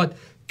intercede. But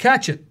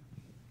catch it.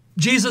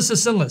 Jesus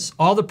is sinless.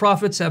 All the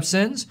prophets have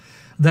sins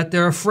that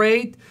they're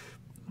afraid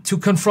to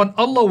confront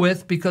Allah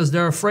with, because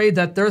they're afraid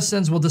that their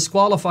sins will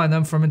disqualify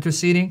them from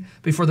interceding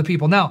before the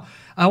people. Now,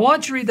 I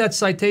want you to read that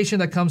citation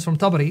that comes from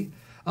Tabari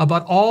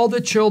about all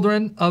the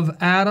children of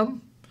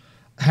Adam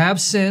have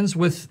sins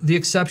with the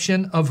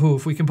exception of who?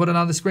 If we can put it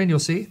on the screen, you'll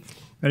see.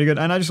 Very good.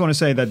 And I just want to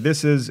say that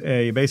this is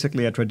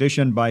basically a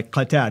tradition by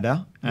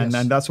Qatada, and,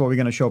 Yes. and that's what we're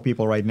going to show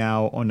people right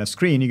now on the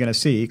screen. You're going to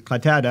see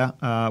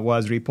Qatada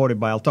was reported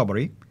by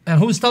Al-Tabari. And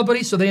who's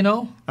Tabari, so they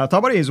know?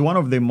 Tabari is one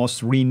of the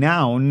most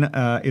renowned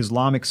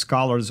Islamic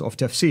scholars of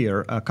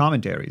tafsir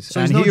commentaries.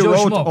 So he's and no he Joe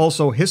wrote Schmo.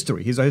 also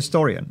history. He's a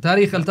historian.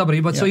 Tariq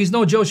al-Tabari. But so Yeah. he's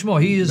no Joe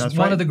Schmo. He is That's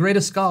one right. of the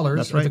greatest scholars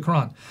That's of the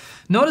right. Quran.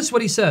 Notice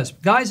what he says.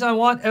 Guys, I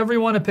want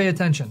everyone to pay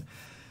attention.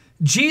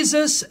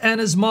 Jesus and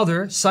his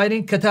mother,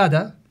 citing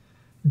Qatada,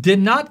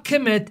 did not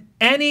commit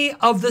any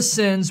of the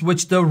sins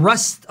which the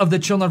rest of the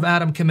children of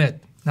Adam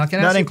commit. Now, can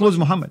I ask That you a includes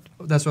Muhammad.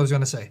 question? That's what I was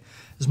going to say.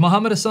 Is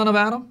Muhammad a son of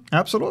Adam?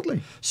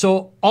 Absolutely.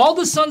 So all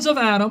the sons of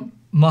Adam,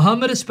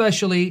 Muhammad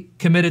especially,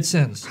 committed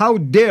sins. How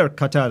dare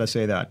Qatada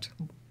say that?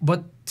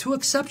 But 2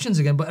 exceptions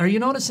again. But are you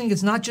noticing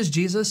it's not just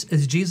Jesus,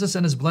 it's Jesus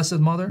and his blessed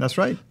mother? That's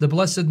right. The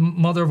blessed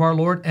mother of our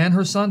Lord and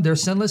her son, they're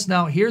sinless.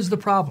 Now, here's the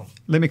problem.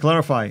 Let me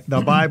clarify.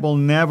 The Bible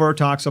never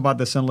talks about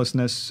the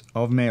sinlessness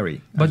of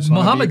Mary. I But just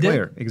wanna be Muhammad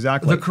clear. did.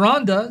 Exactly. The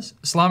Quran does.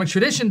 Islamic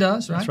tradition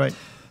does, right? That's right.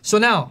 So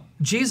now,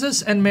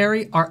 Jesus and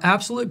Mary are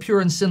absolutely pure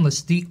and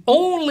sinless. The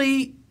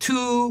only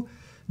 2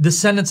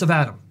 descendants of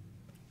Adam.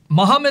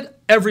 Muhammad,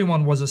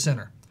 everyone was a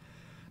sinner.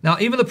 Now,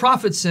 even the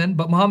prophets sinned,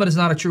 but Muhammad is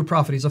not a true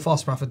prophet. He's a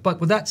false prophet. But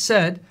with that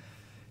said,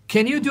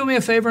 can you do me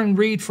a favor and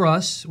read for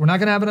us? We're not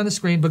going to have it on the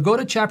screen, but go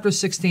to chapter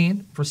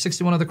 16, verse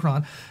 61 of the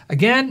Quran.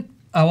 Again,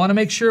 I want to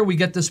make sure we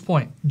get this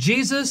point.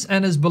 Jesus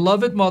and his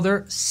beloved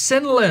mother,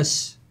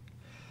 sinless.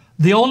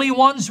 The only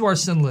ones who are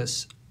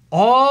sinless.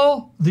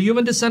 All the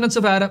human descendants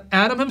of Adam,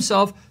 Adam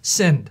himself,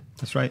 sinned.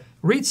 That's right.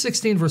 Read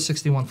 16, verse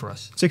 61 for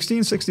us.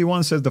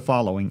 1661 says the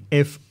following: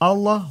 If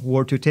Allah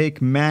were to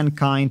take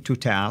mankind to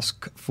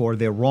task for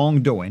their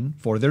wrongdoing,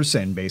 for their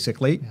sin,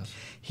 basically,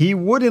 He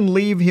wouldn't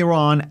leave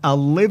hereon a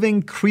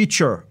living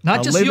creature,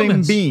 Not a just living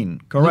humans.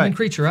 being, correct? Living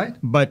creature, right?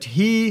 But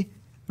He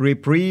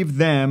reprieved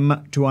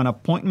them to an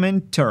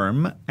appointment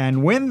term,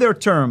 and when their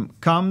term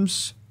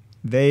comes,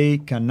 they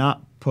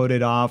cannot put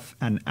it off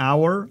an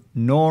hour,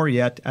 nor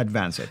yet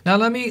advance it. Now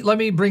let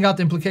me bring out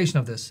the implication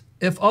of this.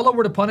 If Allah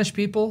were to punish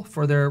people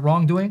for their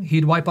wrongdoing,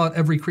 He'd wipe out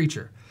every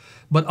creature.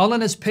 But Allah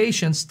in His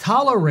patience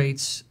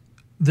tolerates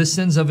the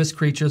sins of His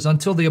creatures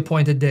until the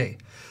appointed day.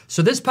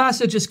 So this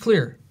passage is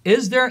clear.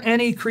 Is there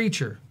any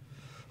creature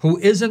who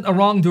isn't a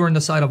wrongdoer in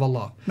the sight of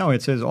Allah? No,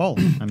 it says all.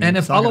 I mean, And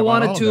it's if talking Allah about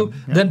wanted all of to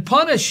them. Yeah. then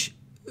punish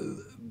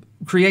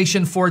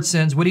creation for its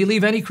sins, would he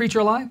leave any creature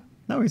alive?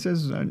 No, he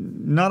says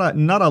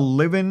not a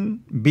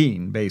living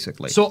being,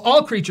 basically. So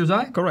all creatures,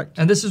 right? Correct.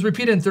 And this is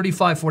repeated in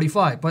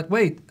 35:45. But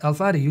wait,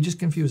 Al-Fadi, you just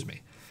confused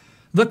me.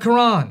 The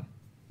Quran,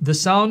 the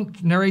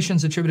sound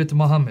narrations attributed to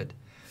Muhammad,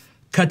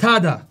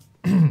 Qatada,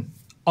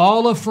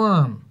 all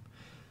affirm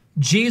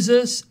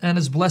Jesus and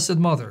his blessed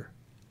mother,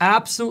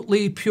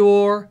 absolutely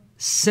pure,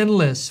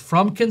 sinless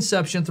from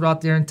conception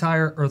throughout their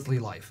entire earthly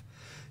life.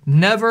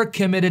 Never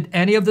committed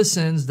any of the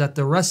sins that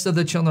the rest of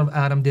the children of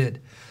Adam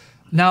did.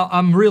 Now,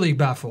 I'm really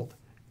baffled.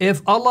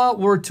 If Allah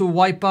were to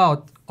wipe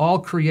out all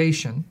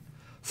creation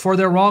for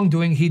their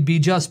wrongdoing, he'd be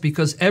just,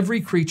 because every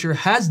creature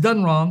has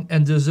done wrong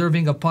and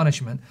deserving of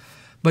punishment.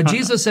 But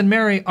Jesus and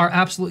Mary are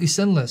absolutely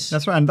sinless.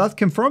 That's right, and that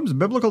confirms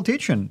biblical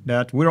teaching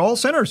that we're all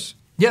sinners.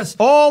 Yes.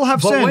 All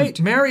have sinned. But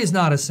wait, Mary is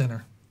not a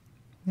sinner.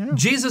 Yeah.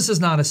 Jesus is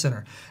not a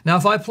sinner. Now,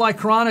 if I apply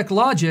Quranic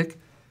logic,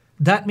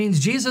 that means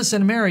Jesus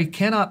and Mary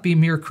cannot be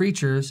mere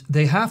creatures.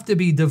 They have to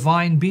be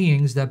divine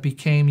beings that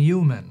became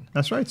human.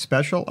 That's right,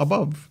 special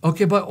above.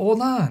 Okay, but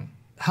hold on.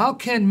 How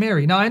can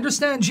Mary? Now, I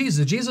understand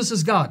Jesus. Jesus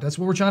is God. That's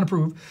what we're trying to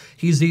prove.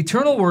 He's the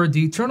eternal Word,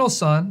 the eternal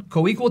Son,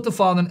 co-equal with the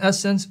Father in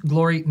essence,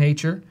 glory,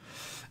 nature,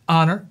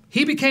 honor.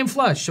 He became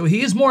flesh, so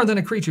he is more than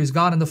a creature. He's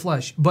God in the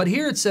flesh. But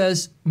here it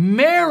says,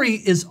 Mary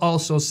is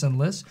also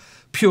sinless,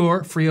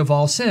 pure, free of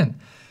all sin.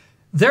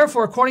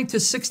 Therefore, according to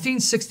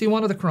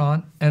 1661 of the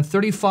Quran and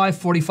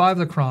 35:45 of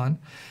the Quran,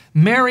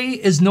 Mary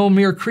is no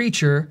mere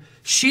creature.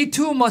 She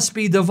too must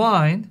be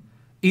divine,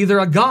 either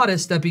a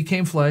goddess that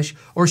became flesh,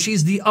 or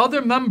she's the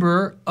other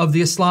member of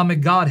the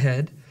Islamic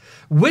Godhead,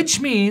 which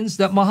means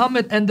that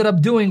Muhammad ended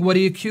up doing what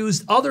he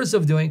accused others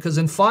of doing, because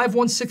in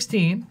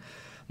 5:116,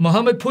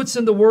 Muhammad puts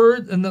in the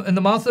word in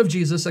the mouth of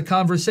Jesus a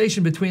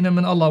conversation between him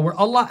and Allah, where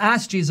Allah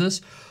asked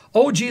Jesus,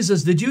 "Oh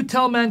Jesus, did you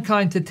tell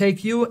mankind to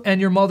take you and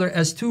your mother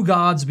as two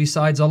gods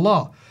besides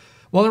Allah?"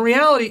 Well, in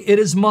reality, it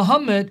is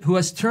Muhammad who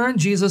has turned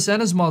Jesus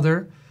and his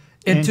mother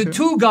into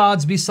two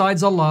gods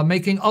besides Allah,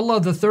 making Allah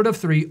the third of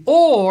three,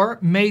 or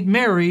made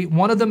Mary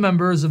one of the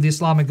members of the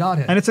Islamic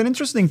Godhead. And it's an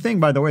interesting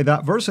thing, by the way,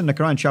 that verse in the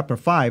Quran, chapter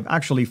 5,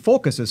 actually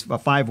focuses,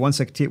 5,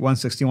 116,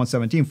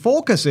 117,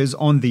 focuses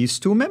on these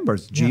two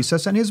members,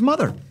 Jesus and his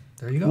mother.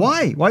 There you go.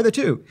 Why? Why the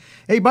two?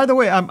 Hey, by the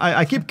way,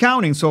 I keep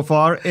counting so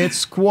far.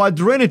 It's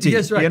quadrinity.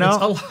 Yes, right. You know?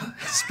 It's Allah,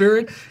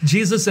 Spirit,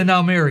 Jesus, and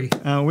now Mary.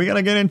 We're going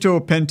to get into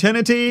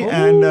pentinity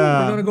and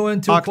we're going to go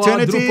into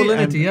octinity.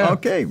 quadrupolinity. Yeah.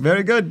 Okay,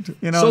 very good.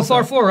 You know, so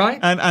far, four, right?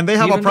 And they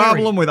have Even a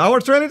problem Mary. with our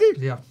Trinity?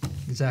 Yeah,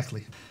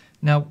 exactly.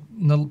 Now,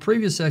 in the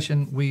previous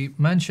session, we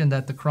mentioned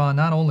that the Quran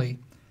not only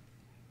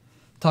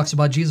talks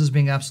about Jesus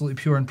being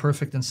absolutely pure and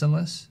perfect and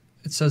sinless,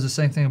 it says the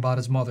same thing about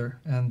his mother.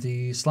 And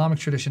the Islamic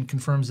tradition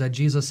confirms that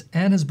Jesus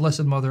and his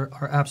blessed mother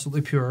are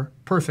absolutely pure,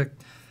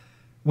 perfect,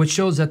 which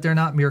shows that they're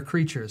not mere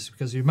creatures.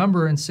 Because you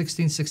remember in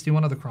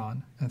 1661 of the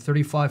Quran and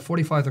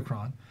 35:45 of the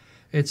Quran,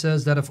 it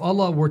says that if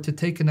Allah were to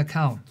take into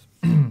account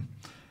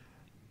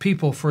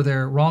people for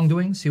their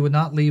wrongdoings, he would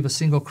not leave a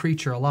single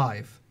creature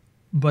alive.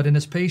 But in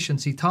his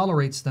patience, he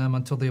tolerates them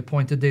until the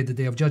appointed day, the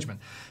day of judgment.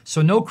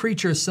 So no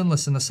creature is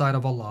sinless in the sight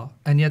of Allah.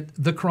 And yet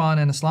the Quran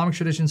and Islamic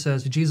tradition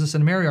says Jesus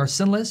and Mary are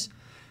sinless.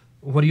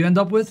 What do you end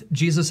up with?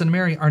 Jesus and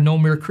Mary are no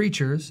mere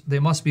creatures. They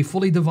must be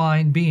fully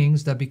divine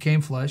beings that became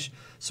flesh.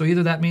 So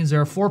either that means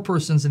there are four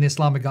persons in the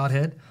Islamic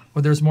Godhead,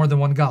 or there's more than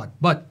one God.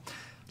 But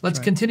let's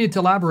continue to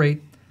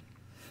elaborate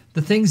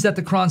the things that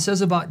the Quran says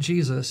about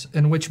Jesus,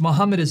 in which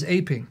Muhammad is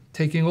aping,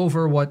 taking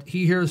over what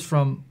he hears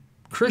from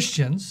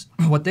Christians,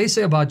 what they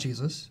say about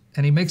Jesus,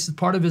 and he makes it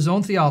part of his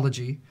own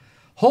theology,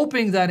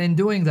 hoping that in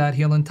doing that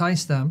he'll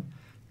entice them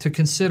to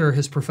consider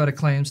his prophetic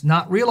claims,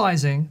 not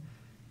realizing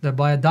that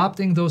by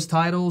adopting those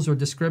titles or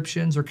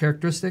descriptions or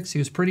characteristics, he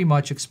was pretty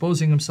much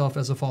exposing himself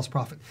as a false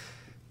prophet.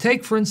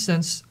 Take, for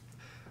instance,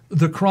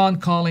 the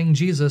Quran calling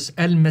Jesus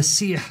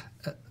El-Masih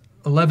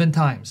 11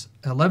 times.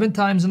 11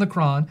 times in the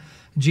Quran,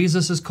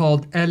 Jesus is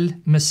called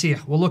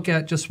El-Masih. We'll look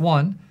at just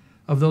one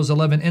of those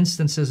 11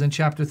 instances in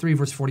chapter 3,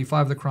 verse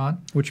 45 of the Quran.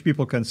 Which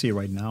people can see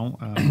right now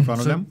in front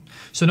of them.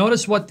 So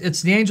notice what,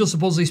 it's the angel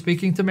supposedly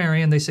speaking to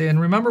Mary, and they say,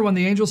 and remember when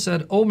the angel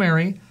said, "O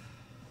Mary,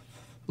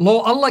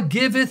 lo, Allah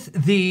giveth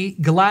thee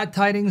glad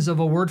tidings of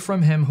a word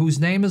from him, whose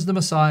name is the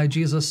Messiah,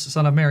 Jesus,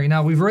 son of Mary."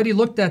 Now, we've already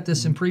looked at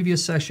this in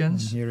previous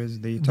sessions. And here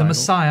is the title.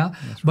 Messiah.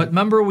 Right. But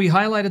remember, we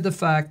highlighted the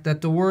fact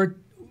that the word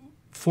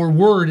for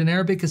word in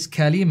Arabic is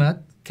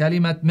kalimat.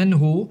 Kalimat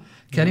minhu.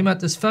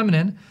 Kalimat is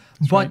feminine.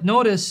 But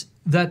notice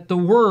that the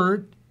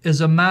word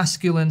is a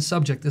masculine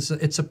subject.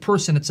 It's a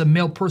person. It's a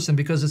male person,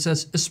 because it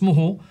says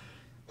ismuhu,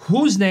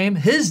 whose name,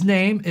 his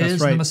name is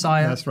the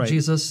Messiah,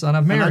 Jesus, son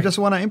of Mary. And I just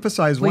want to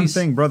emphasize one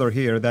thing, brother,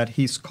 here, that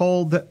he's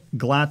called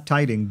glad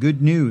tidings,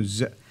 good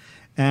news.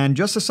 And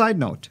just a side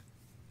note,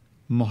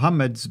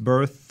 Muhammad's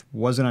birth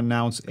wasn't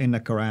announced in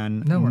the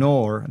Quran,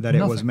 nor that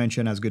it was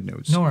mentioned as good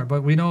news. Nor,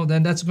 but we know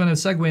then that's going to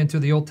segue into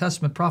the Old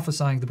Testament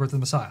prophesying the birth of the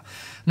Messiah.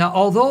 Now,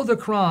 although the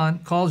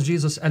Quran calls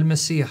Jesus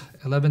Al-Masih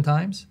 11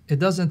 times, it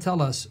doesn't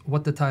tell us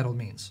what the title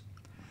means.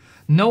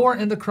 Nowhere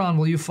in the Quran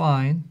will you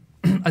find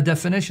a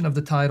definition of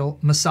the title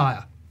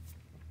Messiah.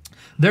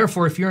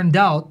 Therefore, if you're in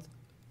doubt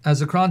as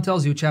the Quran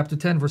tells you, chapter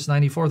 10, verse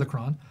 94 of the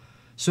Quran,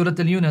 Surah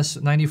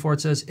Al-Yunus 94,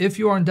 it says, if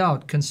you are in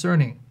doubt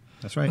concerning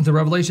That's right. the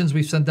revelations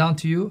we've sent down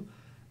to you,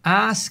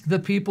 ask the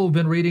people who've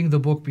been reading the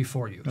book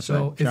before you. That's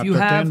So right. if Chapter you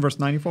have 10, verse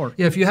 94.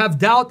 if you have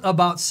doubt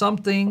about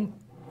something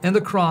in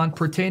the Quran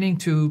pertaining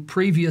to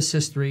previous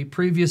history,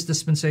 previous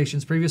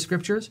dispensations, previous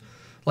scriptures,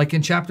 like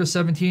in chapter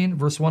 17,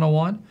 verse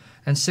 101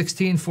 and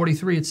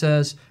 1643, it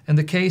says, in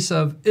the case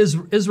of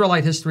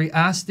Israelite history,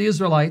 ask the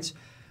Israelites.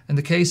 In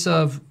the case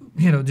of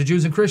the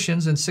Jews and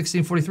Christians, in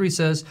 1643 it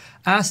says,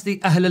 ask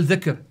the Ahl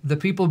al-Dhikr, the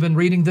people who've been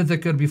reading the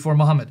Dhikr before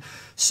Muhammad.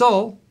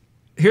 So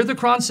here the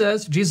Quran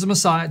says, Jesus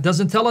Messiah,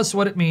 doesn't tell us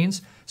what it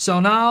means. So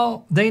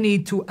now they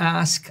need to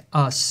ask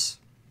us.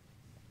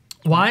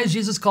 Why is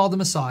Jesus called the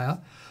Messiah?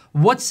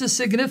 What's the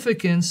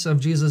significance of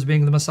Jesus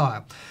being the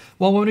Messiah?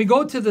 Well, when we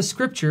go to the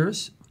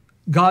scriptures,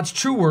 God's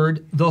true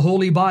word, the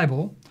Holy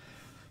Bible,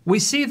 we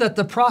see that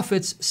the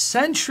prophets,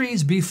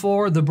 centuries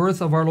before the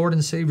birth of our Lord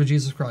and Savior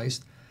Jesus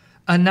Christ,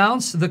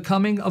 announced the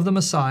coming of the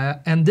Messiah.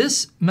 And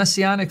this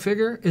messianic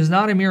figure is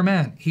not a mere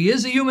man. He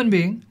is a human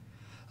being,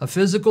 a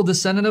physical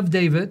descendant of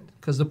David,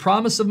 because the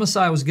promise of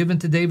Messiah was given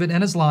to David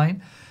and his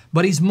line.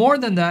 But he's more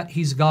than that.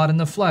 He's God in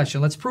the flesh.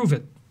 And let's prove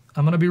it.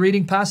 I'm going to be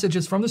reading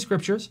passages from the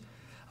scriptures.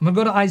 I'm going to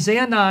go to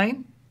Isaiah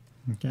 9,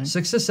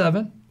 6 to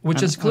 7,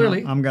 which is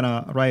clearly... I'm going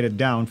to write it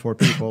down for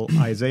people.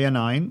 Isaiah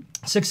 9.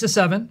 6 to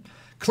 7.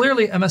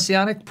 Clearly a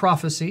messianic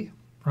prophecy,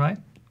 right?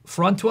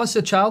 For unto us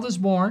a child is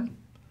born.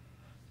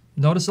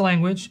 Notice the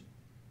language.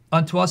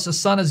 Unto us a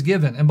son is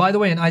given. And by the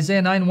way, in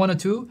Isaiah 9, 1 and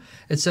 2,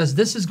 it says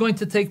this is going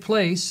to take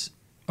place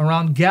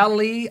around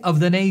Galilee of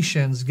the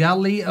nations,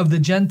 Galilee of the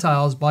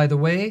Gentiles, by the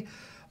way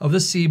of the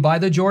sea, by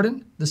the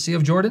Jordan, the Sea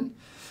of Jordan.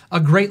 A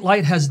great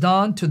light has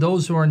dawned to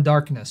those who are in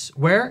darkness.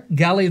 Where?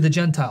 Galilee of the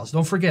Gentiles.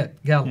 Don't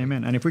forget, Galilee.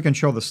 Amen. And if we can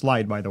show the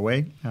slide, by the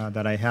way,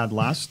 that I had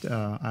last,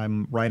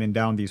 I'm writing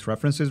down these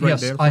references right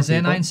there. Yes,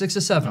 Isaiah 9, 6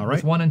 to 7, All right.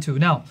 with 1 and 2.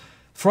 Now,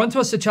 for unto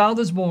us a child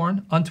is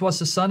born, unto us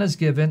a son is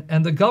given,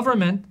 and the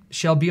government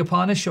shall be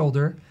upon his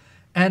shoulder,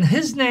 and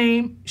his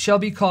name shall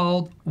be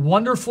called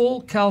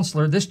Wonderful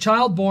Counselor. This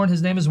child born,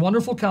 his name is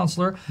Wonderful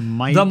Counselor, the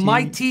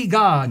Mighty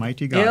God,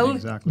 Mighty God, El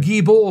exactly.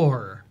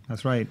 Gibor.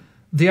 That's right.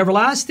 The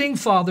everlasting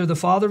Father, the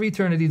Father of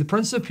eternity, the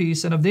Prince of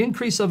Peace, and of the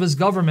increase of his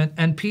government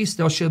and peace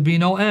there shall be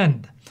no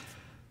end.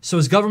 So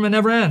his government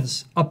never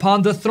ends.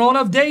 Upon the throne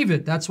of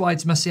David, that's why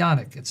it's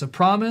messianic. It's a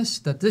promise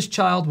that this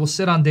child will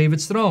sit on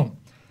David's throne.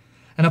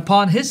 And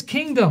upon his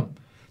kingdom,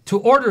 to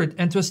order it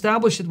and to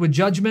establish it with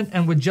judgment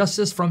and with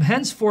justice from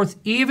henceforth,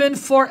 even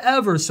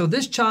forever. So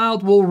this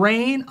child will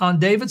reign on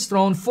David's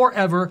throne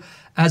forever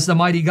as the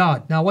mighty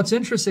God. Now, what's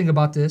interesting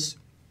about this,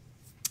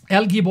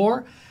 El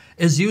Gibor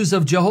is used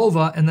of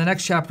Jehovah in the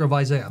next chapter of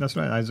Isaiah. That's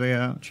right.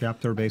 Isaiah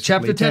chapter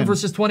 10,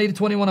 verses 20 to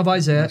 21 of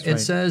Isaiah. That's it right.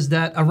 says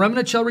that a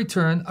remnant shall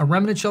return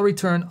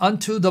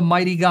unto the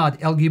mighty God,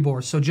 El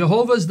Gibor. So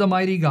Jehovah is the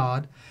mighty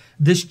God.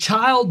 This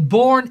child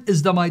born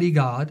is the mighty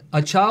God,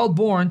 a child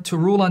born to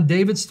rule on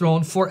David's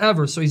throne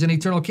forever. So he's an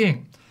eternal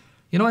king.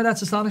 You know why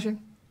that's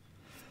astonishing?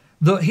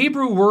 The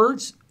Hebrew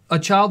words, a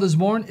child is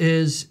born,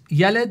 is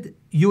Yalid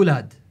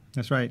Yulad.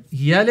 That's right.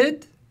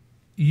 Yalid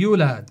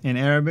Yulad. In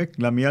Arabic,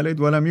 lam yalid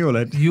wa lam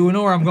yulad. You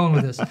know where I'm going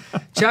with this.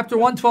 Chapter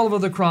 112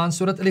 of the Quran,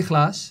 Surah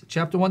Al-Ikhlas,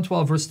 chapter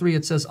 112, verse 3,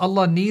 it says,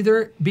 Allah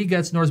neither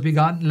begets nor is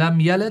begotten, lam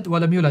yalid wa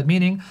lam yulad,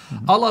 meaning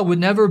Allah would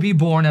never be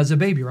born as a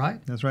baby, right?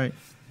 That's right.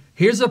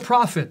 Here's a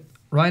prophet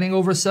writing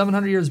over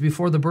 700 years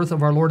before the birth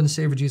of our Lord and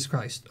Savior Jesus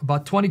Christ,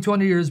 about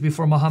 2,200 years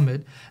before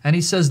Muhammad, and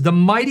he says, the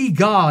mighty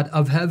God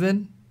of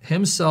heaven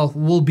himself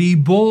will be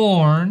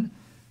born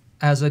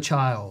as a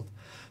child.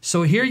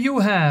 So here you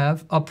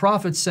have a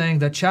prophet saying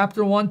that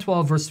chapter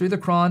 112, verse 3 of the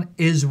Quran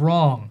is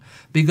wrong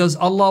because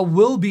Allah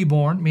will be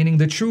born, meaning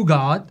the true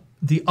God,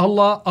 the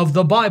Allah of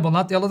the Bible,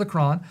 not the Allah of the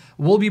Quran,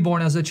 will be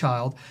born as a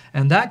child.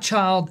 And that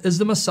child is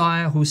the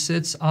Messiah who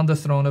sits on the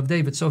throne of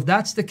David. So if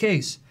that's the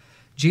case,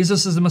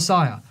 Jesus is the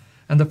Messiah.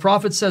 And the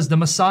prophet says the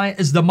Messiah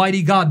is the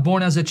mighty God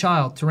born as a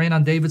child to reign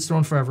on David's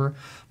throne forever.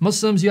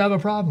 Muslims, you have a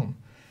problem.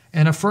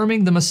 And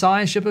affirming the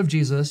Messiahship of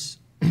Jesus,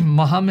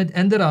 Muhammad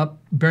ended up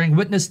bearing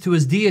witness to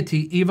his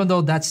deity, even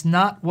though that's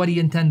not what he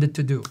intended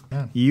to do.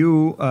 Yeah.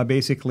 You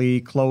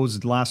basically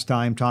closed last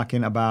time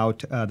talking about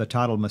the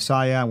title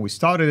Messiah. We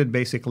started it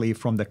basically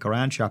from the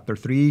Quran, chapter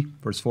 3,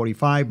 verse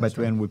 45, but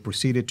then we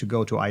proceeded to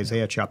go to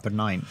Isaiah chapter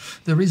 9.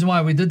 The reason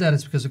why we did that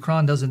is because the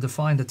Quran doesn't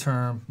define the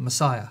term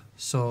Messiah.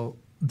 So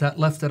that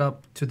left it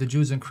up to the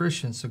Jews and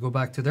Christians to go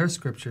back to their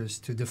scriptures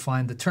to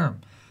define the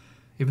term.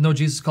 Even though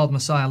Jesus is called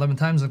Messiah 11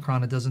 times in the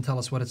Quran, it doesn't tell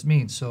us what it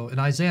means. So in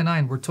Isaiah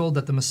 9, we're told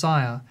that the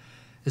Messiah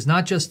is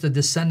not just a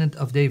descendant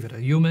of David, a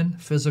human,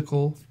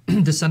 physical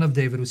descendant of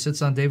David who sits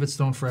on David's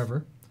throne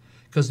forever,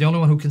 because the only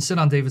one who can sit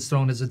on David's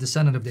throne is a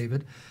descendant of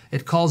David.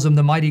 It calls him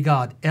the mighty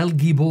God, El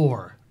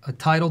Gibor, a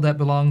title that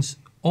belongs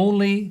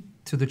only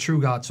to the true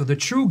God. So the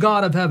true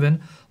God of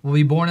heaven will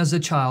be born as a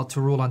child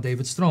to rule on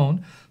David's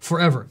throne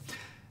forever.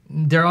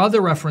 There are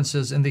other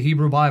references in the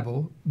Hebrew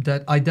Bible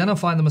that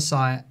identify the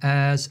Messiah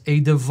as a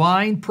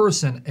divine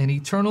person, an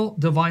eternal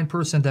divine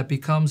person that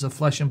becomes a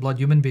flesh and blood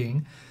human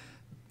being.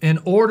 in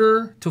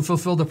order to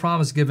fulfill the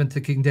promise given to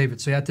King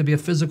David. So he had to be a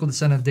physical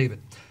descendant of David.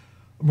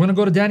 We're going to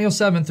go to Daniel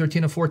 7,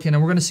 13 and 14,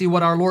 and we're going to see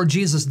what our Lord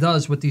Jesus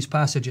does with these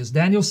passages.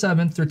 Daniel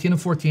 7, 13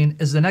 and 14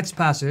 is the next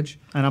passage.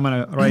 And I'm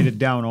going to write it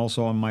down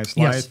also on my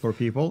slides for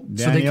people.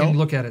 Daniel, so they can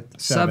look at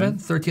it. 7,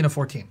 13 and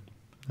 14.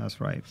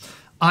 That's right.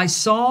 I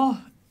saw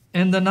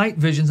in the night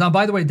visions. Now,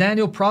 by the way,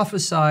 Daniel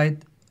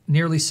prophesied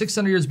nearly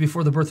 600 years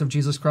before the birth of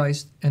Jesus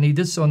Christ, and he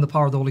did so in the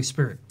power of the Holy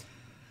Spirit.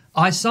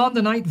 I saw in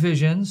the night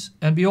visions,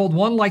 and behold,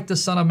 one like the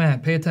Son of Man.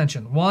 Pay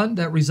attention. One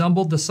that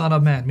resembled the Son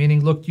of Man,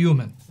 meaning looked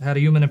human, had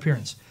a human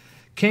appearance.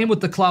 Came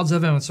with the clouds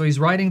of heaven. So he's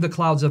riding the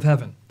clouds of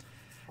heaven.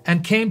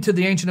 And came to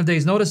the Ancient of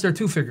Days. Notice there are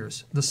two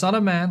figures. The Son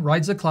of Man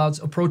rides the clouds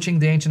approaching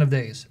the Ancient of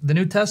Days. The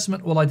New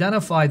Testament will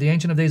identify the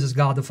Ancient of Days as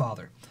God the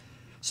Father.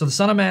 So the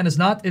Son of Man is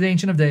not the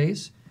Ancient of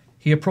Days.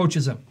 He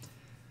approaches him.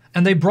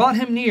 And they brought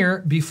him near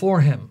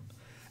before him.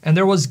 And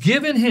there was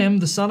given him,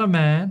 the Son of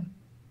Man,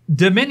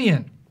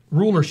 dominion,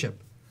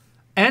 rulership,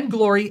 and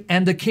glory,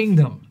 and the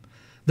kingdom,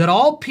 that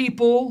all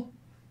people,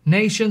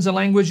 nations, and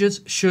languages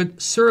should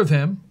serve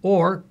him,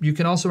 or you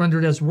can also render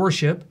it as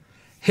worship.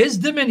 His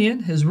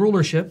dominion, his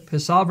rulership,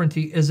 his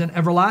sovereignty is an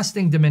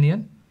everlasting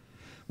dominion,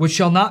 which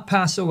shall not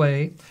pass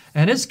away,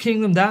 and his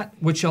kingdom that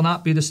which shall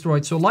not be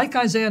destroyed. So like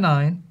Isaiah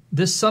 9,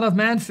 this Son of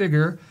Man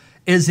figure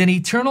is an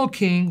eternal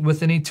king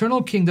with an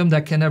eternal kingdom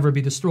that can never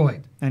be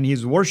destroyed. And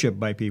he's worshipped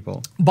by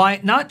people.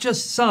 By not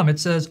just some, it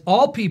says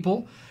all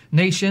people,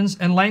 nations,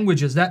 and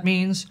languages. That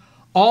means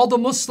all the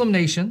Muslim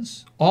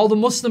nations, all the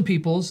Muslim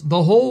peoples,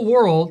 the whole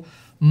world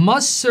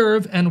must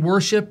serve and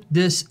worship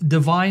this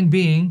divine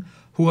being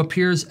who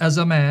appears as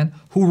a man,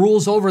 who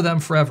rules over them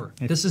forever.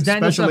 This is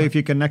Daniel 7. Especially if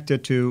you connect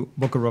it to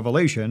Book of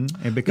Revelation,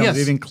 it becomes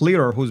even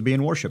clearer who's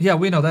being worshipped. Yeah,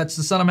 we know that's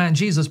the Son of Man,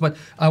 Jesus. But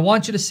I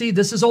want you to see,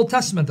 this is Old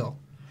Testament, though.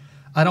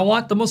 I don't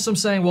want the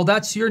Muslims saying, well,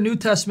 that's your New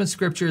Testament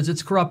scriptures.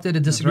 It's corrupted.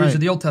 It disagrees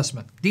with the Old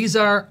Testament. These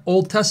are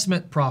Old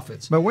Testament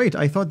prophets. But wait,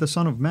 I thought the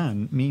Son of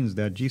Man means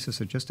that Jesus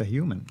is just a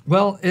human.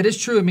 Well, it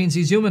is true. It means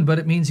he's human, but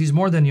it means he's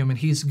more than human.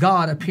 He's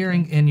God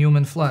appearing in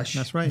human flesh.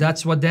 That's right.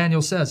 That's what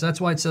Daniel says.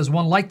 That's why it says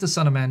one like the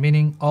Son of Man,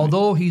 meaning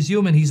although he's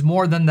human, he's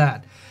more than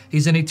that.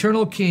 He's an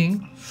eternal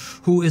king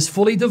who is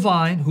fully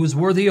divine, who is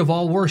worthy of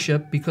all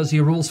worship because he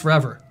rules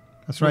forever.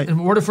 That's right. In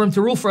order for him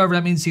to rule forever,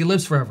 that means he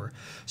lives forever.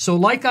 So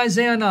like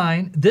Isaiah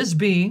 9, this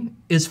being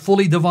is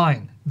fully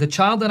divine. The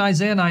child in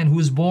Isaiah 9 who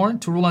is born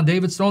to rule on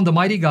David's throne, the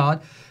mighty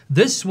God,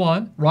 this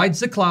one rides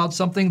the cloud,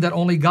 something that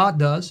only God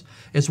does,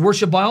 is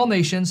worshipped by all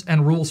nations,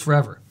 and rules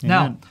forever. Amen.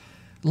 Now,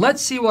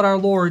 let's see what our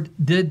Lord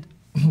did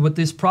with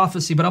this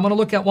prophecy, but I'm going to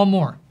look at one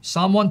more.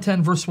 Psalm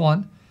 110, verse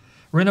 1.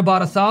 Written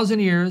about 1,000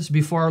 years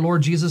before our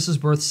Lord Jesus'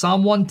 birth.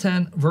 Psalm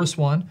 110, verse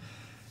 1.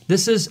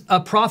 This is a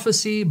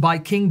prophecy by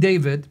King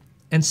David,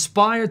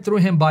 inspired through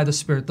him by the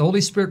Spirit. The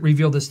Holy Spirit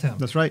revealed this to him.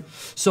 That's right.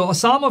 So a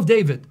Psalm of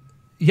David.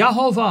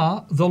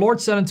 Yahovah, the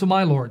Lord said unto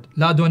my Lord,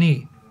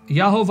 Ladoni.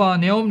 Yahovah,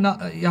 Neom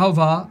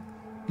Yahovah,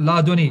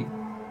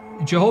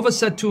 Ladoni. Jehovah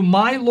said to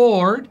my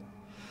Lord,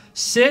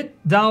 sit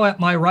thou at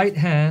my right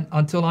hand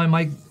until I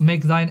might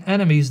make thine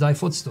enemies thy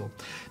footstool.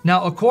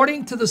 Now,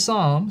 according to the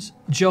Psalms,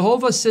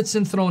 Jehovah sits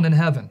enthroned in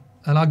heaven.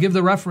 And I'll give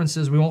the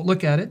references. We won't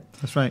look at it.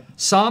 That's right.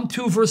 Psalm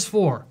 2, verse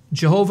 4.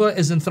 Jehovah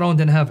is enthroned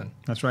in heaven.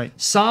 That's right.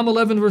 Psalm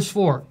 11, verse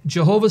 4.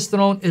 Jehovah's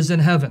throne is in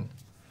heaven.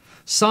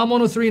 Psalm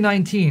 103,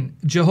 19.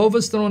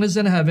 Jehovah's throne is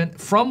in heaven,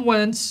 from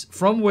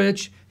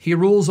which he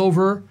rules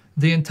over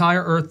the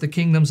entire earth, the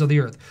kingdoms of the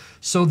earth.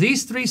 So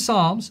these three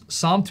Psalms,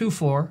 Psalm 2,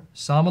 4,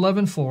 Psalm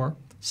 11, 4,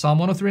 Psalm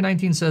 103,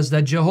 19 says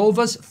that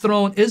Jehovah's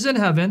throne is in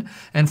heaven,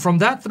 and from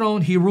that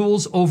throne he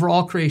rules over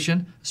all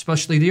creation,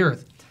 especially the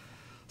earth.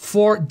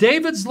 For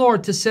David's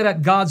Lord to sit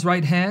at God's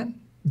right hand,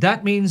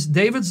 that means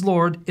David's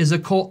Lord is a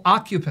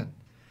co-occupant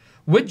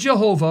with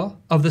Jehovah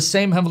of the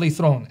same heavenly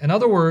throne. In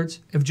other words,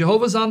 if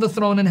Jehovah's on the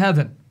throne in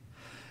heaven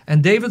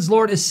and David's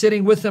Lord is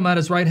sitting with him at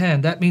his right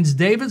hand, that means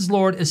David's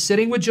Lord is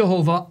sitting with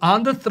Jehovah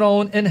on the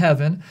throne in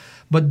heaven,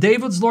 but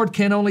David's Lord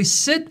can only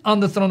sit on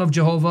the throne of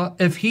Jehovah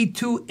if he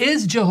too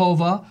is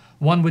Jehovah,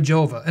 one with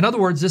Jehovah. In other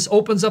words, this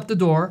opens up the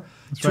door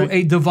to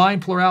a divine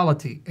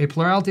plurality, a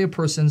plurality of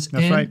persons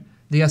in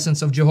the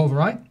essence of Jehovah,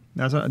 right?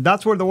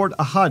 That's where the word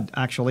ahad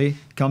actually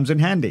comes in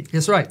handy.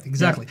 That's right,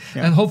 exactly.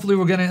 Yeah. And hopefully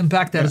we're going to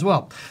unpack that as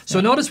well. So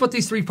notice what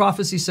these three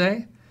prophecies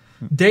say.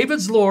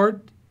 David's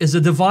Lord is a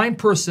divine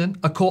person,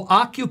 a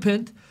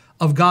co-occupant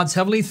of God's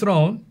heavenly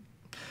throne.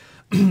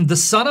 The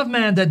Son of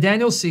Man that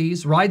Daniel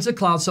sees rides a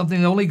cloud,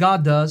 something that only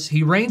God does.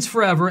 He reigns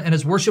forever and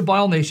is worshipped by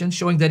all nations,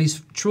 showing that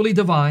he's truly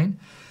divine.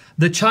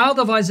 The child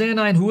of Isaiah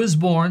 9 who is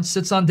born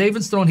sits on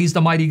David's throne. He's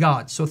the mighty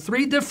God. So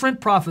three different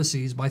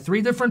prophecies by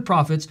three different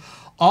prophets,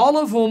 all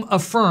of whom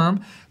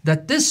affirm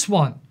that this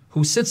one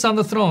who sits on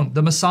the throne,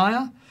 the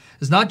Messiah,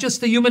 is not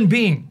just a human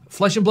being,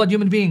 flesh and blood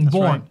human being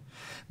born,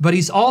 but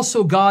he's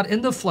also God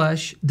in the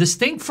flesh,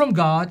 distinct from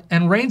God,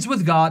 and reigns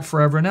with God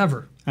forever and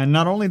ever. And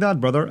not only that,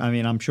 brother, I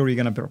mean, I'm sure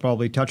you're going to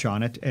probably touch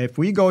on it. If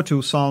we go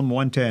to Psalm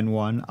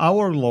 110:1,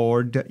 our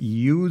Lord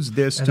used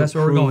this to that's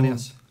where we're going,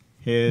 yes.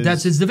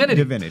 That's his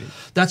divinity.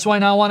 That's why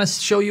now I want to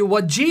show you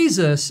what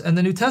Jesus and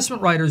the New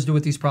Testament writers do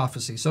with these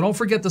prophecies. So don't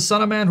forget the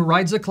Son of Man who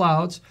rides the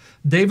clouds,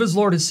 David's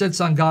Lord who sits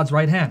on God's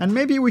right hand. And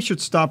maybe we should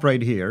stop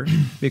right here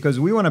because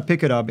we want to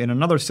pick it up in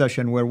another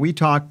session where we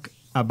talk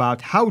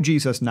about how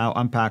Jesus now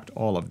unpacked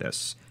all of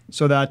this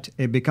so that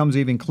it becomes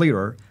even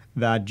clearer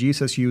that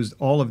Jesus used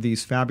all of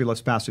these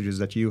fabulous passages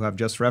that you have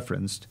just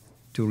referenced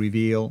to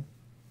reveal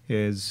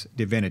his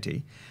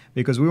divinity.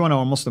 Because we want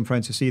our Muslim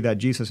friends to see that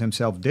Jesus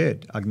himself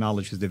did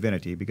acknowledge his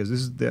divinity, because this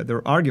is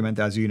their argument,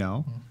 as you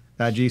know,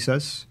 that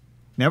Jesus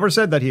never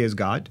said that he is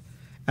God,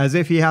 as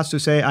if he has to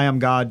say, I am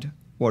God,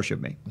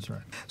 worship me. That's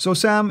right. So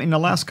Sam, in the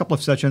last couple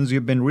of sessions,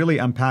 you've been really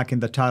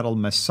unpacking the title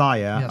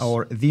Messiah, Yes.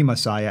 or the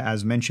Messiah,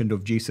 as mentioned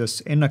of Jesus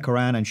in the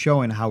Quran, and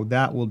showing how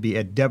that will be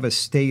a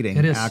devastating,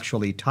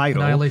 actually,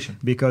 title. Annihilation.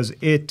 Because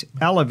it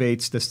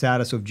elevates the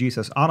status of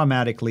Jesus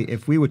automatically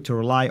if we were to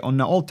rely on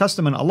the Old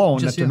Testament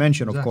alone, not to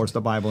mention, of course,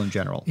 the Bible in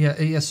general.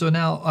 Yeah. So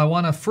now I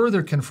want to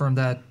further confirm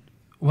that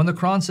when the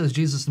Quran says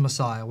Jesus the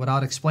Messiah,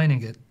 without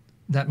explaining it,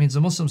 that means the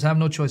Muslims have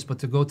no choice but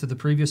to go to the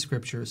previous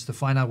scriptures to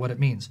find out what it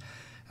means.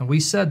 And we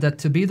said that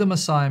to be the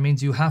Messiah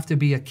means you have to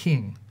be a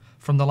king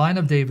from the line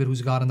of David,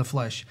 who's God in the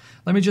flesh.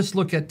 Let me just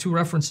look at two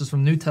references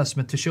from the New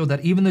Testament to show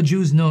that even the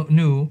Jews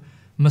knew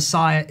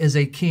Messiah is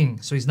a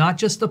king. So he's not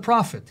just a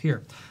prophet.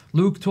 Here,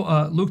 Luke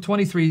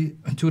 23,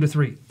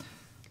 2-3.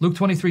 Luke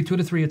 23,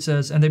 2-3, it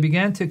says, and they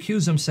began to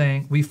accuse him,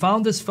 saying, we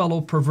found this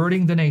fellow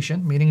perverting the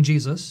nation, meaning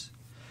Jesus,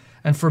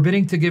 and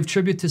forbidding to give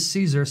tribute to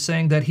Caesar,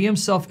 saying that he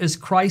himself is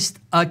Christ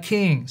a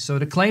king. So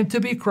to claim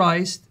to be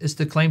Christ is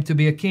to claim to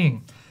be a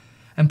king.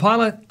 And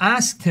Pilate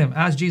asked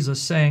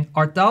Jesus, saying,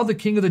 art thou the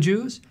king of the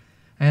Jews?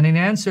 And he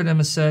answered him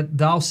and said,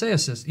 thou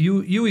sayest this.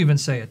 You even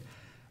say it.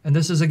 And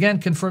this is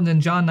again confirmed in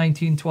John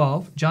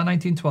 19:12. John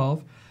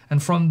 19:12.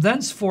 And from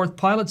thenceforth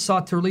Pilate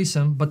sought to release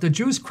him, but the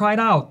Jews cried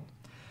out,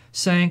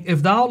 saying,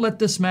 if thou let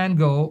this man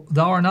go,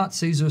 thou art not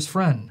Caesar's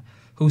friend.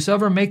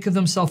 Whosoever maketh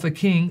himself a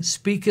king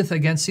speaketh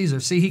against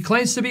Caesar. See, he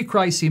claims to be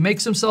Christ. He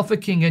makes himself a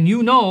king. And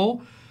you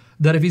know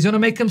that if he's going to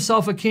make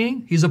himself a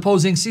king, he's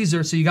opposing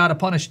Caesar, so you got to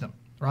punish them,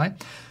 right?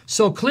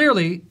 So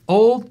clearly,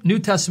 Old, New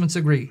Testaments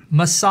agree.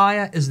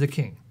 Messiah is the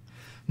king.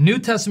 New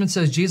Testament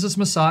says Jesus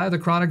Messiah, the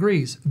Quran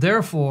agrees.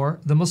 Therefore,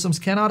 the Muslims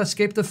cannot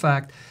escape the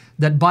fact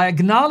that by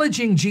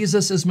acknowledging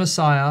Jesus as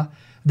Messiah,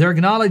 they're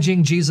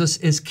acknowledging Jesus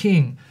is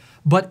king.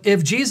 But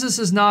if Jesus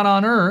is not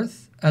on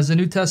earth, as the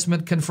New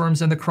Testament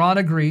confirms and the Quran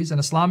agrees and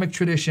Islamic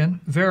tradition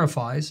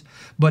verifies,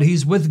 but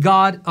he's with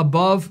God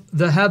above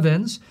the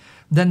heavens,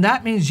 then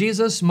that means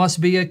Jesus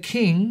must be a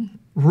king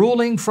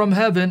ruling from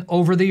heaven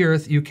over the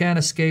earth. You can't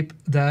escape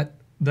that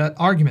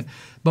argument.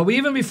 But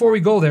even before we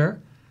go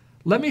there,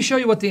 let me show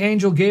you what the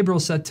angel Gabriel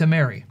said to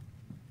Mary.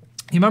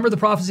 You remember the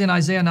prophecy in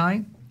Isaiah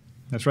 9?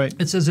 That's right.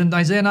 It says in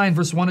Isaiah 9,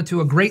 verse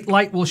 1-2, a great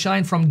light will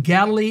shine from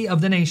Galilee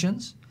of the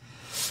nations,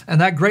 and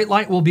that great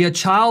light will be a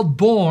child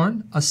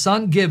born, a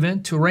son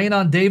given to reign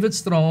on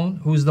David's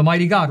throne, who's the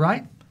mighty God,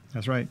 right?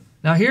 That's right.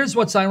 Now here's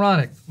what's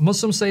ironic.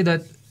 Muslims say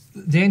that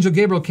the angel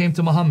Gabriel came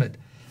to Muhammad.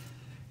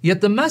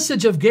 Yet the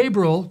message of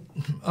Gabriel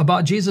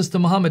about Jesus to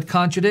Muhammad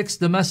contradicts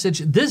the message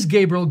this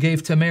Gabriel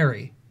gave to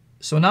Mary.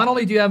 So not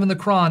only do you have in the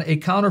Quran a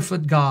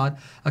counterfeit God,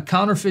 a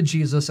counterfeit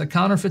Jesus, a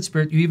counterfeit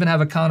spirit, you even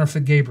have a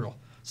counterfeit Gabriel.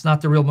 It's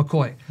not the real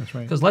McCoy. That's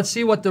right. Because let's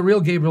see what the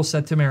real Gabriel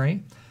said to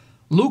Mary.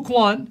 Luke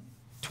 1,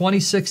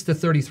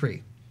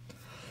 26-33.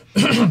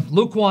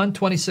 Luke 1,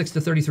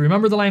 26-33.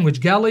 Remember the language.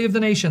 Galilee of the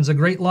nations, a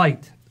great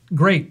light.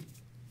 Great.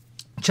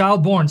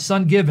 Child born,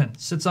 son given,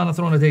 sits on the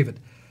throne of David.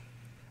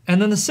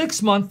 And in the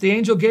 6th month, the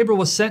angel Gabriel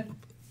was sent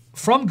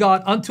from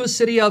God unto a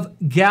city of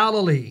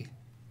Galilee,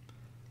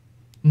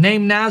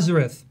 named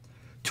Nazareth,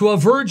 to a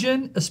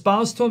virgin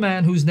espoused to a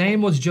man whose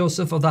name was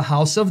Joseph of the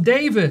house of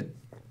David.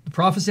 The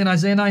prophecy in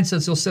Isaiah 9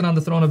 says he'll sit on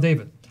the throne of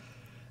David.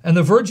 And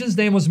the virgin's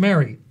name was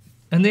Mary.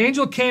 And the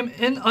angel came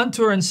in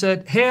unto her and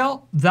said,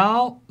 hail,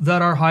 thou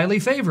that art highly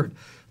favored.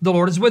 The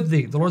Lord is with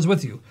thee. The Lord is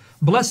with you.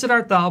 Blessed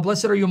art thou,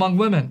 blessed are you among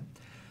women.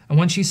 And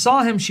when she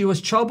saw him, she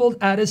was troubled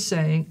at his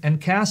saying, and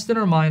cast in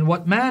her mind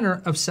what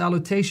manner of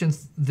salutation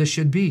this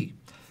should be.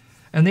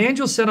 And the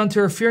angel said unto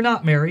her, fear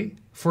not, Mary,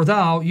 for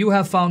you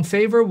have found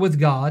favor with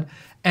God.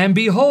 And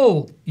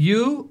behold,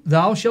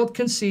 thou shalt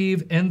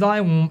conceive in thy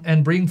womb,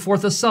 and bring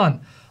forth a son.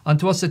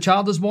 Unto us a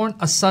child is born,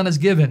 a son is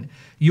given.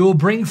 You will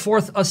bring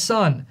forth a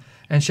son,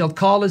 and shalt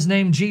call his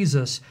name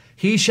Jesus.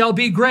 He shall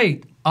be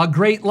great, a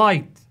great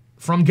light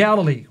from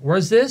Galilee.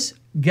 Where's this?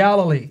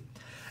 Galilee.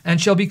 And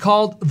shall be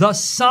called the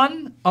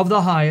Son of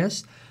the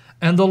Highest.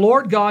 And the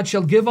Lord God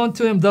shall give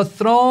unto him the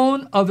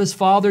throne of his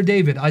father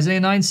David.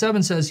 Isaiah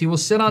 9:7 says, he will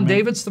sit on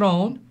David's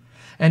throne,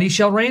 and he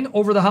shall reign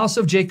over the house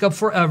of Jacob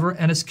forever,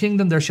 and his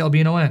kingdom there shall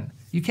be no end.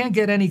 You can't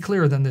get any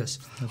clearer than this.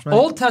 That's right.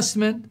 Old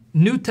Testament,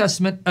 New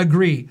Testament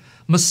agree.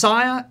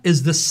 Messiah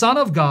is the Son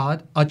of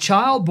God, a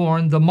child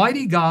born, the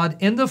mighty God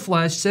in the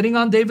flesh, sitting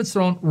on David's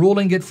throne,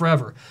 ruling it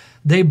forever.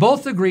 They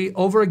both agree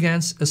over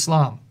against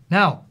Islam.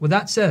 Now, with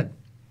that said,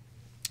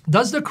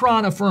 does the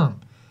Quran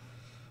affirm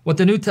what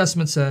the New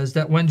Testament says,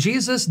 that when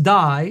Jesus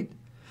died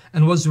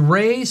and was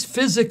raised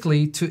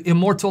physically to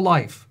immortal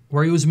life,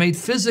 where he was made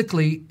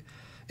physically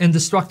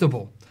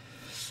indestructible.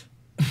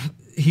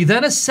 He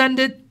then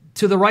ascended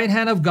to the right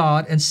hand of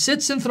God and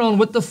sits enthroned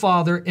with the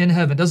Father in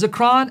heaven. Does the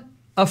Quran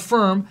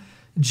affirm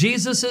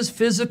Jesus'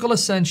 physical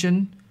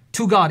ascension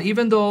to God,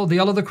 even though the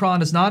Allah of the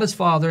Quran is not his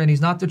Father and he's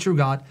not the true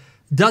God?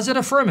 Does it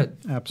affirm it?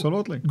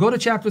 Absolutely. Go to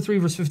chapter 3,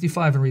 verse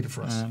 55 and read it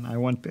for us. And I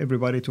want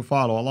everybody to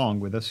follow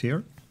along with us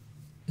here.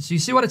 So you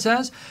see what it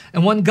says?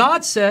 And when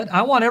God said,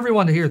 I want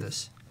everyone to hear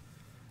this.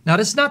 Now,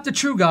 this is not the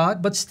true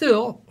God, but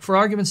still, for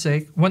argument's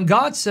sake, when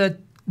God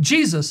said,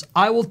 Jesus,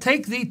 I will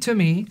take thee to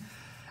me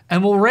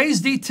and will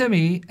raise thee to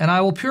me, and I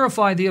will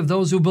purify thee of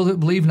those who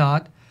believe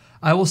not.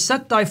 I will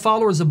set thy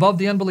followers above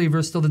the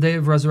unbelievers till the day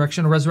of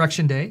resurrection, or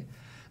resurrection day.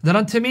 Then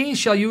unto me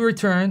shall you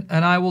return,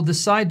 and I will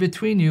decide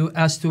between you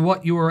as to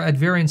what you are at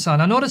variance on.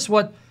 Now notice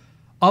what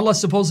Allah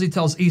supposedly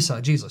tells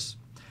Isa, Jesus.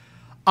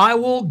 I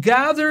will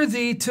gather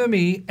thee to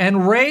me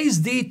and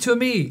raise thee to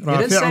me. He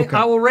didn't say,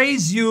 I will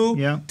raise you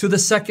to the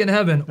second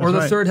heaven or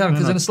the third heaven,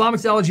 because in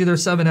Islamic theology there are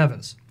 7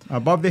 heavens.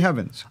 Above the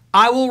heavens.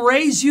 I will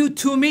raise you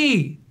to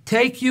me,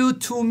 take you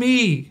to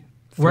me.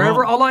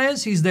 Wherever Allah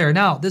is, He's there.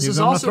 Now, this is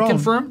also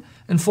confirmed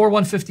in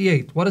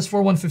 4:158. What does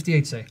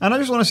 4:158 say? And I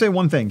just want to say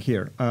one thing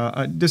here.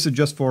 This is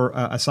just for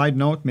a side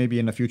note. Maybe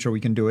in the future we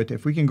can do it.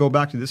 If we can go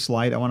back to this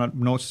slide, I want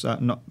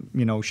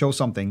to show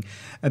something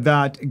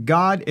that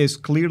God is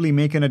clearly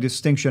making a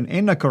distinction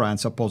in the Quran,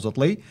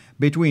 supposedly,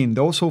 between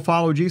those who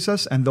follow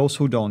Jesus and those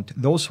who don't.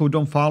 Those who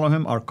don't follow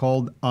Him are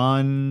called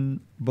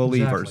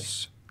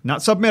unbelievers, not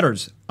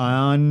submitters,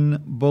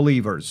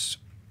 unbelievers.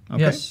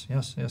 Okay?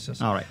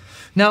 Yes. All right.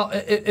 Now,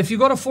 if you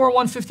go to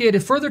 4:158, it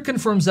further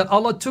confirms that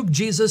Allah took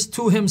Jesus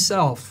to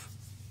Himself.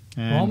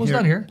 And we're almost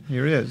done here.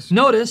 Here it is.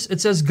 Notice,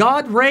 it says,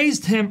 God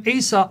raised him,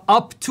 Isa,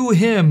 up to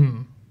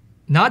Him.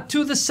 Not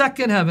to the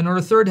second heaven or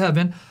the third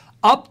heaven,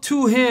 up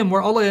to Him,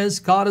 where Allah is.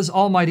 God is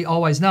Almighty,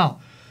 always. Now,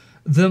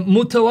 the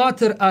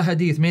mutawatir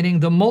ahadith,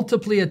 meaning the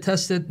multiply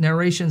attested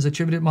narrations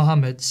attributed to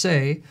Muhammad,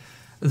 say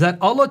that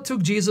Allah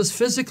took Jesus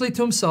physically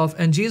to Himself,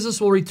 and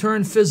Jesus will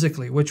return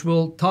physically, which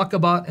we'll talk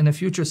about in a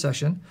future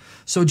session.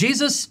 So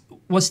Jesus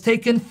was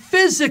taken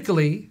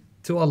physically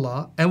to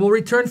Allah and will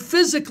return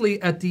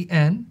physically at the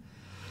end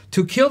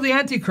to kill the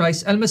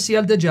Antichrist, Al-Masih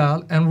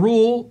al-Dajjal, and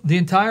rule the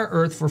entire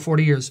earth for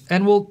 40 years.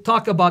 And we'll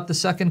talk about the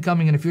second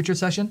coming in a future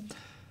session.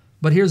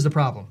 But here's the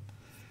problem.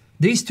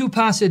 These 2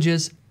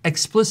 passages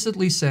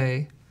explicitly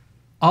say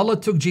Allah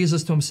took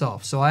Jesus to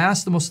Himself. So I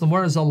asked the Muslim,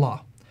 where is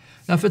Allah?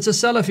 Now, if it's a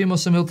Salafi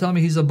Muslim, he'll tell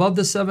me He's above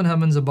the 7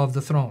 heavens, above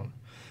the throne.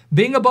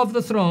 Being above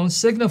the throne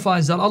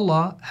signifies that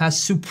Allah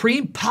has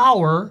supreme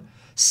power,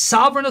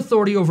 sovereign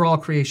authority over all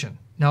creation.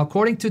 Now,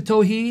 according to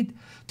Tawheed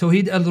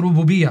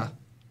al-Rububiyyah,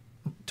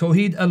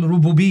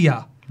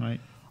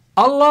 right.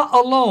 Allah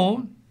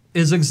alone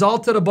is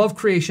exalted above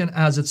creation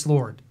as its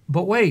Lord.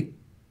 But wait,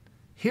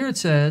 here it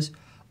says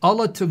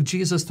Allah took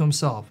Jesus to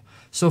Himself.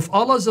 So if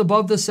Allah is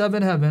above the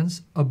 7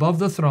 heavens, above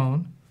the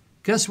throne,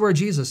 guess where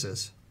Jesus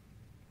is?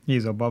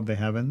 He's above the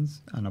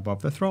heavens and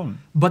above the throne.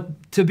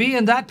 But to be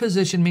in that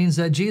position means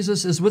that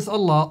Jesus is with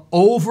Allah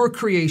over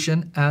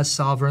creation as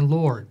sovereign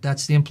Lord.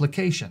 That's the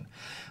implication.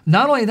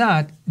 Not only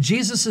that,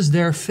 Jesus is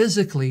there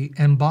physically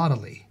and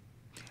bodily.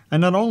 And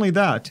not only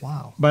that,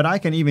 wow. But I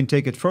can even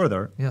take it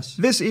further. Yes.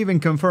 This even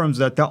confirms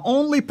that the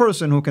only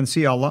person who can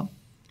see Allah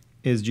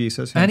is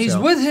Jesus himself. And He's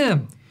with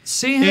Him.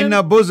 See Him? In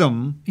the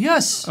bosom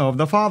yes. of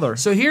the Father.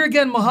 So here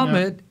again,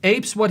 Muhammad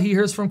apes what he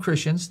hears from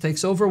Christians,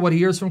 takes over what he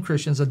hears from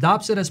Christians,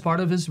 adopts it as part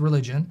of his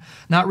religion,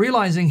 not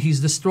realizing he's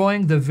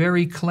destroying the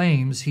very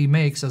claims he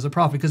makes as a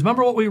prophet. Because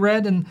remember what we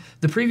read in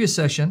the previous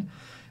session,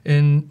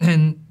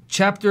 in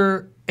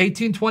chapter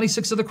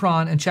 18:26 of the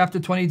Quran and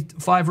chapter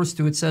 25 verse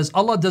 2, it says,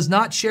 Allah does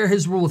not share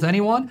His rule with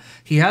anyone.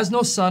 He has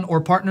no son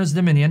or partner's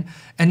dominion.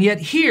 And yet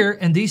here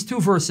in these 2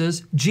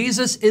 verses,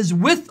 Jesus is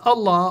with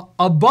Allah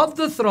above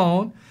the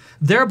throne,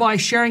 thereby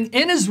sharing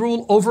in His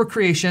rule over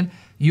creation.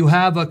 You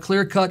have a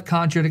clear-cut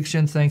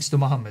contradiction thanks to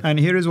Muhammad. And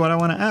here is what I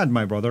want to add,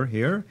 my brother,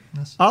 here.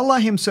 Yes. Allah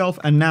Himself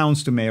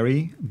announced to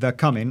Mary the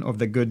coming of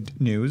the good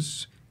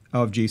news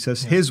of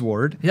Jesus, His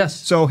word. Yes.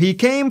 So He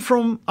came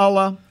from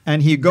Allah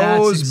and He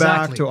goes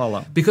back to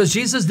Allah. Because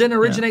Jesus didn't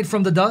originate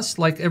from the dust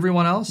like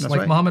everyone else, That's like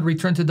right. Muhammad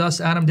returned to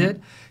dust, Adam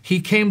did. He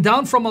came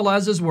down from Allah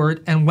as His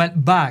word and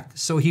went back.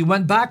 So He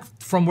went back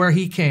from where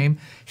He came.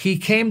 He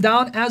came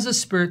down as a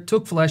spirit,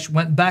 took flesh,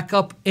 went back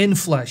up in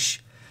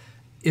flesh.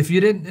 If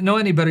you didn't know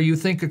any better, you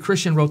think a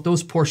Christian wrote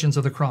those portions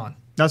of the Quran.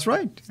 That's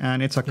right.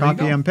 And it's a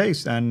copy and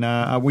paste. And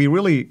we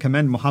really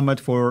commend Muhammad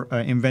for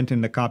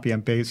inventing the copy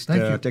and paste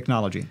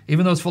technology.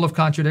 Even though it's full of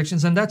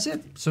contradictions, and that's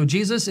it. So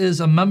Jesus is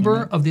a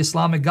member of the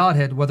Islamic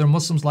Godhead, whether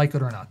Muslims like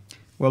it or not.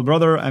 Well,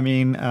 brother, I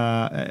mean,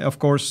 of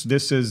course,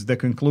 this is the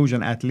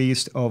conclusion, at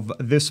least, of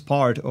this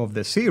part of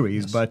the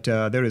series, Yes. but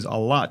there is a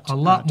lot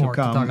more to to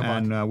come, talk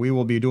about. and we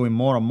will be doing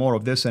more and more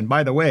of this. And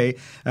by the way,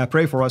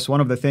 pray for us.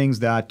 One of the things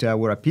that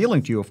we're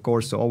appealing to you, of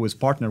course, to always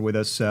partner with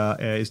us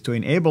is to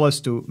enable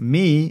us to,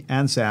 me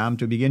and Sam,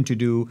 to begin to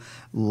do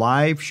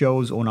live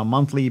shows on a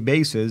monthly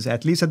basis,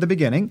 at least at the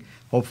beginning,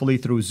 hopefully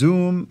through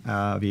Zoom,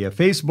 via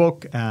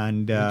Facebook,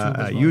 and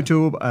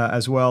YouTube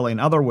as well in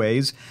other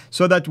ways,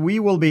 so that we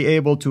will be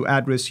able to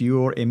address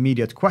your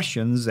immediate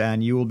questions,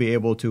 and you will be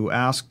able to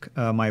ask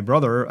my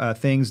brother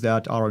things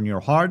that are on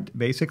your heart,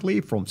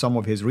 basically, from some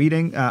of his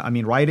writings,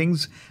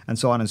 and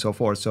so on and so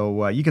forth.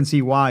 So you can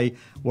see why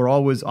we're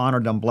always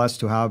honored and blessed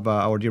to have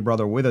our dear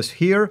brother with us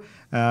here,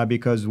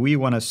 because we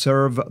want to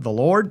serve the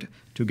Lord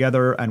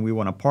together, and we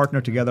want to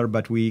partner together,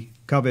 but we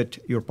covet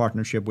your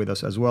partnership with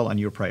us as well, and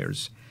your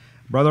prayers.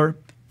 Brother,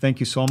 thank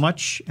you so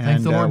much. Thank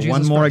And the Lord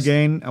Jesus Christ.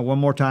 one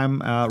more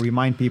time,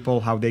 remind people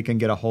how they can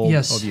get a hold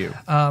of you.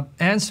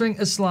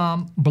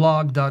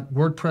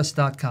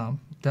 AnsweringislamBlog.wordpress.com.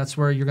 That's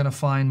where you're going to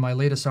find my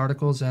latest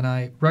articles, and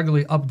I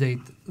regularly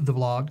update the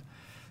blog.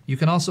 You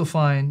can also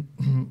find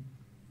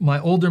my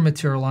older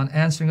material on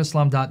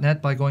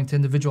answeringislam.net by going to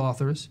individual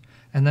authors.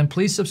 And then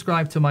please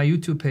subscribe to my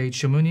YouTube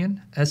page,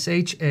 Shamunian,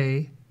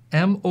 ShaMounian,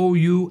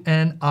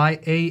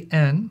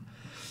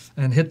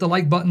 and hit the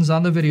like buttons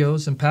on the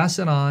videos and pass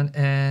it on.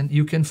 And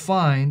you can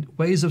find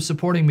ways of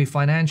supporting me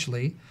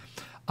financially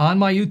on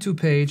my YouTube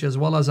page as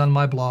well as on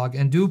my blog.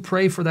 And do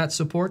pray for that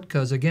support,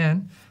 because,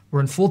 again,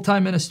 we're in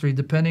full-time ministry,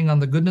 depending on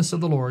the goodness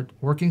of the Lord,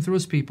 working through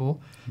His people,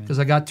 because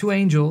I got 2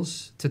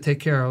 angels to take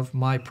care of,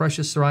 my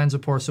precious Sarai and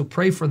Zipporah. So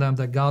pray for them,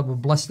 that God will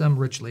bless them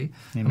richly.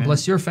 Amen. And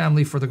bless your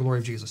family for the glory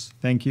of Jesus.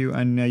 Thank you.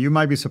 And you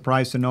might be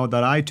surprised to know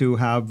that I, too,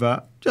 have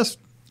just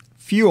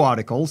few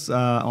articles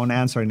on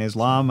Answering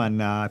Islam,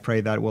 and I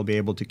pray that we'll be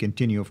able to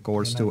continue, of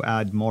course, to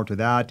add more to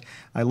that.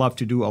 I love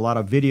to do a lot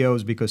of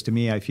videos, because to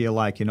me, I feel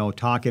like,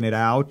 talking it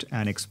out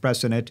and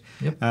expressing it,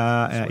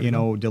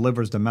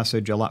 delivers the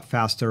message a lot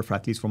faster,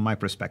 at least from my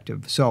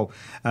perspective. So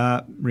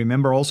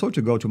remember also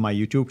to go to my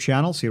YouTube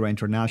channel, Sira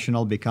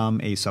International,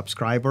 become a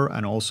subscriber,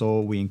 and also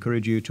we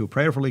encourage you to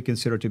prayerfully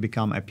consider to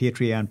become a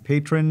Patreon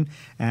patron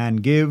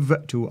and give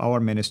to our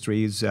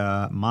ministries,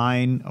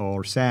 mine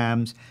or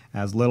Sam's,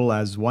 as little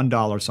as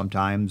 $1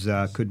 sometimes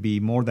could be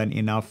more than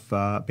enough,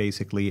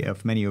 basically,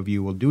 if many of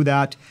you will do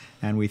that.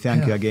 And we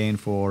thank you again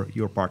for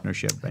your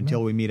partnership. Amen.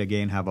 Until we meet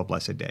again, have a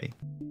blessed day.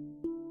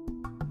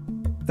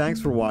 Thanks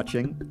for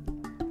watching.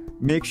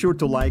 Make sure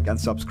to like and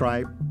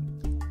subscribe.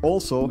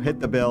 Also, hit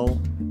the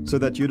bell so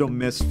that you don't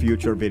miss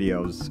future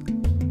videos.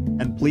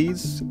 And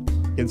please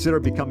consider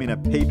becoming a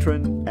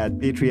patron at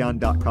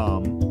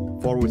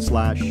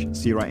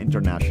patreon.com/Sira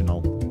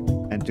International.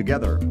 And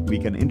together we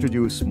can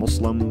introduce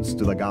Muslims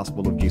to the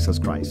gospel of Jesus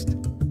Christ.